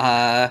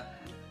on,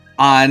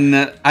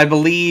 I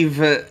believe,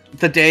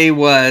 the day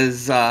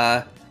was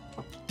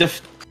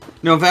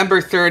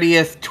November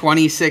 30th,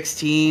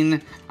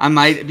 2016. I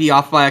might be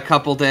off by a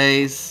couple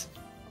days.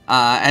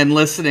 And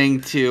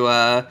listening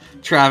to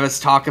Travis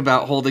talk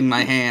about holding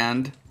my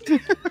hand.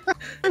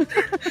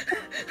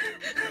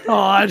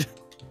 God.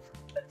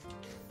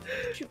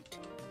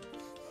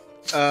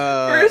 For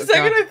a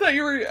second, I thought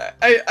you were.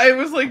 I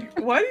was like,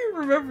 why do you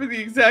remember the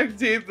exact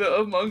date the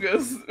Among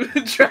Us,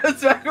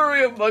 Travis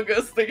McElroy Among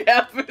Us thing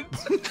happened?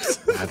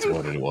 That's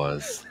what it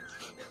was.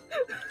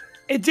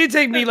 It did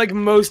take me like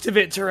most of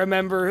it to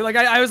remember. Like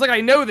I was like,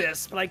 I know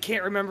this, but I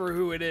can't remember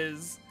who it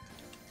is.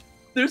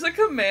 There's a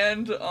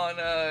command on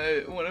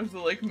one of the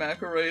like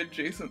McElroy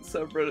adjacent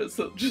subreddits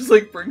that just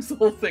like brings the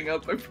whole thing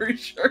up. I'm pretty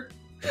sure.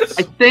 I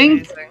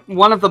think Amazing.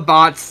 one of the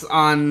bots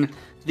on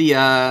the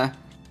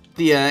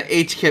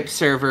HKIP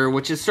server,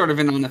 which is sort of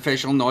an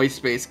unofficial noise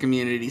space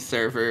community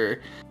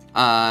server,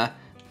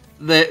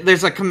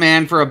 there's a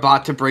command for a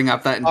bot to bring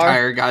up that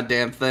entire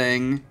goddamn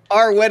thing.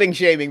 Our wedding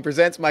shaming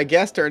presents my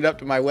guest turned up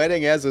to my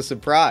wedding as a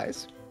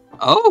surprise.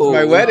 Oh,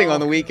 My wedding on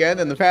the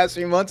weekend and the past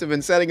few months have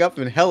been setting up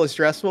and hella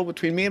stressful.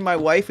 Between me and my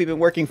wife, we've been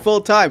working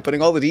full time,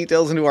 putting all the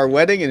details into our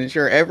wedding and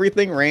ensure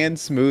everything ran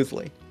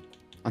smoothly.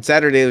 On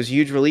Saturday, there was a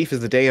huge relief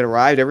as the day had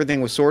arrived,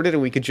 everything was sorted,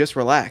 and we could just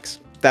relax.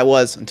 That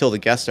was until the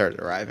guests started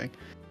arriving.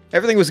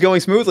 Everything was going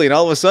smoothly, and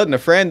all of a sudden, a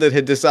friend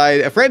had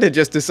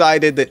just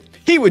decided that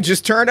he would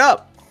just turn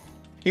up.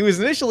 He was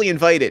initially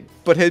invited,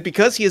 but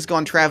because he has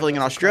gone traveling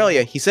in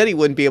Australia, he said he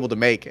wouldn't be able to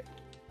make it.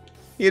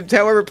 He had,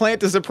 however,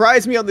 planned to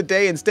surprise me on the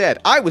day instead.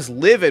 I was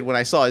livid when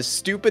I saw his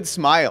stupid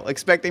smile,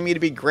 expecting me to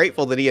be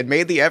grateful that he had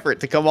made the effort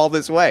to come all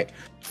this way.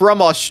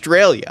 From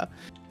Australia.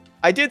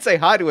 I did say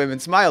hi to him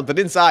and smiled, but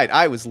inside,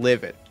 I was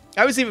livid.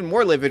 I was even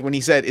more livid when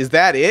he said, "Is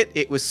that it?"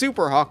 It was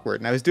super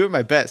awkward, and I was doing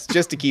my best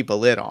just to keep a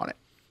lid on it.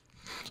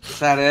 Is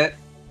that it?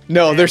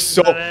 No, there's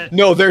so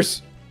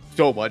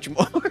much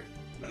more.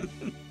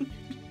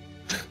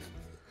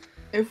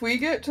 If we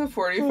get to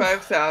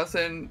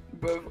 45,000,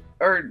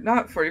 or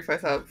not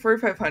 45,000,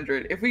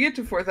 4,500. If we get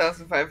to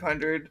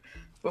 4,500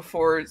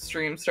 before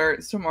stream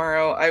starts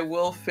tomorrow, I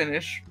will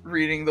finish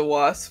reading the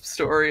wasp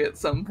story at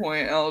some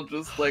point. I'll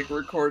just like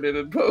record it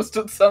and post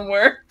it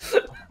somewhere.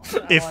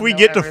 If we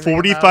get to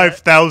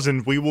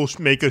 45,000, we will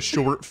make a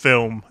short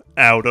film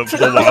out of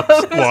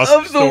the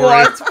wasp story.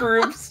 Wasp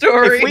room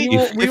story.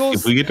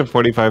 If we get to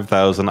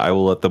 45,000, I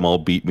will let them all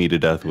beat me to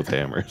death with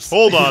hammers.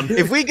 Hold on.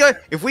 If we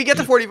get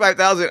to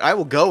 45,000, I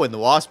will go in the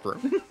wasp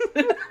room.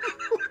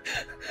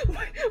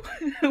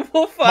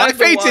 We'll find My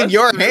fate's in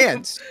your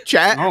hands,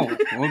 chat.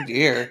 Oh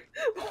dear.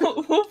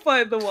 We'll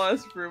find the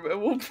wasp room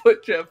and we'll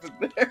put Jeff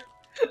in there.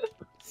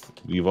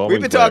 We've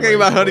been talking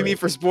about Honey Me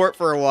for Sport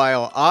for a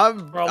while.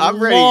 I'm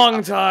ready.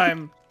 Long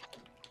time.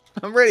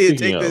 I'm ready to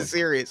take this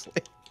seriously.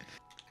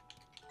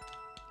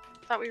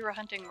 I thought we were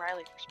hunting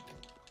Riley for sport.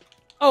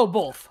 Oh,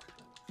 both.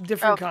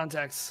 Different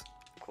contexts.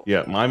 Cool.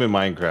 Yeah, I'm in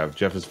Minecraft.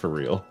 Jeff is for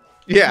real.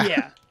 Yeah.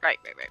 Yeah. Right.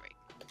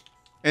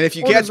 And if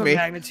you catch me,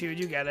 magnitude,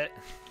 you get it.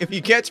 If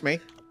you catch me,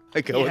 I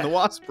go in the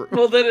wasp room.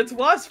 Well, then it's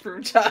wasp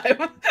room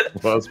time.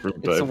 Wasp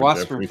room time. It's a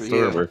wasp room for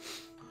you.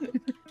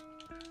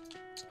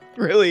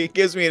 Really, it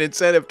gives me an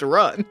incentive to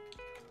run.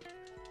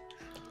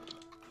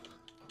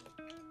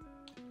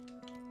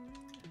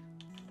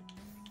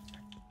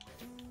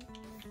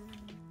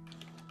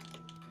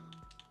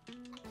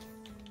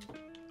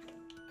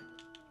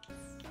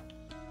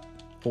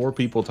 Four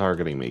people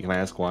targeting me. Can I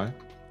ask why?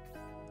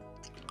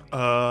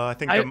 I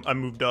think I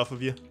moved off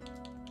of you.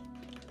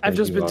 I've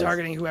just been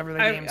targeting whoever the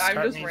game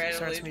randomly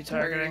starts me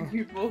targeting.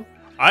 People.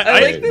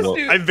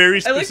 I very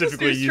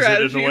specifically use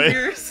it in a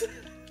way.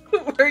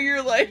 Where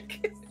you're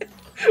like,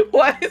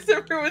 why is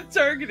everyone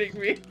targeting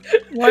me?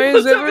 Why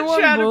is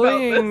everyone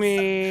bullying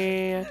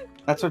me?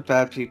 That's what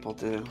bad people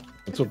do.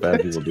 That's what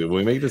bad people do. When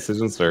we make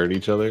decisions to hurt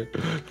each other.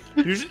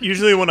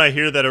 Usually when I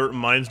hear that, it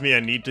reminds me I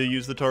need to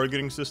use the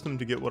targeting system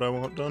to get what I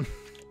want done.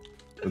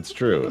 It's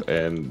true,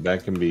 and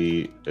that can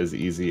be as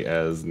easy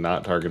as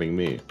not targeting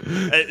me.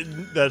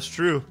 That's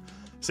true.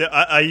 See,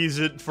 I use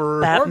it for...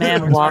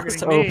 Batman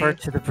walks over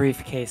to the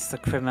briefcase the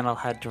criminal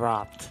had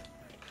dropped.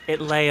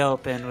 It lay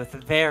open with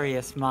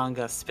various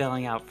manga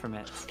spilling out from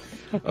it.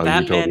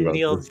 Batman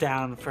kneels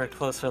down for a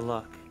closer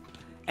look.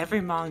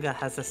 Every manga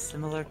has a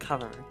similar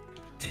cover.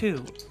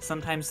 2,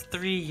 sometimes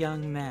 3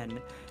 young men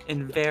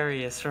in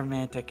various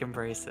romantic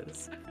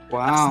embraces.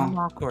 Wow. Some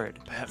awkward,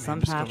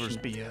 some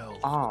passionate,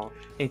 all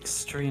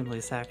extremely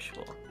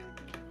sexual.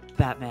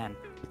 Batman,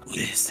 what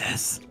is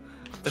this?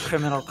 The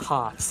criminal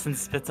coughs and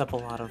spits up a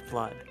lot of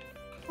blood.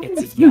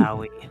 It's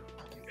yaoi.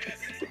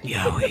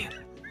 Yaoi.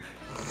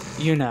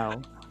 You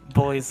know,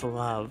 boys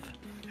love.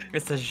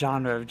 It's a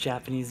genre of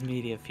Japanese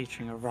media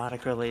featuring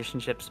erotic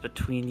relationships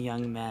between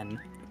young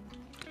men.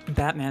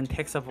 Batman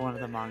picks up one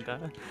of the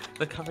manga.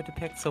 The cover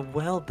depicts a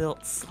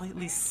well-built,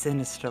 slightly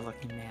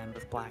sinister-looking man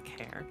with black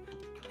hair.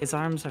 His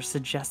arms are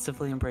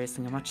suggestively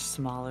embracing a much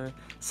smaller,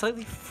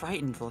 slightly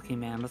frightened-looking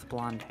man with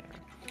blonde hair.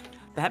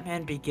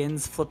 Batman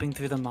begins flipping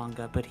through the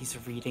manga, but he's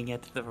reading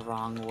it the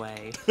wrong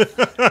way.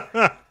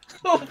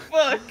 Oh,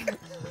 fuck!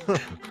 Oh,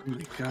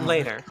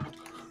 Later,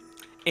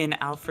 in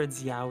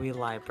Alfred's yaoi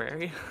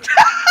library,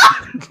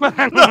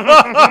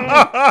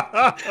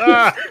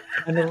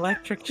 an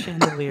electric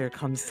chandelier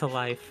comes to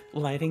life,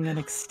 lighting an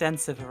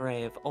extensive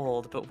array of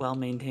old but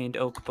well-maintained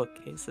oak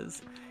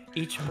bookcases.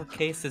 Each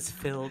bookcase is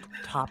filled,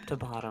 top to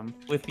bottom,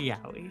 with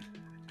yaoi.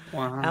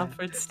 Wow.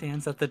 Alfred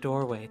stands at the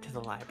doorway to the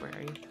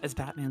library as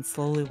Batman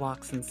slowly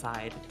walks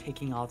inside,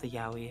 taking all the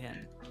yaoi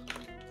in.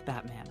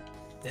 Batman,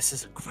 this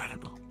is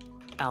incredible.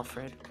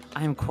 Alfred,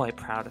 I am quite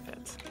proud of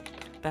it.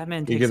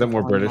 Batman takes get a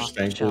more one British off the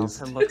thank, shelf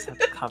please? and looks at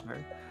the cover.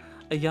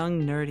 A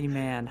young, nerdy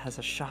man has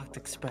a shocked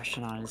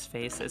expression on his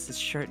face as his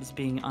shirt is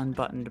being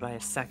unbuttoned by a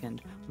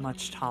second,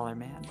 much taller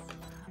man.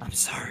 I'm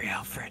sorry,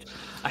 Alfred.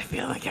 I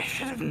feel like I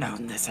should have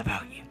known this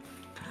about you.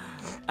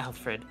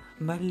 Alfred,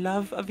 my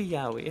love of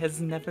yaoi has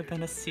never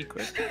been a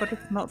secret, but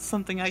it's not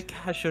something I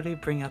casually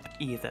bring up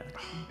either.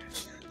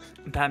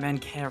 Batman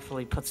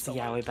carefully puts the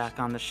yaoi back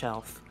on the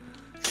shelf.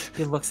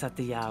 He looks at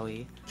the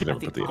yaoi,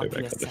 at the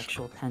obvious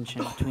sexual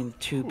tension between the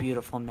two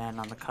beautiful men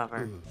on the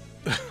cover.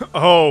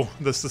 Oh,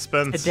 the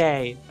suspense.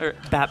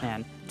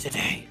 Batman,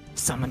 today,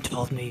 someone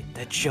told me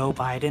that Joe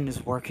Biden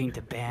is working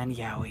to ban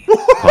yaoi.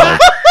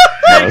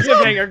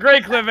 cliffhanger.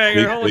 Great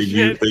cliffhanger. Holy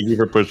shit. Thank you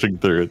for pushing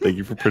through. Thank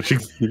you for pushing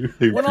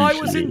through. When I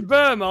was in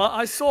Burma,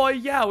 I saw a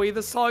yowie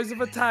the size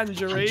of a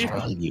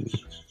tangerine.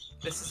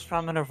 This is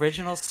from an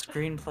original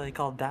screenplay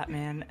called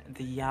Batman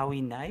the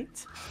Yowie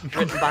Knight,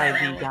 written by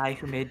the guy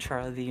who made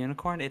Charlie the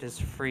Unicorn. It is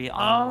free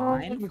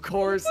online. Of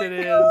course it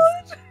is.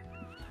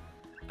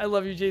 I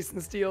love you,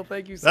 Jason Steele.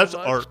 Thank you so much.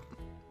 That's art.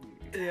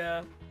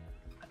 Yeah.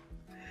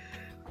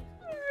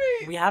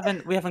 We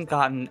haven't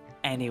gotten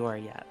anywhere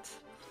yet.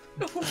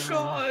 Oh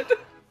God.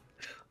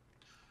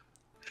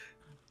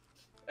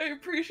 I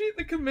appreciate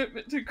the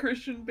commitment to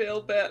Christian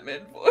Bale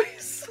Batman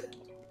voice.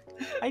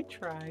 I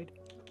tried.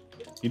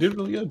 You did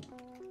really good.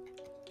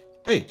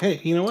 Hey,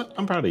 you know what?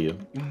 I'm proud of you.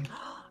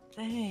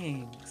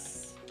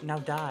 Thanks. Now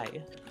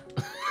die.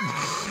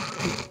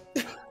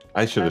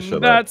 I should have shut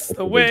up. That's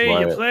the way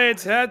you play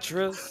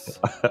Tetris.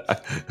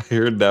 I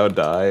heard now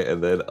die,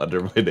 and then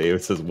under my name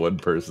it says one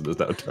person is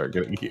now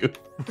targeting you.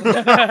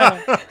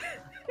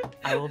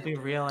 I will be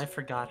real, I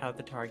forgot how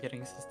the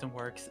targeting system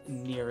works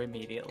near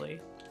immediately.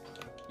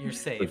 You're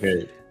safe.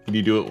 Okay, can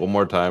you do it one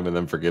more time and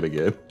then forget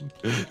again?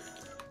 Do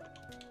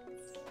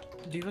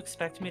you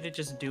expect me to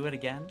just do it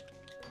again?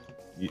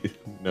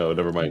 No,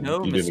 never mind.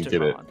 No, you didn't Mr.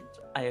 get Bond. it.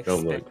 I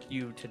expect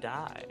you to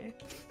die.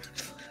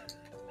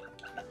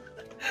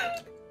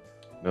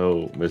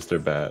 No,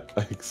 Mr. Bat.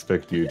 I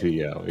expect you to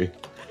yowie.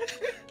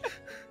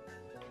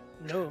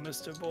 No,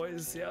 Mr.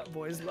 Boys. Yeah,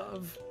 boys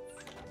love.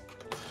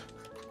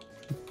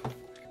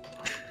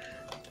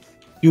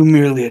 You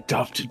merely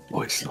adopted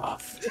boys'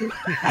 love.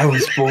 I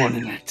was born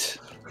in it.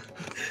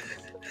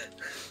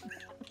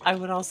 I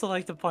would also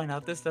like to point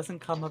out this doesn't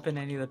come up in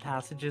any of the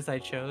passages I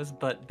chose,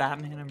 but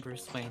Batman and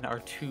Bruce Wayne are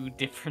two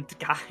different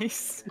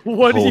guys.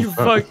 What do you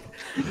fuck?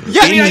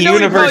 Yeah, I know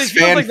universe he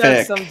probably feels like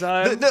that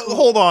fanfic. sometimes.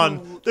 Hold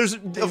on.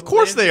 Of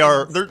course they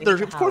are.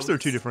 Of course they're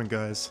two house. different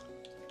guys.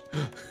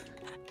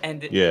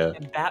 And Yeah,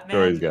 and Batman.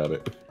 Dory's got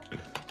it.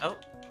 Oh,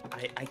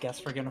 I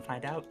guess we're gonna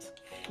find out.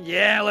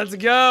 Yeah, let's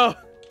go.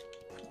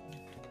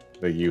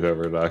 Thank you,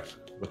 whoever knocked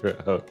her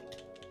out.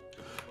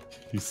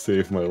 You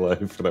saved my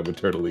life, and I'm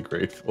eternally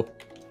grateful.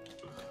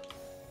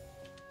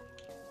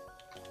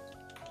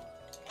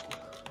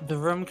 The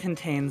room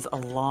contains a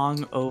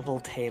long oval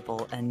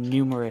table and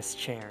numerous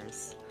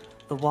chairs.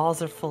 The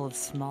walls are full of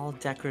small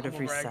decorative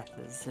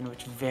recesses in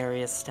which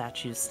various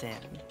statues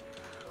stand.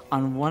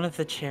 On one of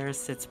the chairs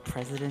sits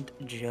President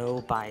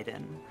Joe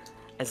Biden,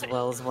 as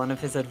well as one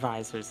of his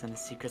advisors and a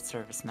Secret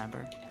Service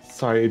member.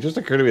 Sorry, it just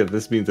occurred to me that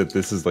this means that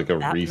this is like a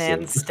That recent.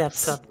 man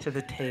steps up to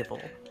the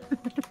table.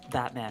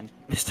 Batman,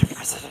 Mr.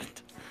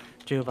 President.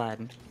 Joe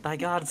Biden. By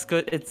God, it's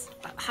good.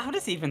 How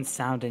does he even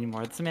sound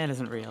anymore? This man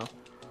isn't real.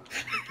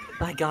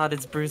 By God,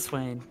 it's Bruce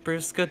Wayne.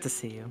 Bruce, good to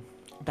see you.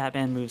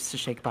 Batman moves to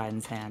shake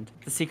Biden's hand.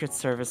 The Secret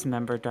Service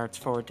member darts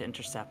forward to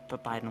intercept,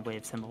 but Biden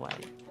waves him away.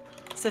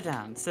 Sit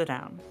down, sit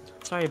down.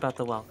 Sorry about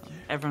the welcome.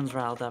 Everyone's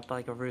riled up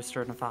like a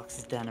rooster in a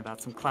fox's den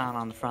about some clown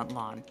on the front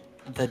lawn.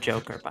 The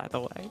Joker, by the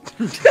way.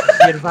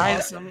 The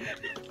advisor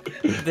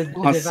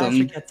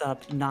gets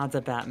up, nods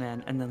at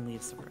Batman, and then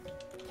leaves the room.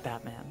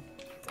 Batman.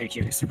 Thank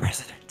you, Mr.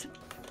 President.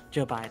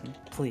 Joe Biden,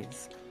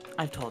 please.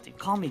 I've told you.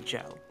 Call me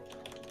Joe.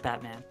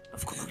 Batman.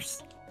 Of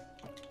course.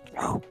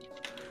 Joe.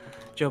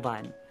 Joe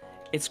Biden.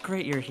 It's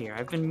great you're here.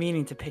 I've been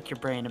meaning to pick your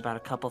brain about a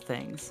couple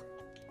things.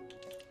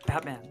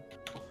 Batman.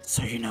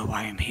 So you know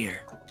why I'm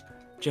here.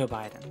 Joe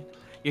Biden.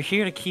 You're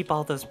here to keep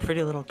all those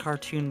pretty little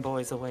cartoon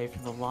boys away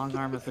from the long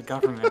arm of the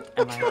government,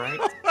 am I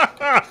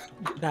right?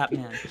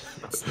 Batman.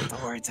 That's not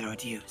the words I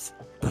would use.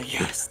 But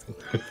yes.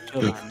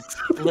 Joe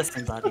Biden.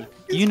 Listen, buddy.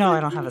 You know I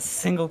don't have a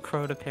single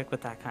crow to pick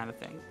with that kind of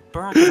thing.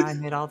 Barack and I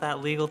made all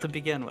that legal to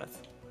begin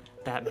with.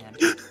 Batman.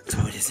 So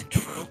it isn't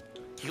true.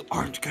 You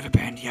aren't gonna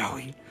ban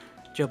Yowie.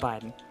 Joe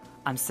Biden.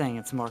 I'm saying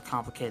it's more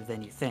complicated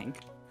than you think.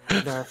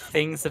 There are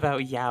things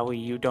about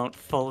Yowie you don't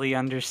fully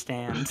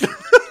understand.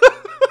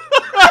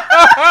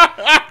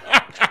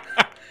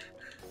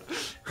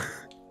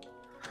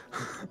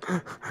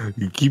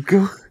 You keep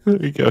going.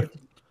 There you go.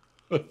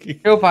 Okay.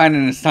 Joe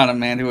Biden is not a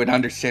man who would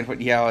understand what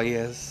yaoi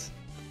is.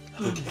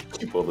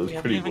 Keep all those We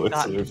haven't pretty even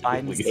gotten voices.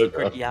 Biden's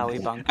secret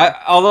Yowie bunker.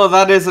 Although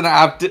that is an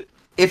apt.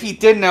 If he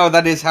did know,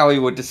 that is how he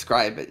would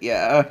describe it.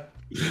 Yeah.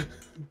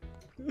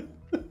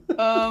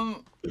 All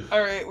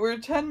right, we're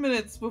 10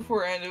 minutes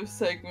before end of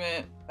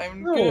segment.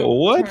 I'm Oh, gonna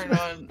what? turn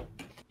on.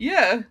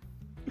 Yeah.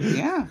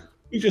 Yeah.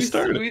 We just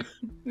started.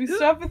 We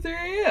stop at 3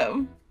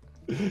 a.m.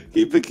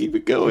 Keep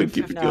it going.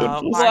 Keep it No,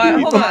 going. why-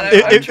 Hold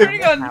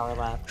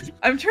on,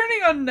 I'm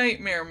turning on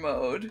nightmare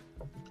mode.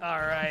 All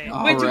right.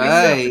 Wait,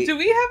 Alright. do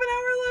we have an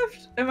hour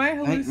left? Am I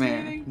Nightmare.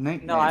 hallucinating?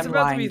 Nightmare. No, I'm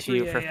about to be lying to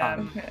you 3 for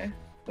a.m. fun.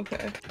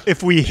 Okay.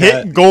 If we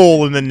hit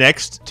goal in the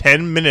next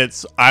 10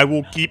 minutes, I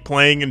will keep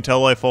playing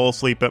until I fall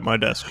asleep at my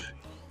desk.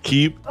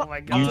 Keep. Oh my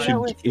You god.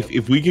 should.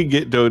 If we can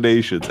get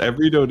donations,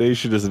 every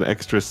donation is an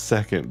extra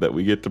second that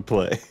we get to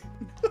play.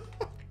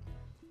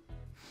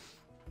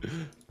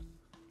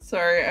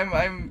 Sorry, I'm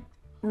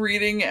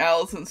reading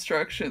Al's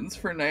instructions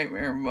for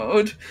nightmare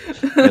mode.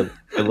 I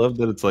love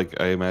that it's like,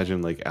 I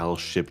imagine like Al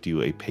shipped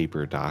you a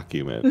paper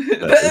document.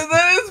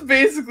 That is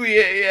basically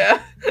it,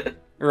 yeah.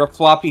 Or a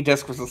floppy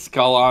disk with a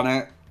skull on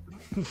it.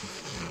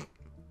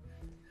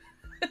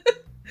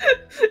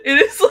 It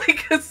is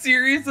like a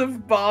series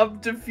of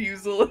bomb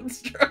defusal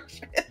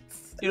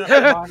instructions. You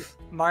know,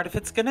 Mart, if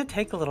it's gonna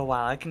take a little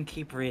while, I can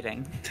keep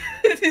reading.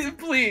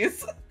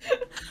 Please.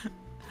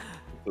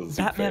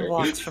 Batman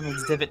walks from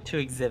exhibit to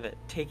exhibit,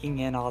 taking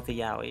in all the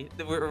yaoi.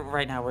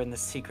 Right now we're in the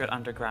secret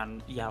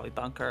underground yaoi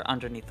bunker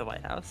underneath the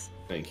White House.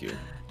 Thank you.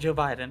 Joe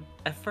Biden.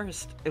 At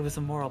first, it was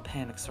a moral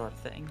panic sort of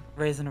thing,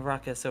 raising a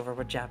ruckus over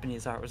what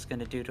Japanese art was going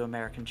to do to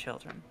American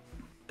children.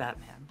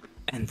 Batman.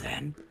 And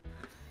then...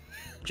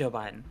 Joe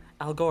Biden.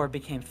 Al Gore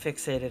became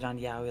fixated on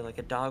yaoi like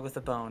a dog with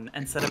a bone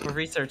and set up a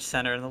research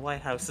center in the White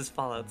House's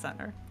Fallout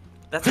Center.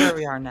 That's where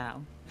we are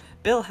now.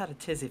 Bill had a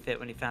tizzy fit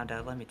when he found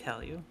out, let me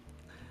tell you.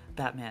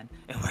 Batman,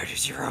 and where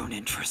does your own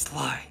interest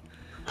lie?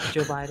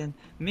 Joe Biden,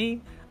 me,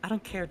 I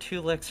don't care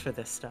two licks for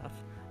this stuff.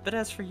 But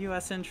as for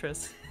U.S.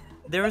 interests,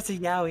 there was a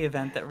yaoi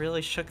event that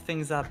really shook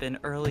things up in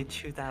early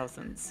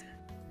 2000s.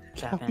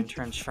 Batman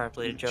turns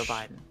sharply to Joe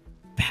Biden.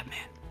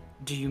 Batman,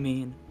 do you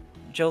mean?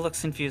 Joe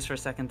looks confused for a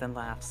second, then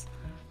laughs.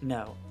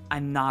 No,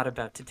 I'm not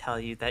about to tell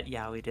you that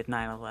yaoi did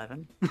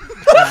 9/11.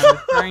 What I'm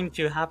referring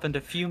to happened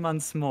a few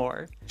months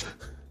more.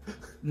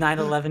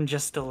 9/11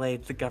 just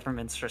delayed the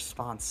government's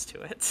response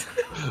to it.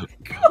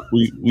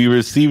 we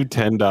received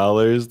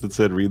 $10 that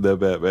said read that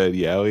Batman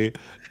yaoi,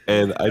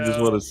 and I just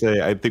want to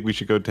say I think we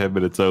should go 10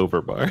 minutes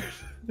over, Bart.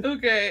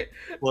 Okay.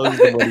 As long as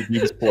the money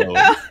keeps flowing.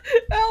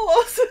 Al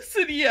also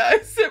said, yeah, I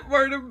sent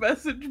Mart a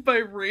message by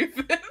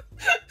Raven.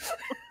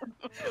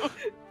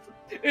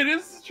 It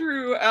is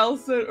true, Al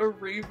sent a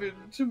raven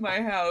to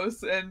my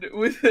house, and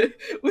with the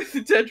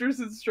Tetris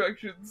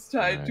instructions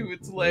tied to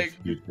its leg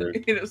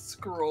in a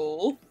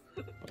scroll.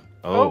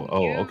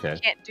 Okay.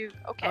 Can't do.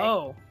 Okay.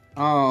 Oh.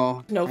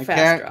 No I fast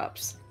can't-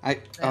 drops.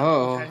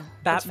 Okay.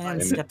 Batman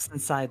steps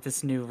inside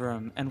this new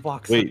room and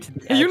walks up to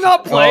the Are you edge not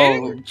of the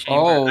playing?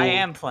 chamber. I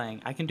am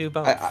playing. I can do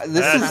both. This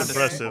That's is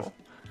impressive.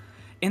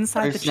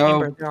 Inside the There's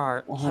chamber, no- there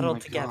are Oh my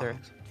huddled together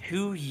God.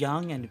 two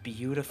young and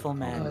beautiful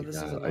men. Oh, this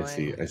is I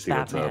see what's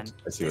up. Batman, I see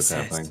what's this is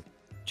happening.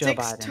 Joe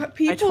Six Biden. I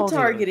people told you it was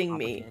targeting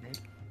me. complicated.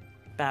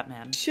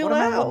 Batman. Chill what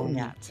am I out. looking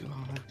at?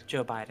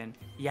 Joe Biden.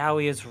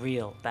 Yaoi is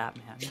real,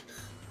 Batman.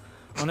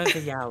 One of the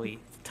yaoi,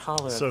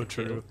 taller of So the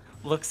two, true.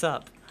 looks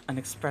up, an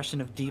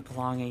expression of deep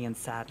longing and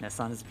sadness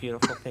on his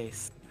beautiful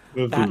face.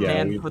 The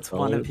Batman yaoi puts taller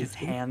one of of the his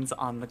two? hands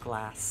on the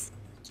glass.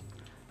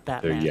 They're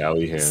Batman.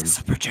 yaoi This hands. is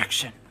a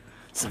projection.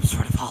 Some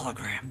sort of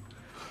hologram.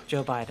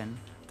 Joe Biden.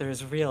 They're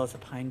as real as a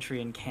pine tree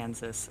in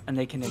Kansas, and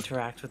they can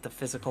interact with the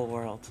physical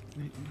world.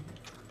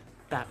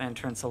 Batman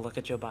turns to look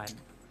at Joe Biden.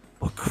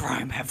 What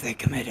crime have they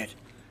committed?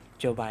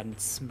 Joe Biden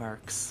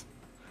smirks.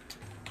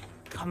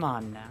 Come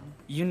on now.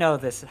 You know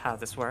how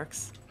this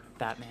works.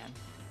 Batman.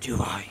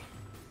 Do I?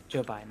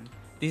 Joe Biden.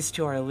 These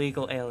two are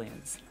illegal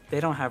aliens. They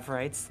don't have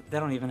rights. They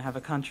don't even have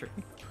a country.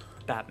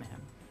 Batman.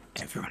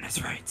 Everyone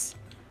has rights.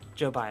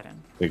 Joe Biden.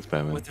 Thanks,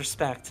 Batman. With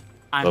respect,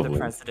 I'm Lovely. the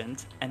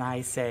president, and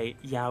I say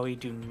yaoi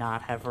do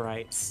not have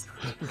rights.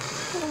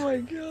 Oh my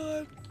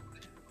god.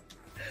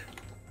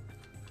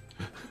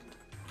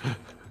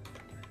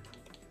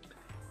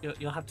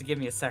 You'll have to give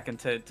me a second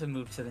to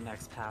move to the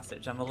next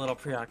passage. I'm a little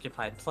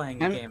preoccupied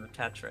playing a game of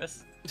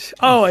Tetris.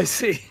 Oh, I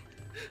see.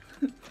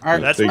 Are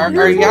That's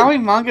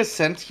yaoi manga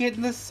sentient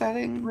in this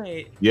setting?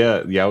 Wait.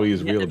 Yeah, yaoi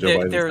is real. Joe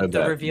Biden said the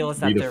that. reveal is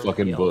that Read they're a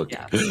fucking real, book.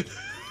 yes.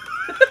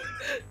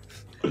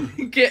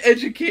 Get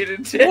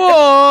educated, Tim. Whoa!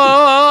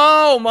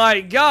 Oh my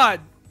god!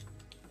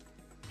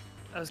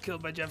 I was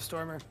killed by Jeff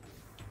Stormer.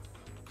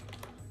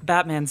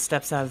 Batman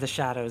steps out of the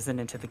shadows and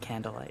into the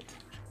candlelight.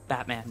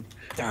 Batman.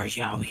 There are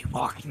yaoi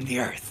walking the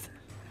earth.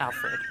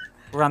 Alfred.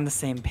 We're on the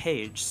same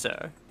page,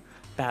 sir.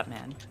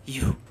 Batman.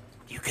 You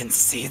can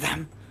see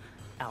them?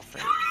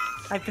 Alfred.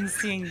 I've been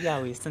seeing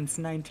yaoi since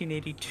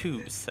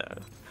 1982, sir.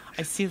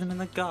 I see them in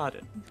the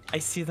garden. I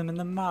see them in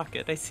the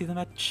market. I see them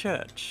at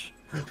church.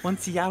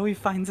 Once yaoi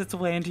finds its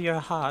way into your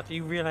heart,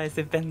 you realize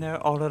they've been there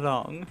all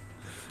along.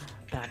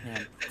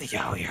 Batman. The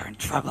yaoi are in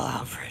trouble,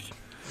 Alfred.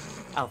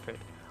 Alfred.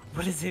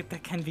 What is it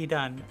that can be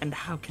done, and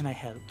how can I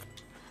help?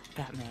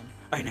 Batman.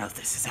 I know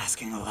this is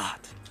asking a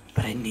lot,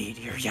 but I need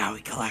your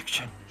yaoi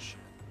collection.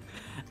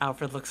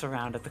 Alfred looks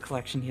around at the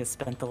collection he has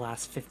spent the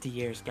last 50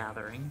 years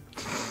gathering.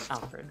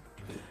 Alfred.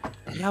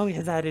 Yaoi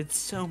has added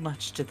so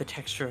much to the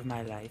texture of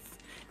my life.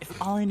 If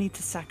all I need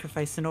to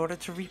sacrifice in order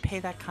to repay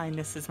that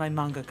kindness is my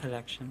manga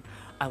collection,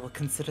 I will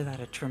consider that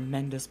a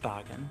tremendous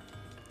bargain.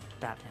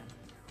 Batman.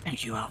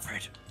 Thank you,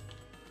 Alfred.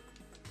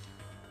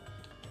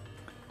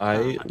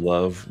 I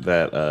love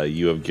that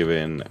you have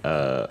given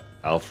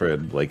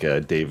Alfred like a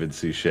David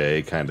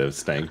Suchet kind of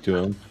stank to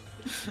him.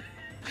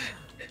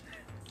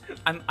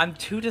 I'm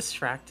too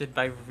distracted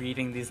by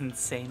reading these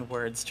insane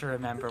words to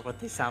remember what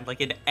they sound like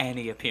in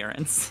any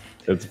appearance.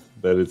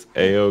 That is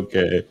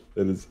a-okay.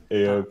 That is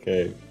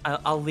a-okay.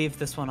 I'll leave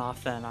this one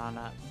off then on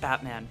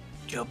Batman.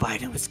 Joe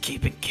Biden was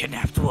keeping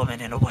kidnapped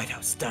women in a White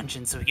House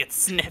dungeon so he could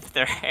sniff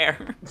their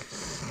hair.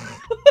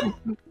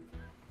 Run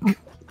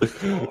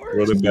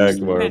it back,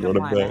 Mark. Run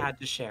it I back. had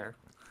to share.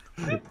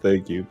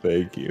 Thank you.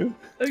 Thank you.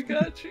 I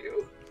got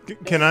you.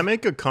 Can I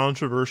make a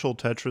controversial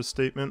Tetris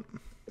statement?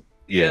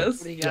 Yes.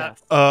 What do you got?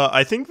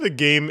 I think the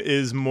game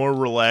is more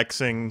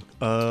relaxing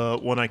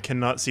when I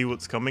cannot see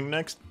what's coming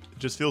next. It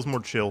just feels more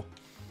chill.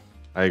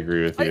 I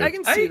agree with you. I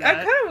can see I'm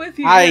that. kind of with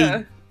you.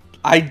 Yeah.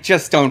 I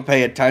just don't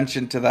pay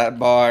attention to that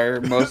bar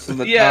most of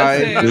the Yeah,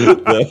 time.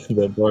 same.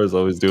 that bar's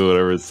always doing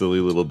whatever silly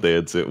little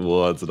dance it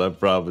wants, and I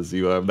promise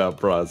you, I'm not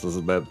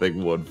processing that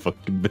thing one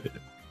fucking bit.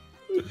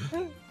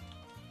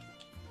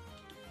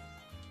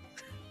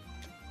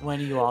 When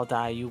you all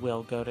die, you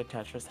will go to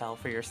Tetris Hell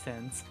for your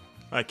sins.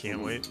 I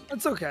can't wait.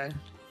 That's okay.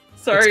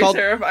 Sorry, It's called-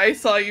 Sarah, if I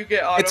saw you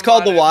get It's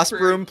called the auto-modded wasp for-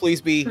 room.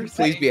 Please be for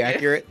saying it.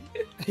 accurate.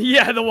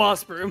 Yeah, the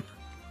wasp room.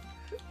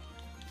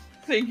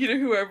 Thank you to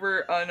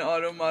whoever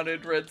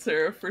unautomodded Red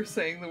Sarah for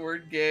saying the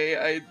word gay.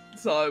 I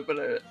saw it,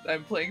 but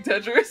I'm playing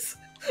Tetris.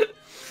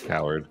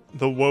 Coward.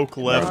 The woke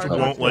left Yeah.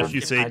 won't let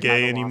you say I'd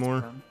gay have a wasp anymore.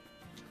 room.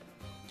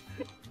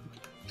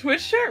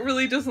 Twitch chat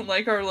really doesn't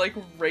like our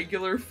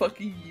regular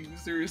fucking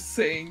users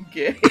saying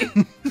gay.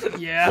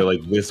 Yeah. So,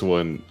 like, this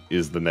one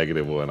is the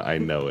negative one. I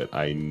know it.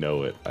 I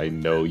know it. I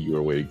know you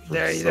are waiting for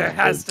There something.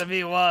 has to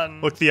be one.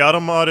 Look, the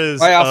Automod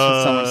is. Why else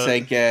would someone say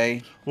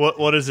gay?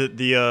 What is it?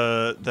 The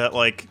that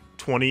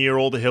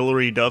 20-year-old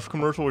Hillary Duff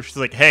commercial where she's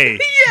like, "Hey,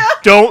 Yeah.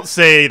 don't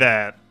say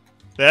that.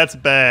 That's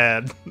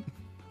bad."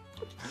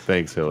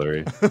 Thanks,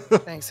 Hillary.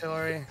 Thanks,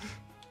 Hillary.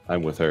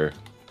 I'm with her.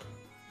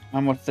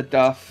 I'm with the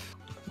Duff.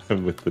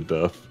 I'm with the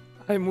Duff.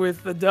 I'm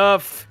with the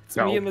Duff. It's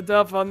No. me and the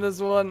Duff on this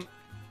one.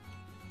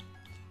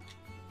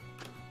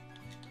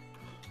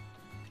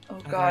 Oh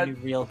Are there god. any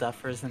real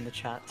Duffers in the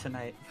chat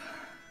tonight?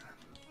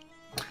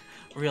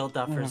 Real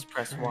Duffers,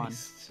 press 1.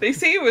 They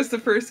say he was the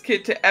first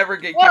kid to ever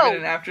get Whoa. given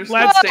an after-school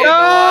Let's stay in the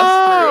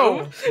wasp go!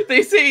 room.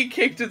 They say he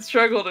kicked and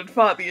struggled and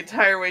fought the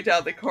entire way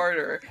down the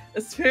corridor.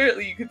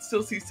 Apparently, you could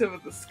still see some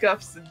of the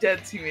scuffs and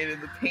dents he made in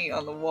the paint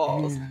on the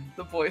walls.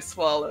 The boy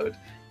swallowed.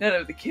 None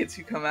of the kids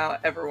who come out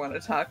ever want to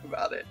talk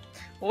about it.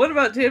 Well, what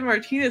about Dan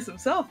Martinez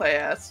himself, I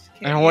asked.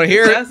 I don't wanna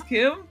hear it. Ask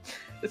him?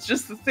 It's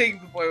just the thing,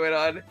 the boy went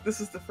on. This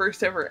was the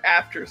first ever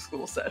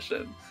after-school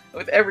session.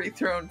 With every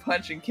thrown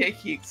punch and kick,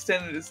 he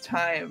extended his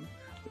time.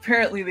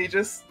 Apparently, they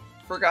just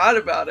forgot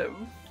about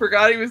him.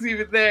 Forgot he was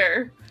even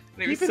there.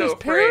 And he was Even so his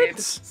afraid.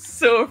 parents?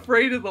 So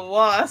afraid of the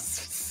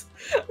wasps.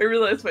 I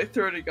realized my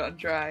throat had gone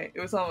dry. It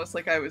was almost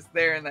like I was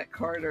there in that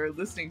corridor,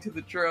 listening to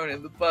the drone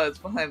and the buzz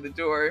behind the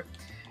door.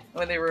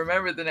 When they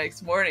remembered the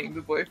next morning,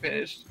 the boy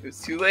finished. It was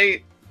too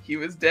late. He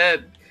was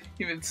dead.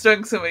 He'd been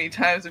stung so many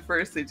times at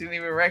first they didn't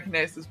even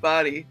recognize his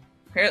body.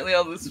 Apparently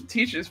all those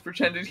teachers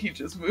pretended he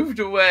just moved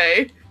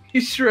away. He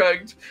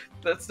shrugged.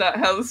 That's not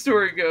how the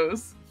story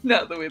goes.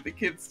 Not the way the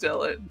kids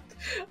tell it.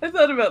 I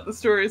thought about the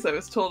stories I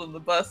was told on the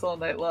bus all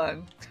night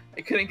long.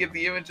 I couldn't get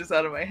the images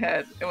out of my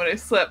head, and when I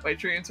slept, my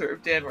dreams were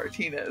of Dan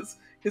Martinez,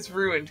 his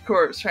ruined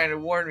corpse trying to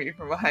warn me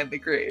from behind the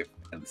grave,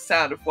 and the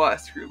sound of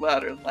wasps grew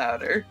louder and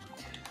louder.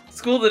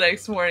 School the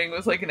next morning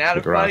was like an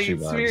out-of-body Degrassi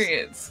vibes.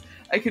 experience.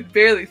 I could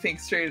barely think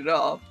straight at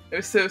all. I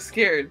was so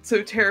scared,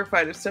 so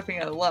terrified of stepping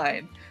out of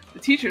line. The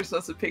teachers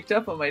must have picked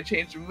up on my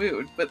change of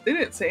mood, but they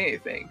didn't say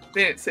anything.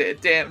 They didn't say a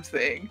damn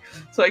thing.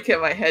 So I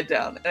kept my head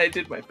down, and I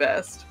did my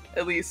best.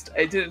 At least,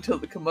 I did until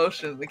the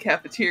commotion in the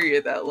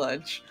cafeteria that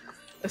lunch.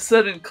 A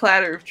sudden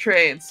clatter of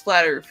tray and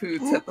splatter of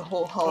food set the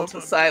whole hall to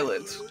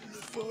silence.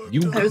 You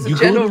There was a go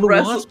general to the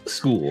rustle. wasp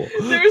school.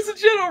 There was a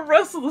general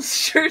rustle of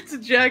shirts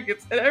and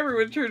jackets, and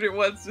everyone turned at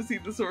once to see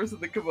the source of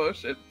the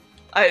commotion.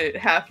 I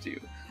didn't have to.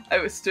 I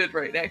was stood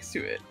right next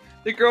to it.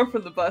 The girl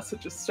from the bus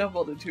had just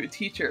stumbled into a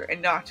teacher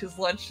and knocked his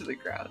lunch to the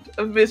ground.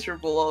 A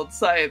miserable old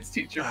science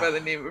teacher by the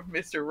name of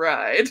Mr.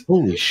 Ride.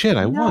 Holy shit,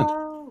 I won.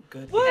 No,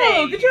 good.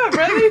 Whoa, good job,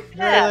 Riley!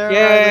 Yeah.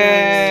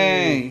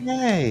 Yay!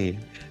 Yay.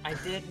 I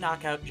did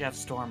knock out Jeff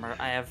Stormer.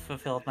 I have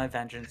fulfilled my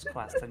vengeance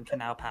quest and can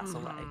now pass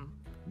away.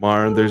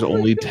 Marn, there's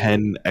only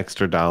 10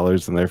 extra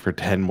dollars in there for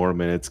 10 more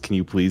minutes. Can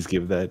you please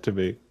give that to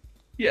me?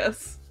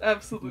 Yes,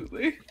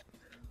 absolutely.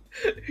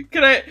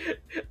 Can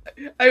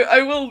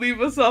I will leave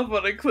us off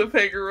on a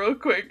cliffhanger real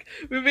quick.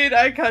 We made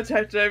eye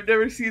contact and I've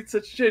never seen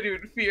such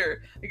genuine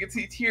fear. I could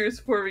see tears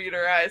forming in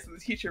her eyes and the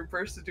teacher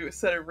burst into a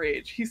set of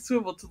rage. He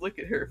swiveled to look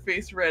at her,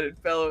 face red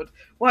and bellowed.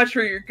 "Watch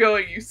where you're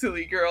going, you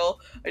silly girl."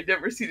 I'd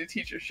never seen a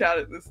teacher shout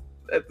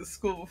at the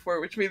school before,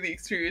 which made the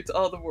experience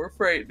all the more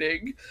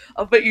frightening.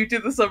 "I'll bet you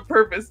did this on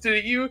purpose,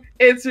 didn't you?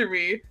 Answer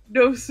me."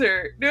 "No,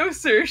 sir. No,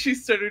 sir," she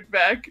stuttered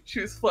back. She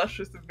was flushed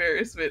with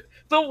embarrassment.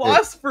 "The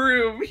wasp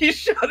room," he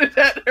shouted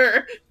at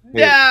her.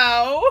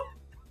 "Now!"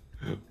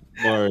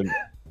 Marn,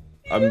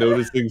 I'm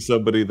noticing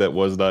somebody that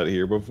was not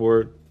here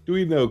before. Do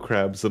we know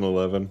Krabs in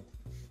 11?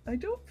 I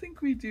don't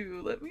think we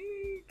do. Let me...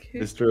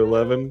 Mr.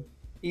 11?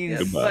 He's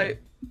Yes, Goodbye.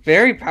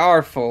 very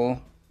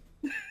powerful.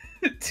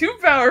 Too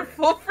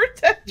powerful for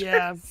Tetris.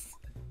 Yeah.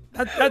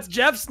 That's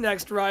Jeff's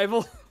next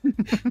rival.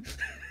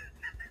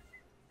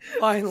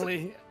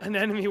 Finally, an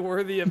enemy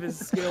worthy of his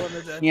skill and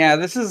attention. Yeah,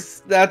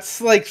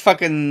 that's like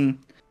fucking,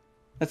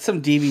 that's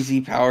some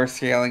DBZ power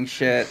scaling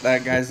shit,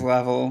 that guy's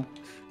level.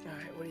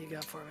 Alright, what do you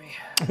got for me?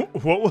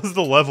 What was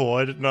the level?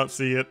 I did not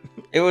see it.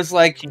 It was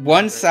like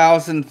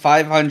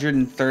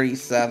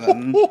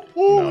 1,537. No,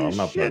 I'm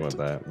not playing with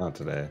that. Not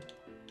today.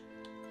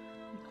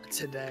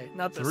 Today,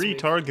 not this 3 week.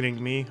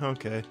 targeting me.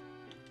 Okay.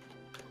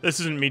 This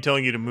isn't me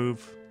telling you to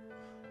move.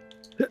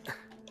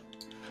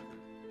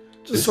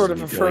 Just sort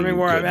of affirming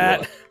where I'm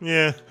at.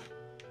 Yeah.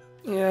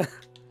 Yeah.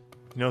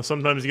 You know,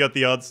 sometimes you got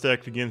the odds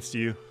stacked against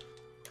you.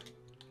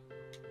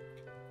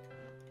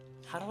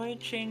 How do I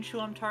change who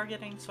I'm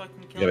targeting so I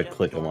can kill? You gotta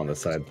click them on the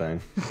side thing.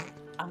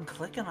 I'm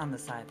clicking on the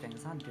side thing.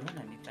 It's not doing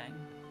anything.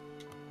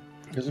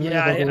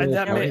 Yeah,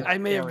 I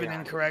may have been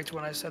incorrect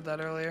when I said that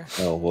earlier.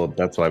 Oh well,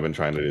 that's what I've been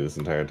trying to do this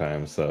entire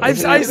time. So I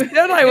said I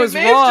was it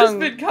may wrong. have just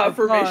been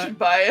confirmation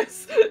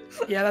bias.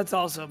 Yeah, that's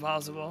also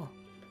possible.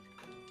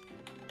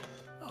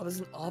 Oh, this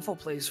is an awful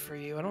place for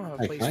you. I don't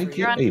have a place for you.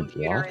 Can I get a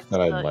block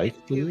that I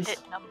like, please?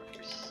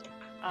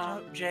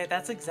 Jay,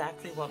 that's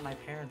exactly what my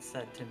parents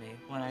said to me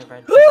when I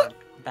read the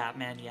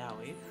Batman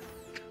Yowie.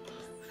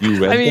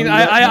 You read I mean,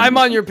 them, I'm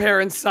on your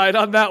parents' side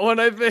on that one,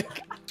 I think.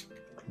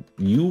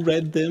 You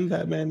read them,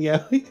 Batman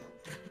Yowie?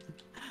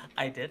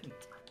 I didn't.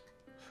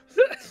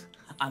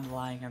 I'm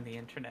lying on the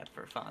internet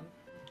for fun.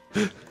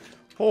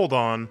 Hold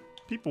on.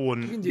 People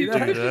wouldn't do do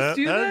that. that.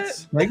 Do that?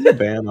 That's... Can I get a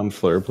ban on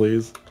Fleur,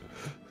 please?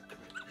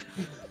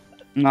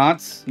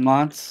 Mods.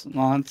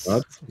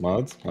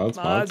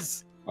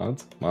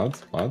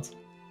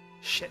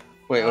 Shit.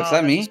 Wait, was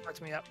that me? just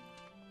fucked me up.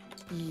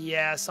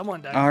 Yeah,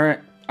 someone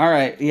died.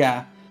 Alright,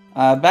 yeah.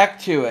 Back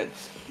to it.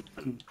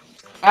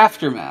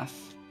 Aftermath.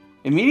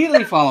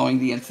 Immediately following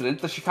the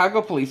incident, the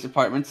Chicago Police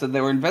Department said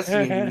they were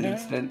investigating the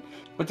incident,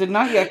 but did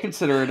not yet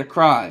consider it a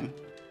crime.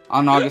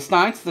 On August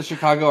 9th, the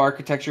Chicago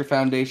Architecture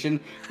Foundation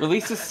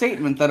released a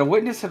statement that a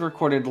witness had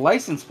recorded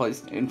license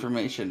plate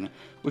information,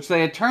 which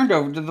they had turned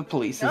over to the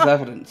police as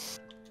evidence.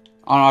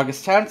 On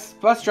August 10th,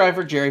 bus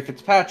driver Jerry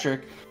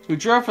Fitzpatrick, who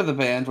drove for the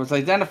band, was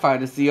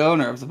identified as the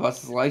owner of the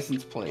bus's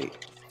license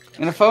plate.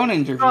 In a phone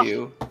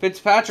interview,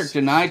 Fitzpatrick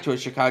denied to a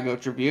Chicago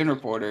Tribune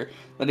reporter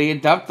that he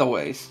had dumped the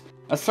waste,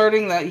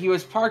 asserting that he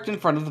was parked in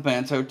front of the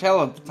band's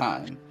hotel at the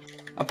time.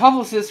 A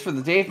publicist for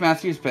the Dave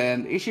Matthews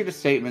Band issued a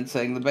statement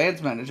saying the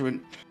band's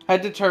management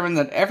had determined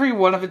that every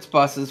one of its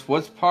buses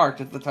was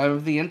parked at the time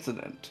of the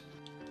incident.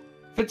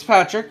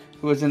 Fitzpatrick,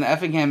 who was in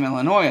Effingham,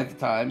 Illinois at the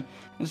time,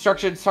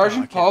 instructed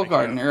Sergeant Paul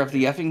Gardner of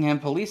the Effingham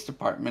Police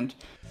Department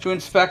to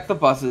inspect the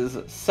bus's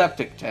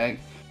septic tank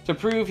to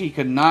prove he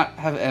could not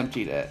have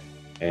emptied it.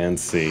 And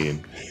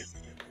scene.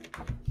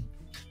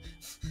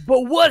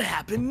 But what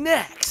happened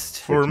next?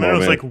 For a minute, I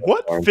was like,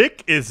 what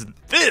fic is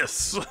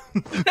this?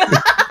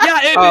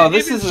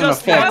 This isn't a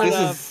fic.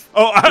 This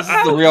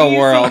is the real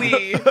world.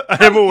 I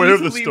am aware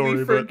of the story,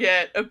 we but...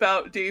 forget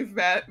about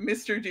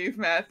Mr. Dave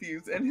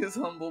Matthews and his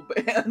humble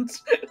band.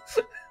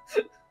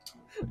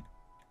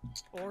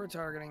 Or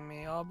targeting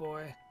me, oh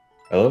boy.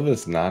 I love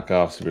this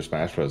knockoff Super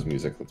Smash Bros.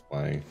 Music that's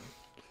playing.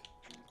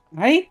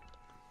 I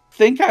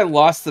think I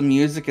lost the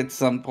music at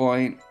some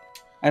point.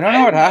 I don't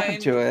know what happened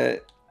to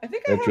it. I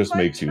think that just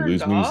makes you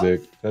lose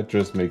music. That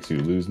just makes you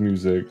lose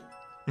music.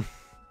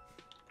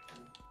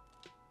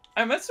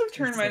 I must have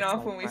turned mine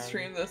off when we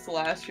streamed this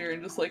last year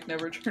and just like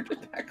never turned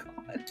it back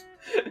on.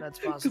 That's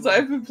possible. Because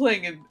I've been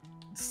playing in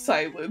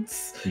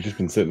silence. You've just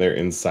been sitting there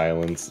in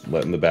silence,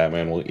 letting the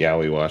Batman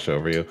Yowie wash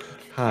over you.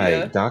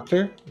 Hi,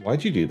 Doctor.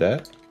 Why'd you do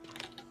that?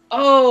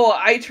 Oh,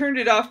 I turned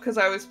it off because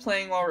I was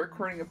playing while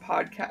recording a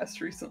podcast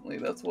recently.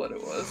 That's what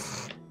it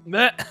was.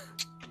 Meh.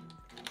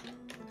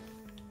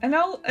 And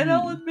I'll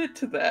admit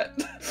to that.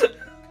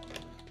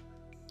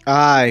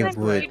 I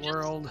would. You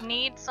just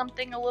need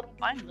something a little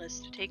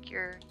mindless to take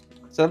your.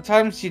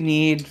 Sometimes you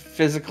need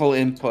physical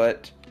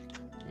input.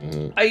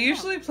 I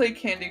usually play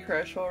Candy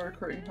Crush while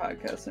recording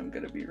podcasts. I'm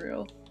gonna be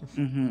real.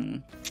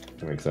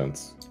 That makes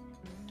sense.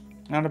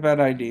 Not a bad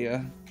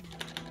idea.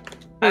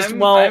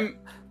 While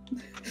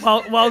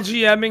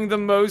GMing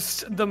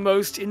the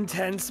most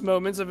intense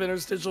moments of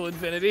Interstitial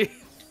Infinity.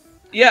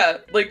 Yeah,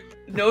 like,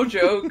 no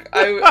joke.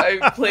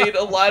 I played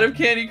a lot of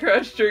Candy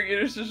Crush during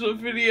Interstitial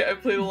Infinity. I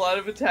played a lot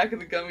of Attack of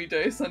the Gummy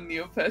Dice on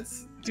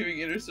Neopets doing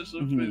Interstitial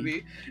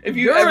Infinity. If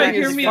you ever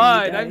hear me,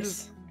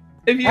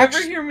 if you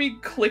ever hear me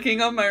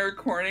clicking on my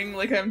recording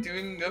like I'm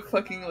doing a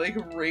fucking like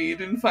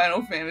raid in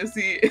Final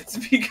Fantasy, it's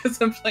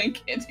because I'm playing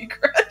Candy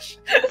Crush.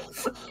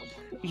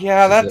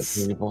 Yeah,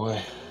 that's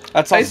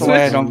also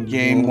why I don't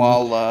game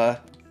while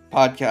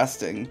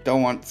podcasting.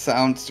 Don't want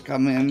sounds to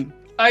come in.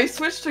 I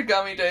switched to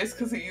Gummy Dice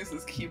because it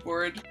uses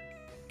keyboard.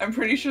 I'm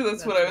pretty sure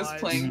that's what I was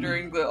playing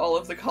during all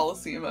of the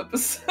Coliseum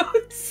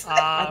episodes.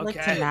 I'd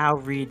like to now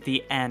read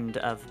the end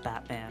of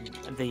Batman,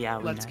 the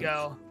Yowie Let's Knight.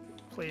 go,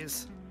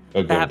 please.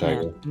 Oh,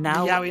 Batman,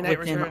 now Yowie Knight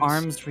within returns.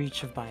 arm's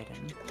reach of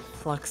Biden,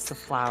 plucks the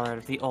flower out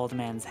of the old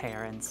man's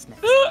hair and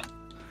sniffs.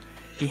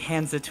 He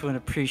hands it to an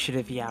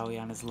appreciative Yowie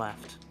on his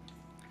left.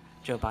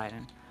 Joe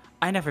Biden,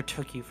 I never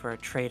took you for a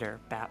traitor,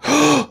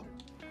 Batman.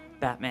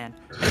 Batman,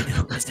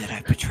 who is it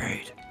I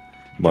betrayed?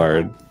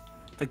 Marn,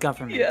 The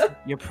government,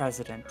 your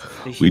president.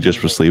 we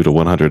just received a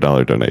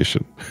 $100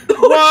 donation.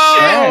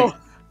 Whoa!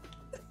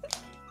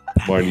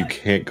 Marn, you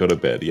can't go to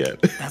bed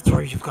yet. That's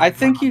where you've got I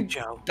think you,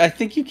 Joe. I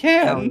think you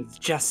can. It's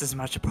just as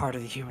much a part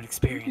of the human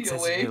experience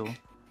as you.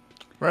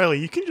 Riley,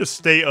 you can just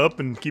stay up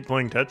and keep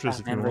playing Tetris if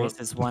you Batman want.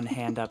 raises one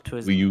hand up to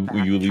his Will you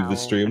leave the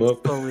stream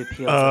up?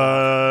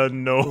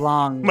 No.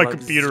 Long, My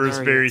computer is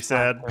very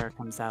sad. Hair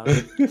comes out,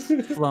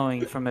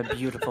 flowing from a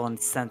beautiful and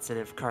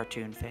sensitive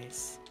cartoon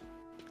face.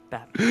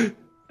 Batman.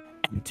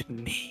 And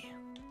me.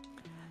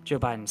 Joe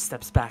Biden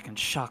steps back in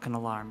shock and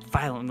alarm,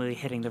 violently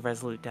hitting the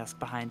Resolute desk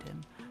behind him.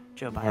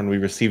 Joe Biden. Marn, we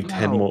received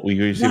 10 more. We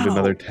received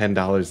another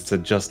 $10. It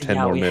said just 10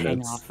 more Hang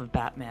minutes. off of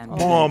Batman.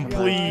 Mom,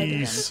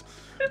 please.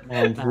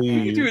 Mom,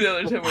 please. Do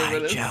another 10 more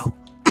minutes. Joe.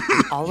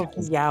 All of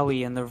the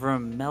yaoi in the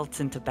room melts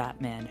into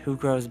Batman, who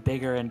grows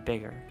bigger and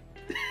bigger.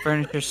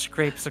 Furniture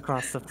scrapes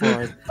across the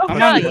floor.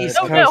 I'm on the East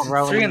Coast.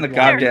 It's 3 in the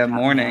goddamn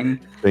morning.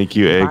 Thank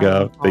you,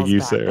 Agop. Thank you,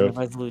 Sarah. The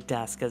Resolute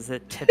desk as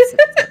it tips it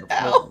to the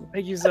floor.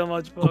 Thank you so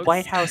much, folks. The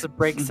White House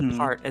breaks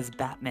apart as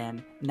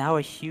Batman, now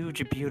a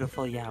huge,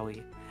 beautiful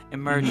yaoi,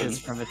 emerges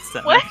from its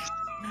center. What?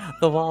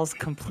 The walls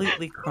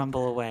completely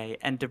crumble away,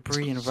 and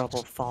debris and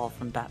rubble fall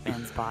from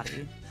Batman's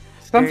body.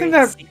 Something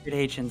Various that secret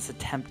agents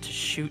attempt to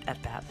shoot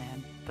at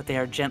Batman, but they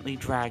are gently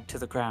dragged to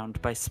the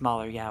ground by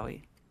smaller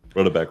yaoi.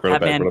 Run it back, run it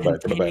back, Batman run it back, run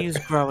it continues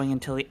back. growing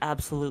until he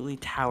absolutely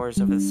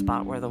towers over the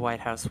spot where the White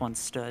House once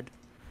stood.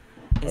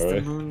 As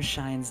the moon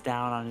shines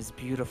down on his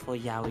beautiful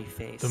yaoi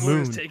face, The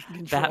moon. Taking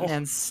control.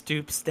 Batman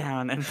stoops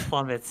down and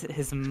plummets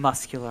his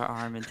muscular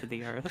arm into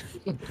the earth.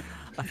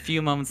 A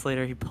few moments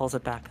later, he pulls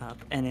it back up,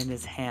 and in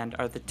his hand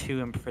are the 2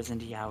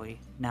 imprisoned yaoi,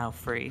 now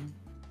free.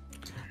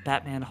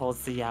 Batman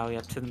holds the yaoi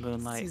up to the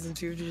moonlight. Season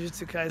 2 of Jujutsu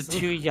The Kaisen.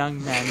 2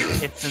 young men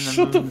hit in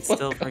the moon's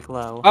silver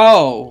glow.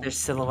 Oh. Their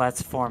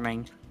silhouettes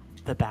forming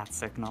the bat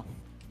signal.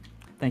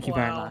 Thank you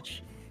very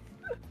much.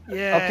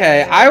 Yeah.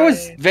 Okay, I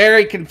was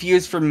very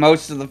confused for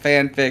most of the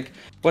fanfic.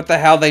 What the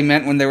hell they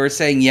meant when they were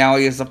saying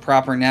yaoi is a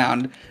proper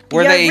noun?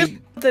 Were they? Really,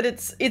 that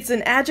it's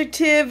an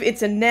adjective,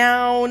 it's a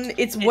noun,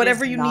 it's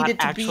whatever you need it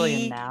to be. It's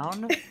actually a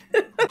noun,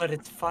 but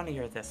it's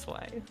funnier this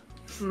way.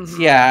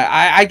 Yeah,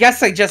 I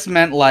guess I just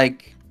meant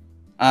like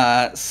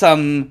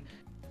some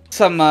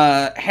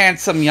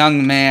handsome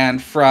young man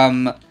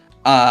from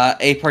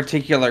a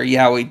particular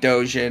yaoi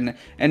doujin,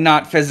 and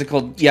not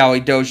physical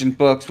yaoi doujin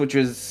books, which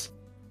was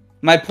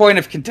my point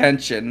of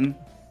contention.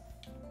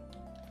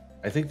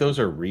 I think those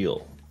are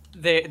real.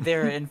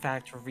 They're in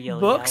fact real.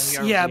 Books? Yaoi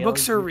are Yeah, real.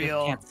 books are You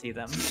real. can't see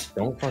them.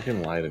 Don't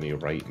fucking lie to me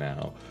right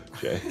now,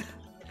 Jay.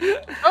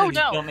 Oh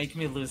no. Don't make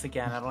me lose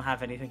again. I don't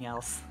have anything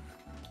else.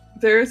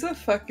 There's a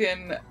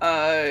fucking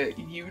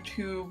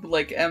YouTube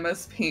like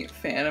MS Paint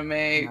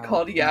fanime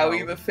called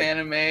Yaoi the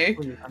Fanime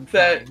Please, I'm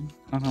that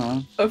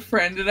trying. a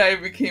friend and I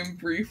became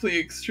briefly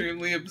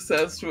extremely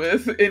obsessed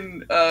with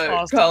in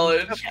Awesome.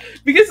 college Okay.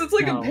 because it's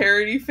like No. a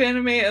parody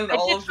fanime and I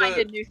all did of find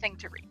a the new thing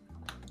to read.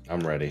 I'm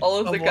ready. all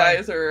of Oh the boy.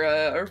 guys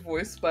are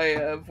voiced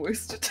by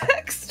voice to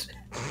text.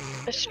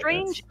 A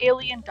strange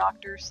alien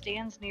doctor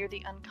stands near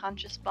the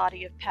unconscious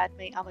body of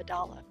Padme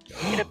Amidala.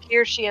 It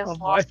appears she has Oh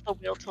boy. lost the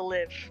will to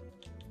live.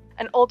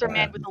 An older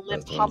man with a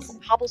limp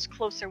hobbles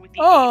closer with the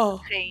Oh.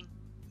 ache of pain.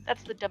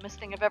 That's the dumbest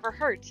thing I've ever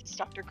heard, says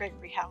Dr.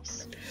 Gregory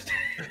House.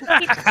 He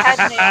keeps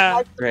Padme on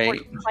life support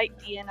Great. to fight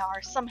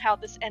DNR. Somehow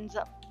this ends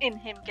up in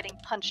him getting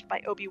punched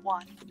by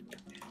Obi-Wan.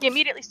 He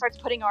immediately starts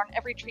putting on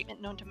every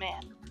treatment known to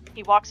man.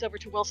 He walks over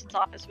to Wilson's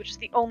office, which is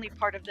the only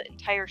part of the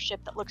entire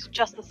ship that looks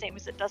just the same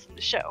as it does in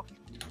the show.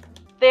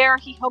 There,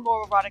 he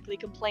homoerotically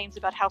complains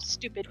about how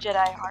stupid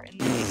Jedi are and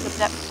makes a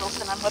bet with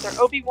Wilson on whether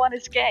Obi-Wan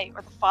is gay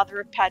or the father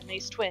of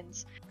Padme's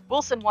twins.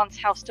 Wilson wants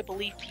House to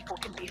believe people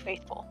can be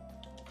faithful.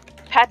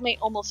 Padme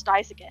almost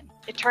dies again.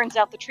 It turns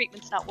out the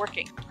treatment's not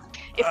working.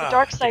 If the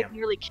dark side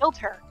nearly killed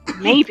her,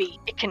 maybe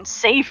it can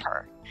save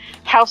her.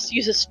 House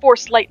uses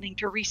Force Lightning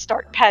to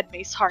restart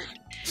Padme's heart.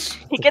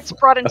 He gets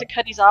brought into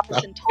Cuddy's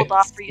office and told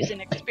off for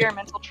using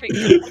experimental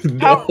treatment with the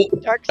power of the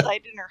dark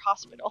side in her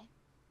hospital.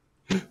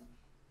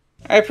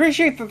 I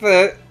appreciate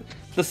that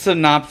the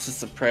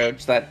synopsis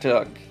approach that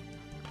took.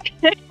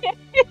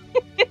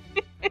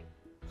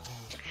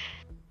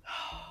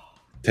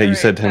 Hey, you Alright,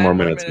 said 10 9 more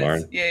minutes,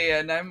 Marn.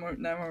 Yeah, 9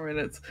 more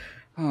minutes.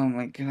 Oh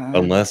my god.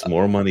 Unless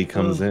more money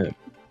comes in.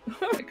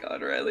 Oh my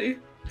god, Riley.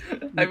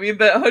 I mean,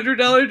 that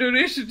 $100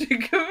 donation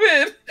did come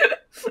in.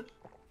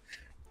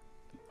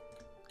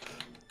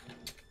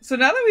 So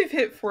now that we've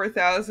hit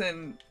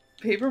 4,000,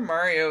 Paper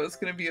Mario is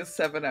going to be a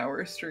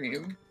 7-hour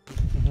stream.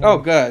 Oh,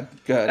 good,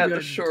 good. At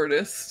the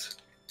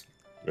shortest.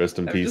 Rest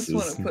in I pieces. just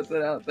want to put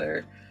that out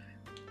there.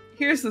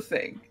 Here's the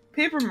thing.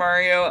 Paper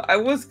Mario, I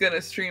was going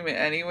to stream it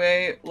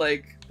anyway.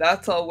 Like,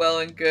 that's all well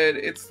and good.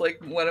 It's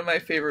like one of my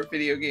favorite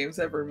video games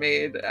ever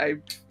made. I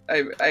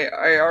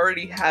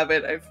already have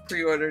it. I've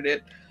pre-ordered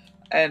it.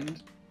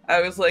 And I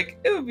was like,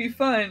 it would be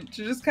fun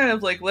to just kind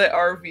of like let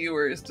our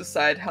viewers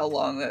decide how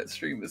long that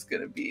stream is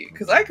going to be.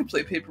 Because I could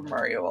play Paper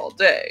Mario all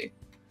day.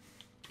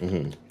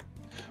 Mm-hmm.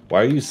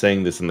 Why are you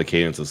saying this in the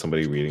cadence of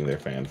somebody reading their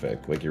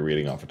fanfic, like you're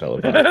reading off a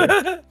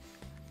teleprompter?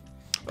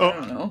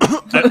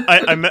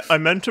 I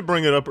meant to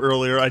bring it up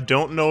earlier. I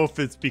don't know if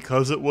it's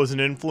because it was an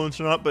influence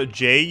or not, but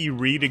Jay, you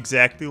read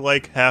exactly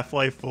like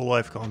Half-Life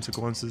Full-Life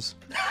Consequences.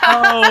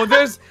 Oh,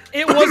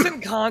 it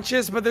wasn't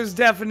conscious, but there's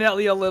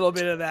definitely a little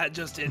bit of that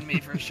just in me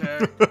for sure.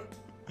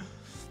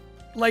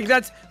 Like,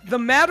 that's the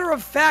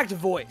matter-of-fact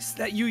voice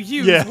that you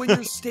use when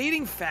you're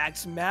stating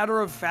facts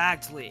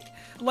matter-of-factly.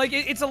 Like,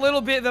 it's a little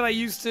bit that I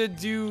used to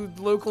do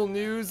local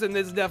news, and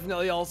it's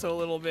definitely also a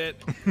little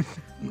bit.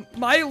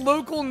 My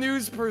local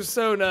news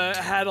persona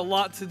had a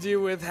lot to do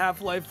with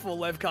Half-Life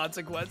Full-Life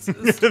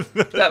Consequences.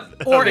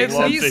 Or at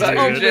least a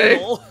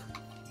little.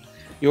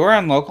 You were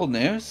on local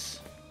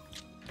news?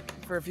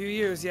 For a few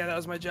years, yeah, that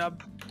was my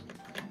job.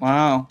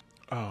 Wow.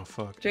 Oh,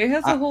 fuck. Jay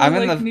has a whole,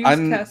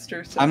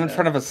 newscaster sona. I'm in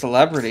front of a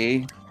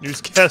celebrity.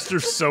 Newscaster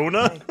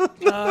Sona?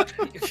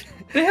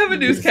 They have a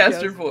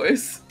newscaster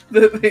voice.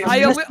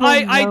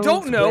 I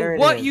don't know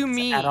what you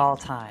mean. At all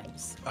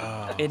times.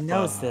 Oh, it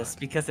knows this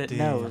because it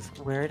knows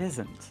where it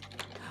isn't.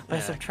 By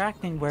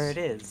subtracting where it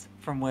is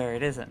from where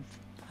it isn't,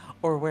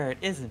 or where it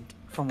isn't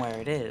from where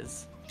it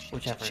is,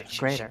 whichever is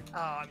greater,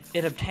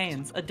 it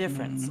obtains a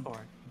difference,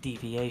 or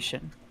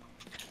deviation.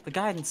 The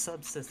guidance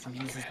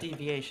subsystem uses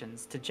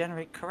deviations to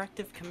generate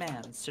corrective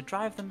commands to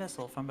drive the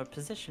missile from a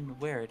position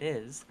where it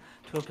is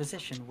to a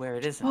position where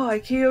it isn't. Oh, I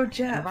KO'd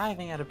Jeff.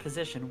 Arriving at a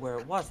position where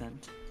it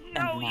wasn't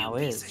and now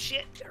is. Piece of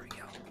shit. There we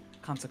go.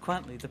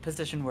 Consequently, the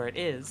position where it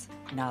is,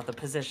 now the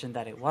position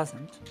that it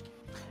wasn't,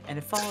 and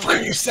it follows. What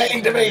are you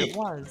saying to me? It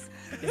was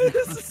is now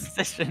the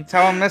position. That's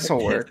how a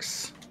missile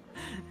works.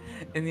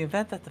 In the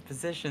event that the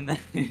position that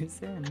it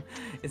is in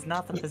is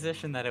not the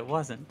position that it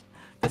wasn't,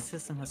 the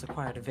system has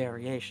acquired a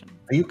variation.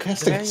 Are you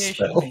casting the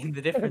variation being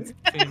the difference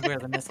between where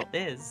the missile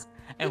is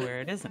and where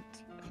it isn't.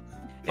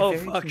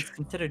 If variation is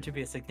considered to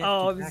be a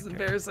significant this is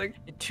factor, embarrassing.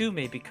 it too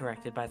may be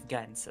corrected by the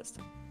guidance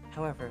system.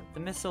 However, the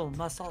missile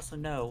must also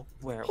know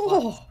where it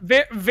was.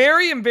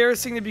 Very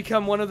embarrassing to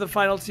become one of the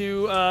final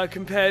two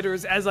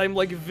competitors as I'm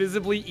like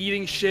visibly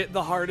eating shit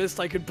the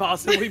hardest I could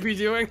possibly be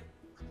doing.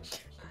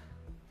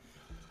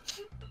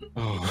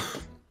 Oh.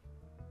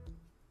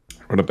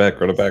 Run it back,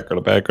 run it back, run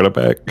it back, run it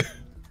back.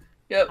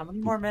 Yep. How many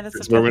more minutes?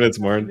 6 more minutes,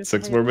 Martin.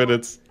 6 more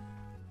minutes.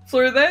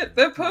 Fleur, that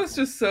post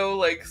is so,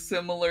 like,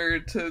 similar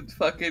to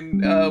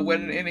fucking,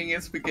 when an inning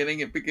is beginning,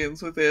 it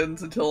begins with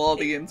ends until all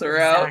the ends are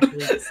out.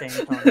 Exactly the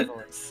same tone of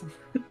voice.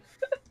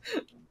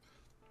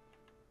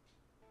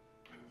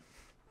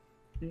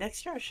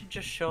 Next year I should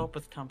just show up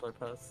with Tumblr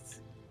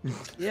posts.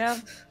 Yeah.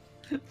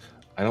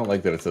 I don't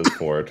like that it says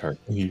for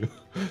targeting you.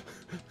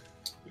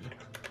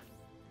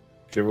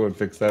 Did everyone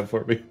fix that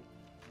for me?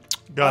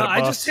 Got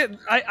it, boss.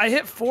 I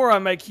hit 4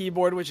 on my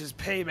keyboard, which is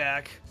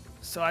payback.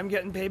 So I'm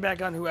getting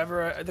payback on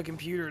whoever the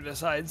computer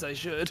decides I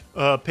should.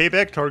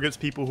 Payback targets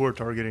people who are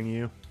targeting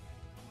you.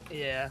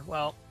 Yeah,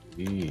 well.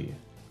 Yeah.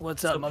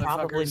 What's up, motherfuckers?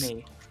 Probably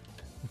me.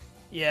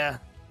 Yeah.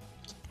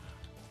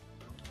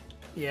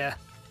 Yeah.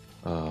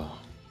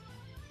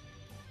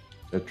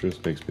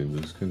 Tetris makes me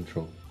lose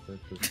control.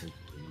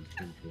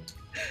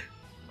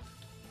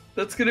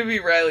 That's gonna be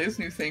Riley's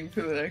new thing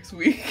for the next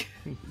week.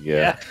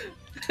 Yeah.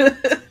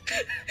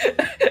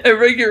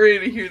 Everybody get ready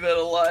to hear that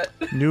a lot.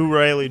 New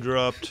Riley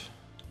dropped.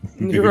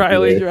 New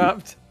Riley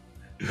dropped.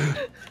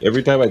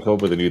 Every time I come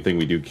up with a new thing,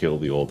 we do kill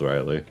the old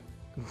Riley.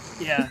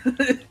 Yeah.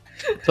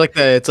 It's like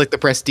the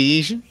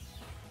Prestige. Yeah.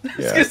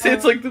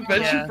 It's like the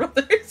Venture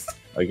Brothers.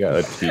 I got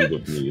a tube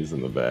of knees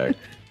in the back.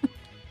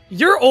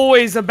 You're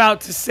always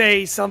about to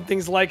say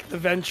something's like the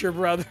Venture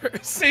Brothers.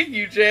 Thank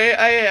you, Jay.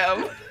 I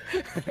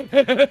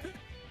am.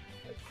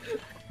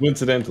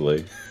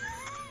 Coincidentally.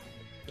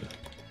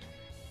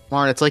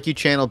 Marn, it's like you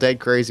channel dead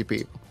crazy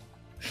people.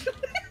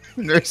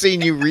 They're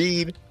seeing you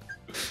read.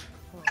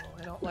 Oh,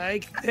 I don't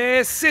like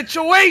this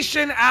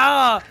situation.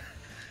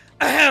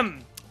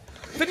 Ahem.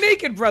 The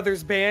Naked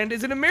Brothers Band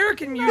is an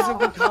American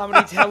musical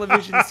comedy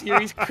television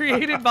series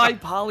created by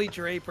Polly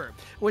Draper,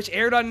 which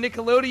aired on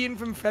Nickelodeon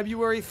from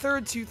February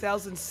 3rd,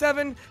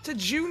 2007 to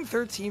June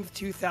 13th,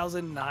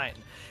 2009.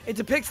 It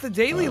depicts the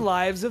daily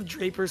lives of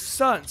Draper's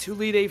sons, who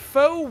lead a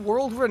faux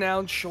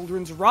world-renowned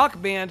children's rock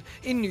band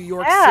in New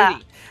York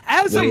City.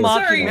 As a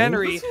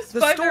mockumentary, the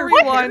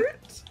storyline...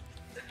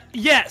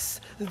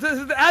 Yes,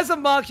 as a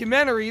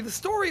mockumentary, the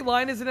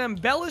storyline is an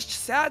embellished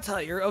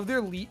satire of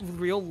their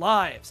real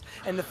lives,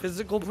 and the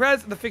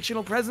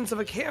fictional presence of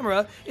a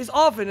camera is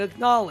often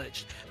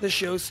acknowledged. The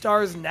show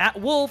stars Nat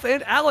Wolff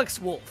and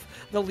Alex Wolff,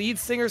 the lead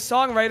singer,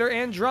 songwriter,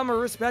 and drummer,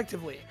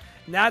 respectively.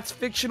 Nat's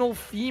fictional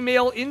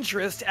female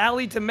interest,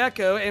 Allie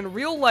D'Ameco, and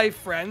real-life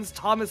friends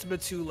Thomas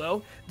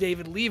Matullo,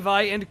 David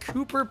Levi, and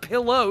Cooper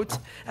Pilote,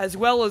 as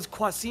well as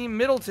Quasim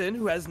Middleton,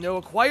 who has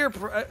no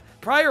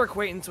prior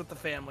acquaintance with the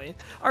family,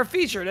 are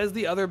featured as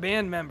the other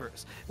band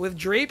members, with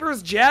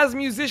Draper's jazz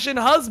musician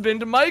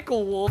husband,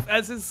 Michael Wolff,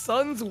 as his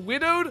son's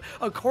widowed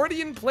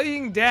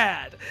accordion-playing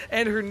dad,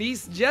 and her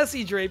niece,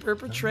 Jessie Draper,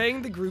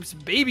 portraying the group's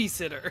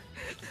babysitter.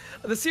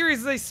 The series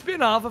is a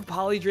spin-off of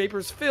Polly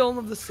Draper's film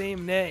of the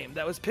same name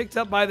that was picked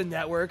up by the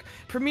network,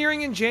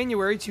 premiering in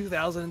January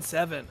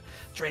 2007.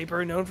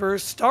 Draper, known for her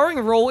starring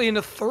role in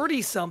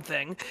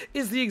 30-something,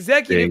 is the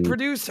executive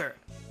producer.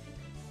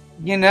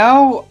 You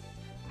know,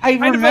 I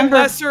Kind remember...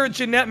 of a lesser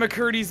Jeanette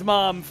McCurdy's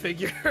mom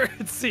figure,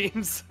 it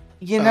seems.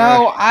 You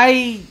know,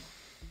 I've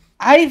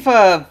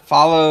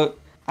followed...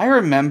 I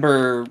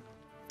remember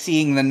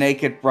seeing the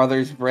Naked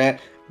Brothers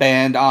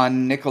band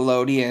on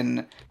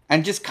Nickelodeon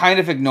and just kind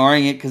of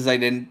ignoring it because I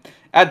didn't...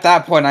 At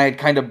that point, I had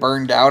kind of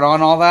burned out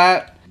on all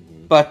that.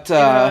 But,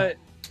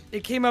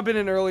 it came up in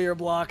an earlier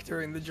block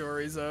during the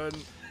Jory Zone.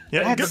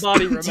 Yeah, that's the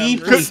body deeply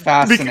remembers.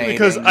 fascinating.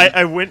 Because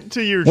I went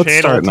to your Let's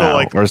channel start to now,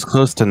 like... or as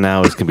close to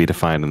now as can be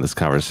defined in this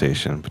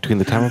conversation. Between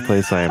the time and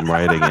place I am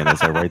writing in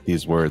as I write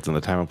these words and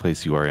the time and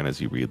place you are in as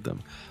you read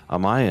them.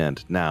 On my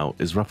end, now,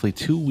 is roughly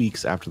 2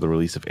 weeks after the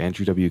release of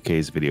Andrew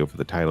WK's video for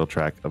the title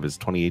track of his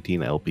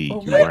 2018 LP,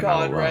 Oh You my Are Not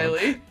god, Alone.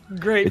 Riley.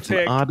 Great It's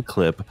pick. an odd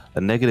clip,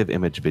 a negative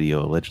image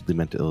video allegedly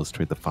meant to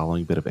illustrate the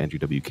following bit of Andrew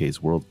WK's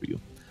worldview.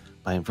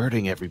 By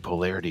inverting every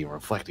polarity and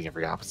reflecting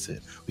every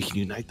opposite, we can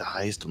unite the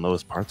highest and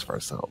lowest parts of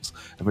ourselves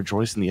and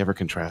rejoice in the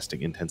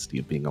ever-contrasting intensity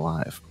of being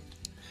alive.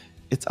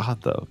 It's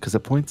odd, though, because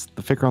at points,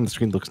 the figure on the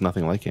screen looks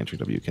nothing like Andrew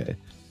WK.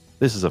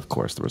 This is, of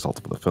course, the result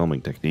of the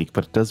filming technique,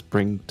 but it does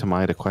bring to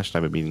mind a question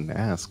I've been meaning to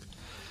ask.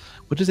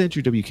 What does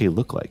Andrew WK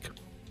look like?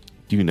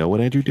 Do you know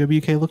what Andrew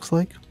WK looks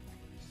like?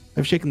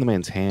 I've shaken the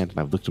man's hand and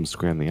I've looked him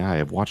square in the eye.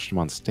 I've watched him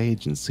on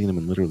stage and seen him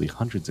in literally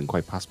hundreds and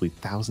quite possibly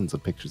thousands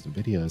of pictures and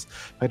videos.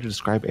 If I had to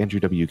describe Andrew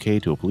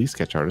WK to a police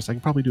sketch artist, I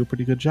could probably do a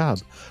pretty good job.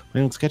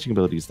 My own sketching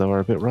abilities, though, are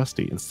a bit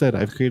rusty. Instead,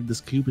 I've created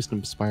this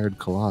cubist-inspired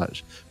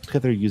collage, put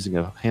together using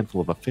a handful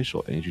of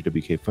official Andrew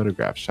WK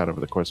photographs shot over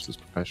the course of his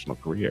professional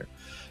career.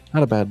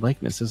 Not a bad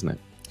likeness, isn't it?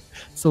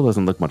 Still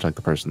doesn't look much like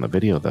the person in the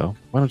video, though.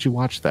 Why don't you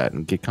watch that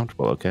and get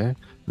comfortable, okay?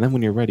 And then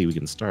when you're ready, we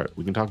can start.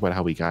 We can talk about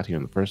how we got here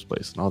in the first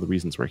place and all the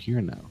reasons we're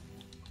here now.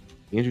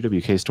 The Andrew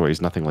WK story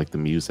is nothing like the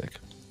music.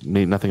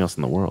 Nothing else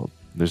in the world.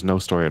 There's no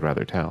story I'd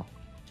rather tell.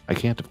 I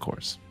can't, of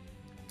course.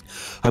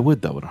 I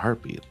would, though, in a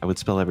heartbeat. I would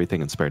spell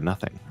everything and spare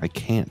nothing. I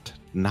can't.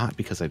 Not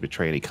because I'd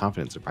betray any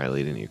confidence or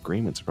violate any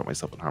agreements or put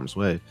myself in harm's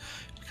way.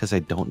 Because I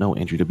don't know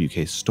Andrew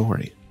WK's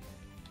story.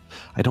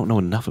 I don't know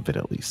enough of it,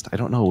 at least. I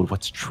don't know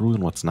what's true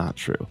and what's not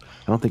true.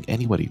 I don't think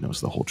anybody knows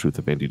the whole truth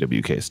of Andrew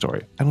WK's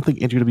story. I don't think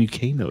Andrew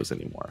WK knows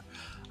anymore.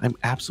 I'm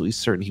absolutely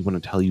certain he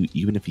wouldn't tell you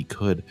even if he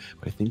could,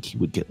 but I think he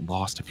would get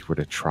lost if he were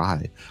to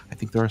try. I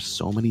think there are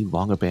so many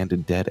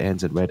long-abandoned dead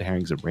ends and red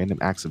herrings and random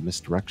acts of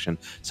misdirection,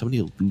 so many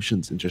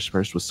illusions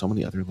interspersed with so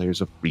many other layers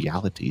of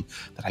reality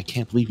that I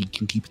can't believe he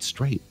can keep it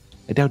straight.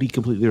 I doubt he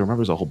completely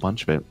remembers a whole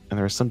bunch of it, and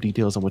there are some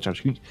details on which I'm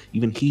sure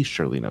even he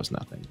surely knows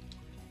nothing.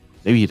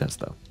 Maybe he does,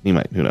 though. He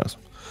might. Who knows?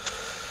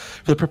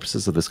 For the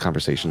purposes of this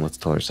conversation, let's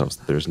tell ourselves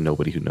that there's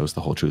nobody who knows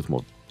the whole truth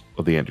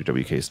of the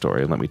Andrew WK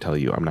story, and let me tell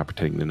you, I'm not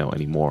pretending to know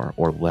any more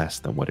or less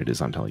than what it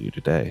is I'm telling you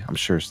today. I'm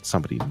sure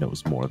somebody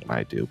knows more than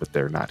I do, but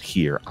they're not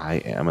here. I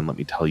am, and let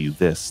me tell you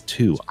this,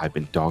 too. I've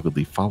been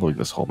doggedly following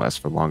this whole mess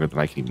for longer than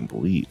I can even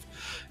believe,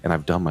 and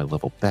I've done my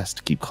level best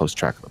to keep close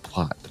track of the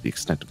plot, to the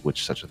extent of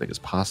which such a thing is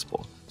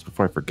possible. So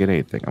before I forget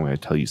anything, I'm going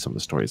to tell you some of the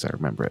stories I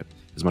remember it,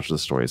 as much of the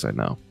stories I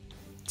know.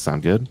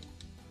 Sound good?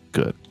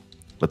 Good.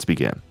 Let's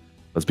begin.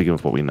 Let's begin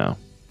with what we know.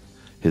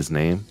 His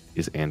name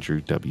is Andrew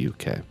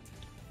WK.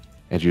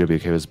 Andrew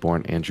WK was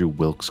born Andrew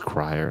Wilkes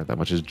Cryer. That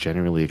much is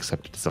generally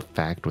accepted as a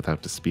fact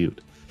without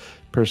dispute.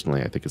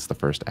 Personally, I think it's the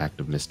first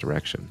act of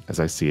misdirection. As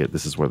I see it,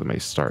 this is where the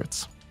maze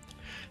starts.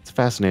 It's a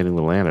fascinating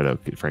little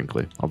anecdote,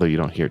 frankly, although you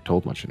don't hear it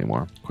told much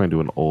anymore. According to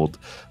an old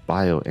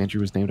bio,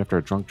 Andrew was named after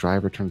a drunk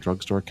driver turned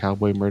drugstore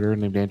cowboy murderer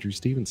named Andrew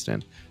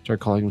Stevenston. He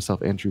started calling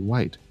himself Andrew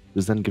White. He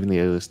was then given the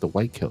alias the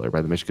White Killer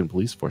by the Michigan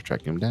Police Force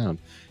tracking him down.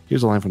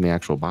 Here's a line from the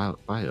actual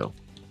bio.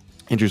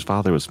 Andrew's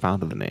father was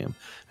fond of the name.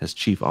 As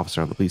chief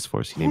officer of the police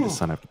force, he named his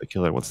son after the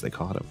killer once they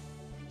caught him.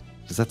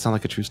 Does that sound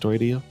like a true story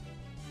to you?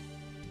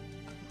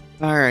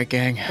 All right,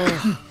 gang.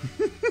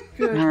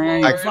 Good All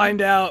right. lord. I'll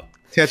find out.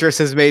 Tetris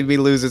has made me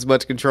lose as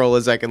much control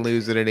as I can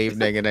lose in an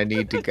evening, and I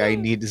need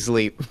to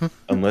sleep.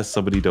 Unless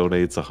somebody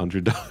donates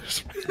 $100.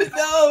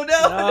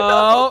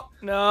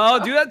 No,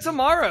 do that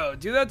tomorrow.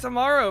 Do that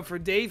tomorrow for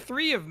day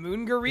 3 of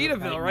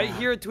Moongaritaville, right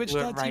here at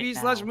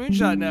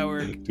twitch.tv/Moonshot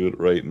Network. Do it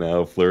right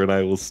now. Fleur and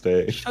I will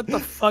stay. Shut the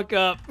fuck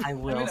up. I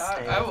will I mean,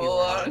 stay. I if you will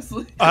want.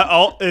 honestly.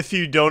 If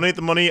you donate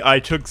the money, I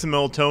took some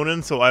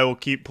melatonin, so I will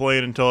keep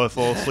playing until I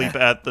fall asleep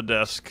at the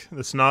desk.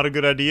 It's not a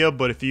good idea,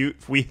 but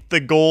if we hit the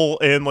goal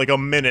in like a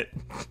minute,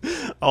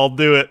 I'll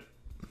do it.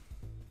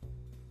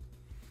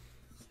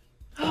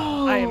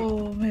 I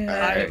Oh man.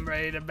 am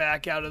ready to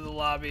back out of the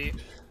lobby.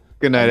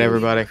 Good night,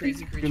 everybody.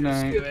 Crazy creatures Good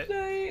night. do it. Good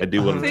night. I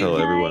do want to Thank tell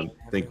you. everyone,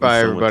 thank you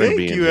Bye, so everybody. much for Thank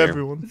being you, here.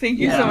 everyone. Thank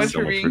you Yeah. so much So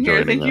for much being for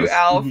here. joining Thank you, us.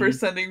 Al, for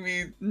sending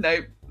me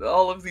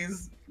all of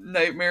these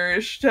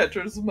nightmarish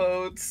Tetris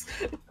modes.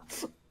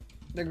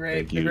 They're great.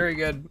 Thank They're you. very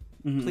good.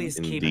 Please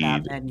keep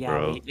Indeed, that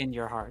bro. Yabby in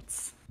your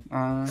hearts.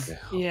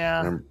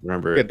 Yeah.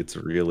 Remember, Good. it's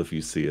real if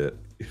you see it.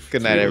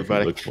 Good It's night, real if you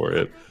everybody. Look for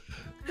it.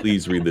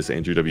 Please read this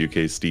Andrew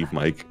WK Steve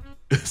Mike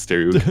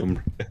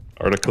Stereogum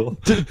article.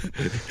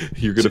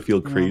 You're gonna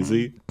feel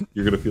crazy.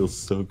 You're gonna feel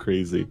so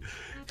crazy.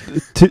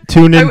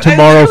 Tune in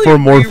tomorrow for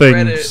more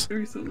reread things. it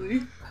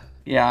recently.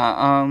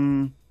 Yeah,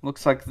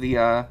 looks like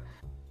the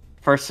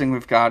first thing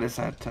we've got is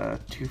at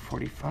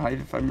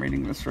 2:45, if I'm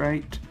reading this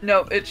right.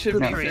 No, it should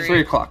No, be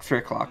 3 o'clock. 3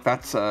 o'clock.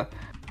 That's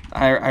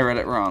I read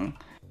it wrong.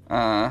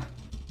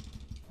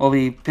 We'll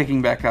be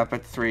picking back up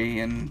at 3,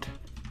 and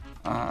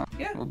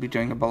we'll be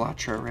doing a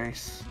Balatro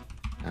race.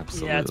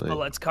 Absolutely.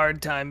 Yeah, it's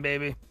card time,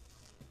 baby.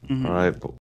 All right.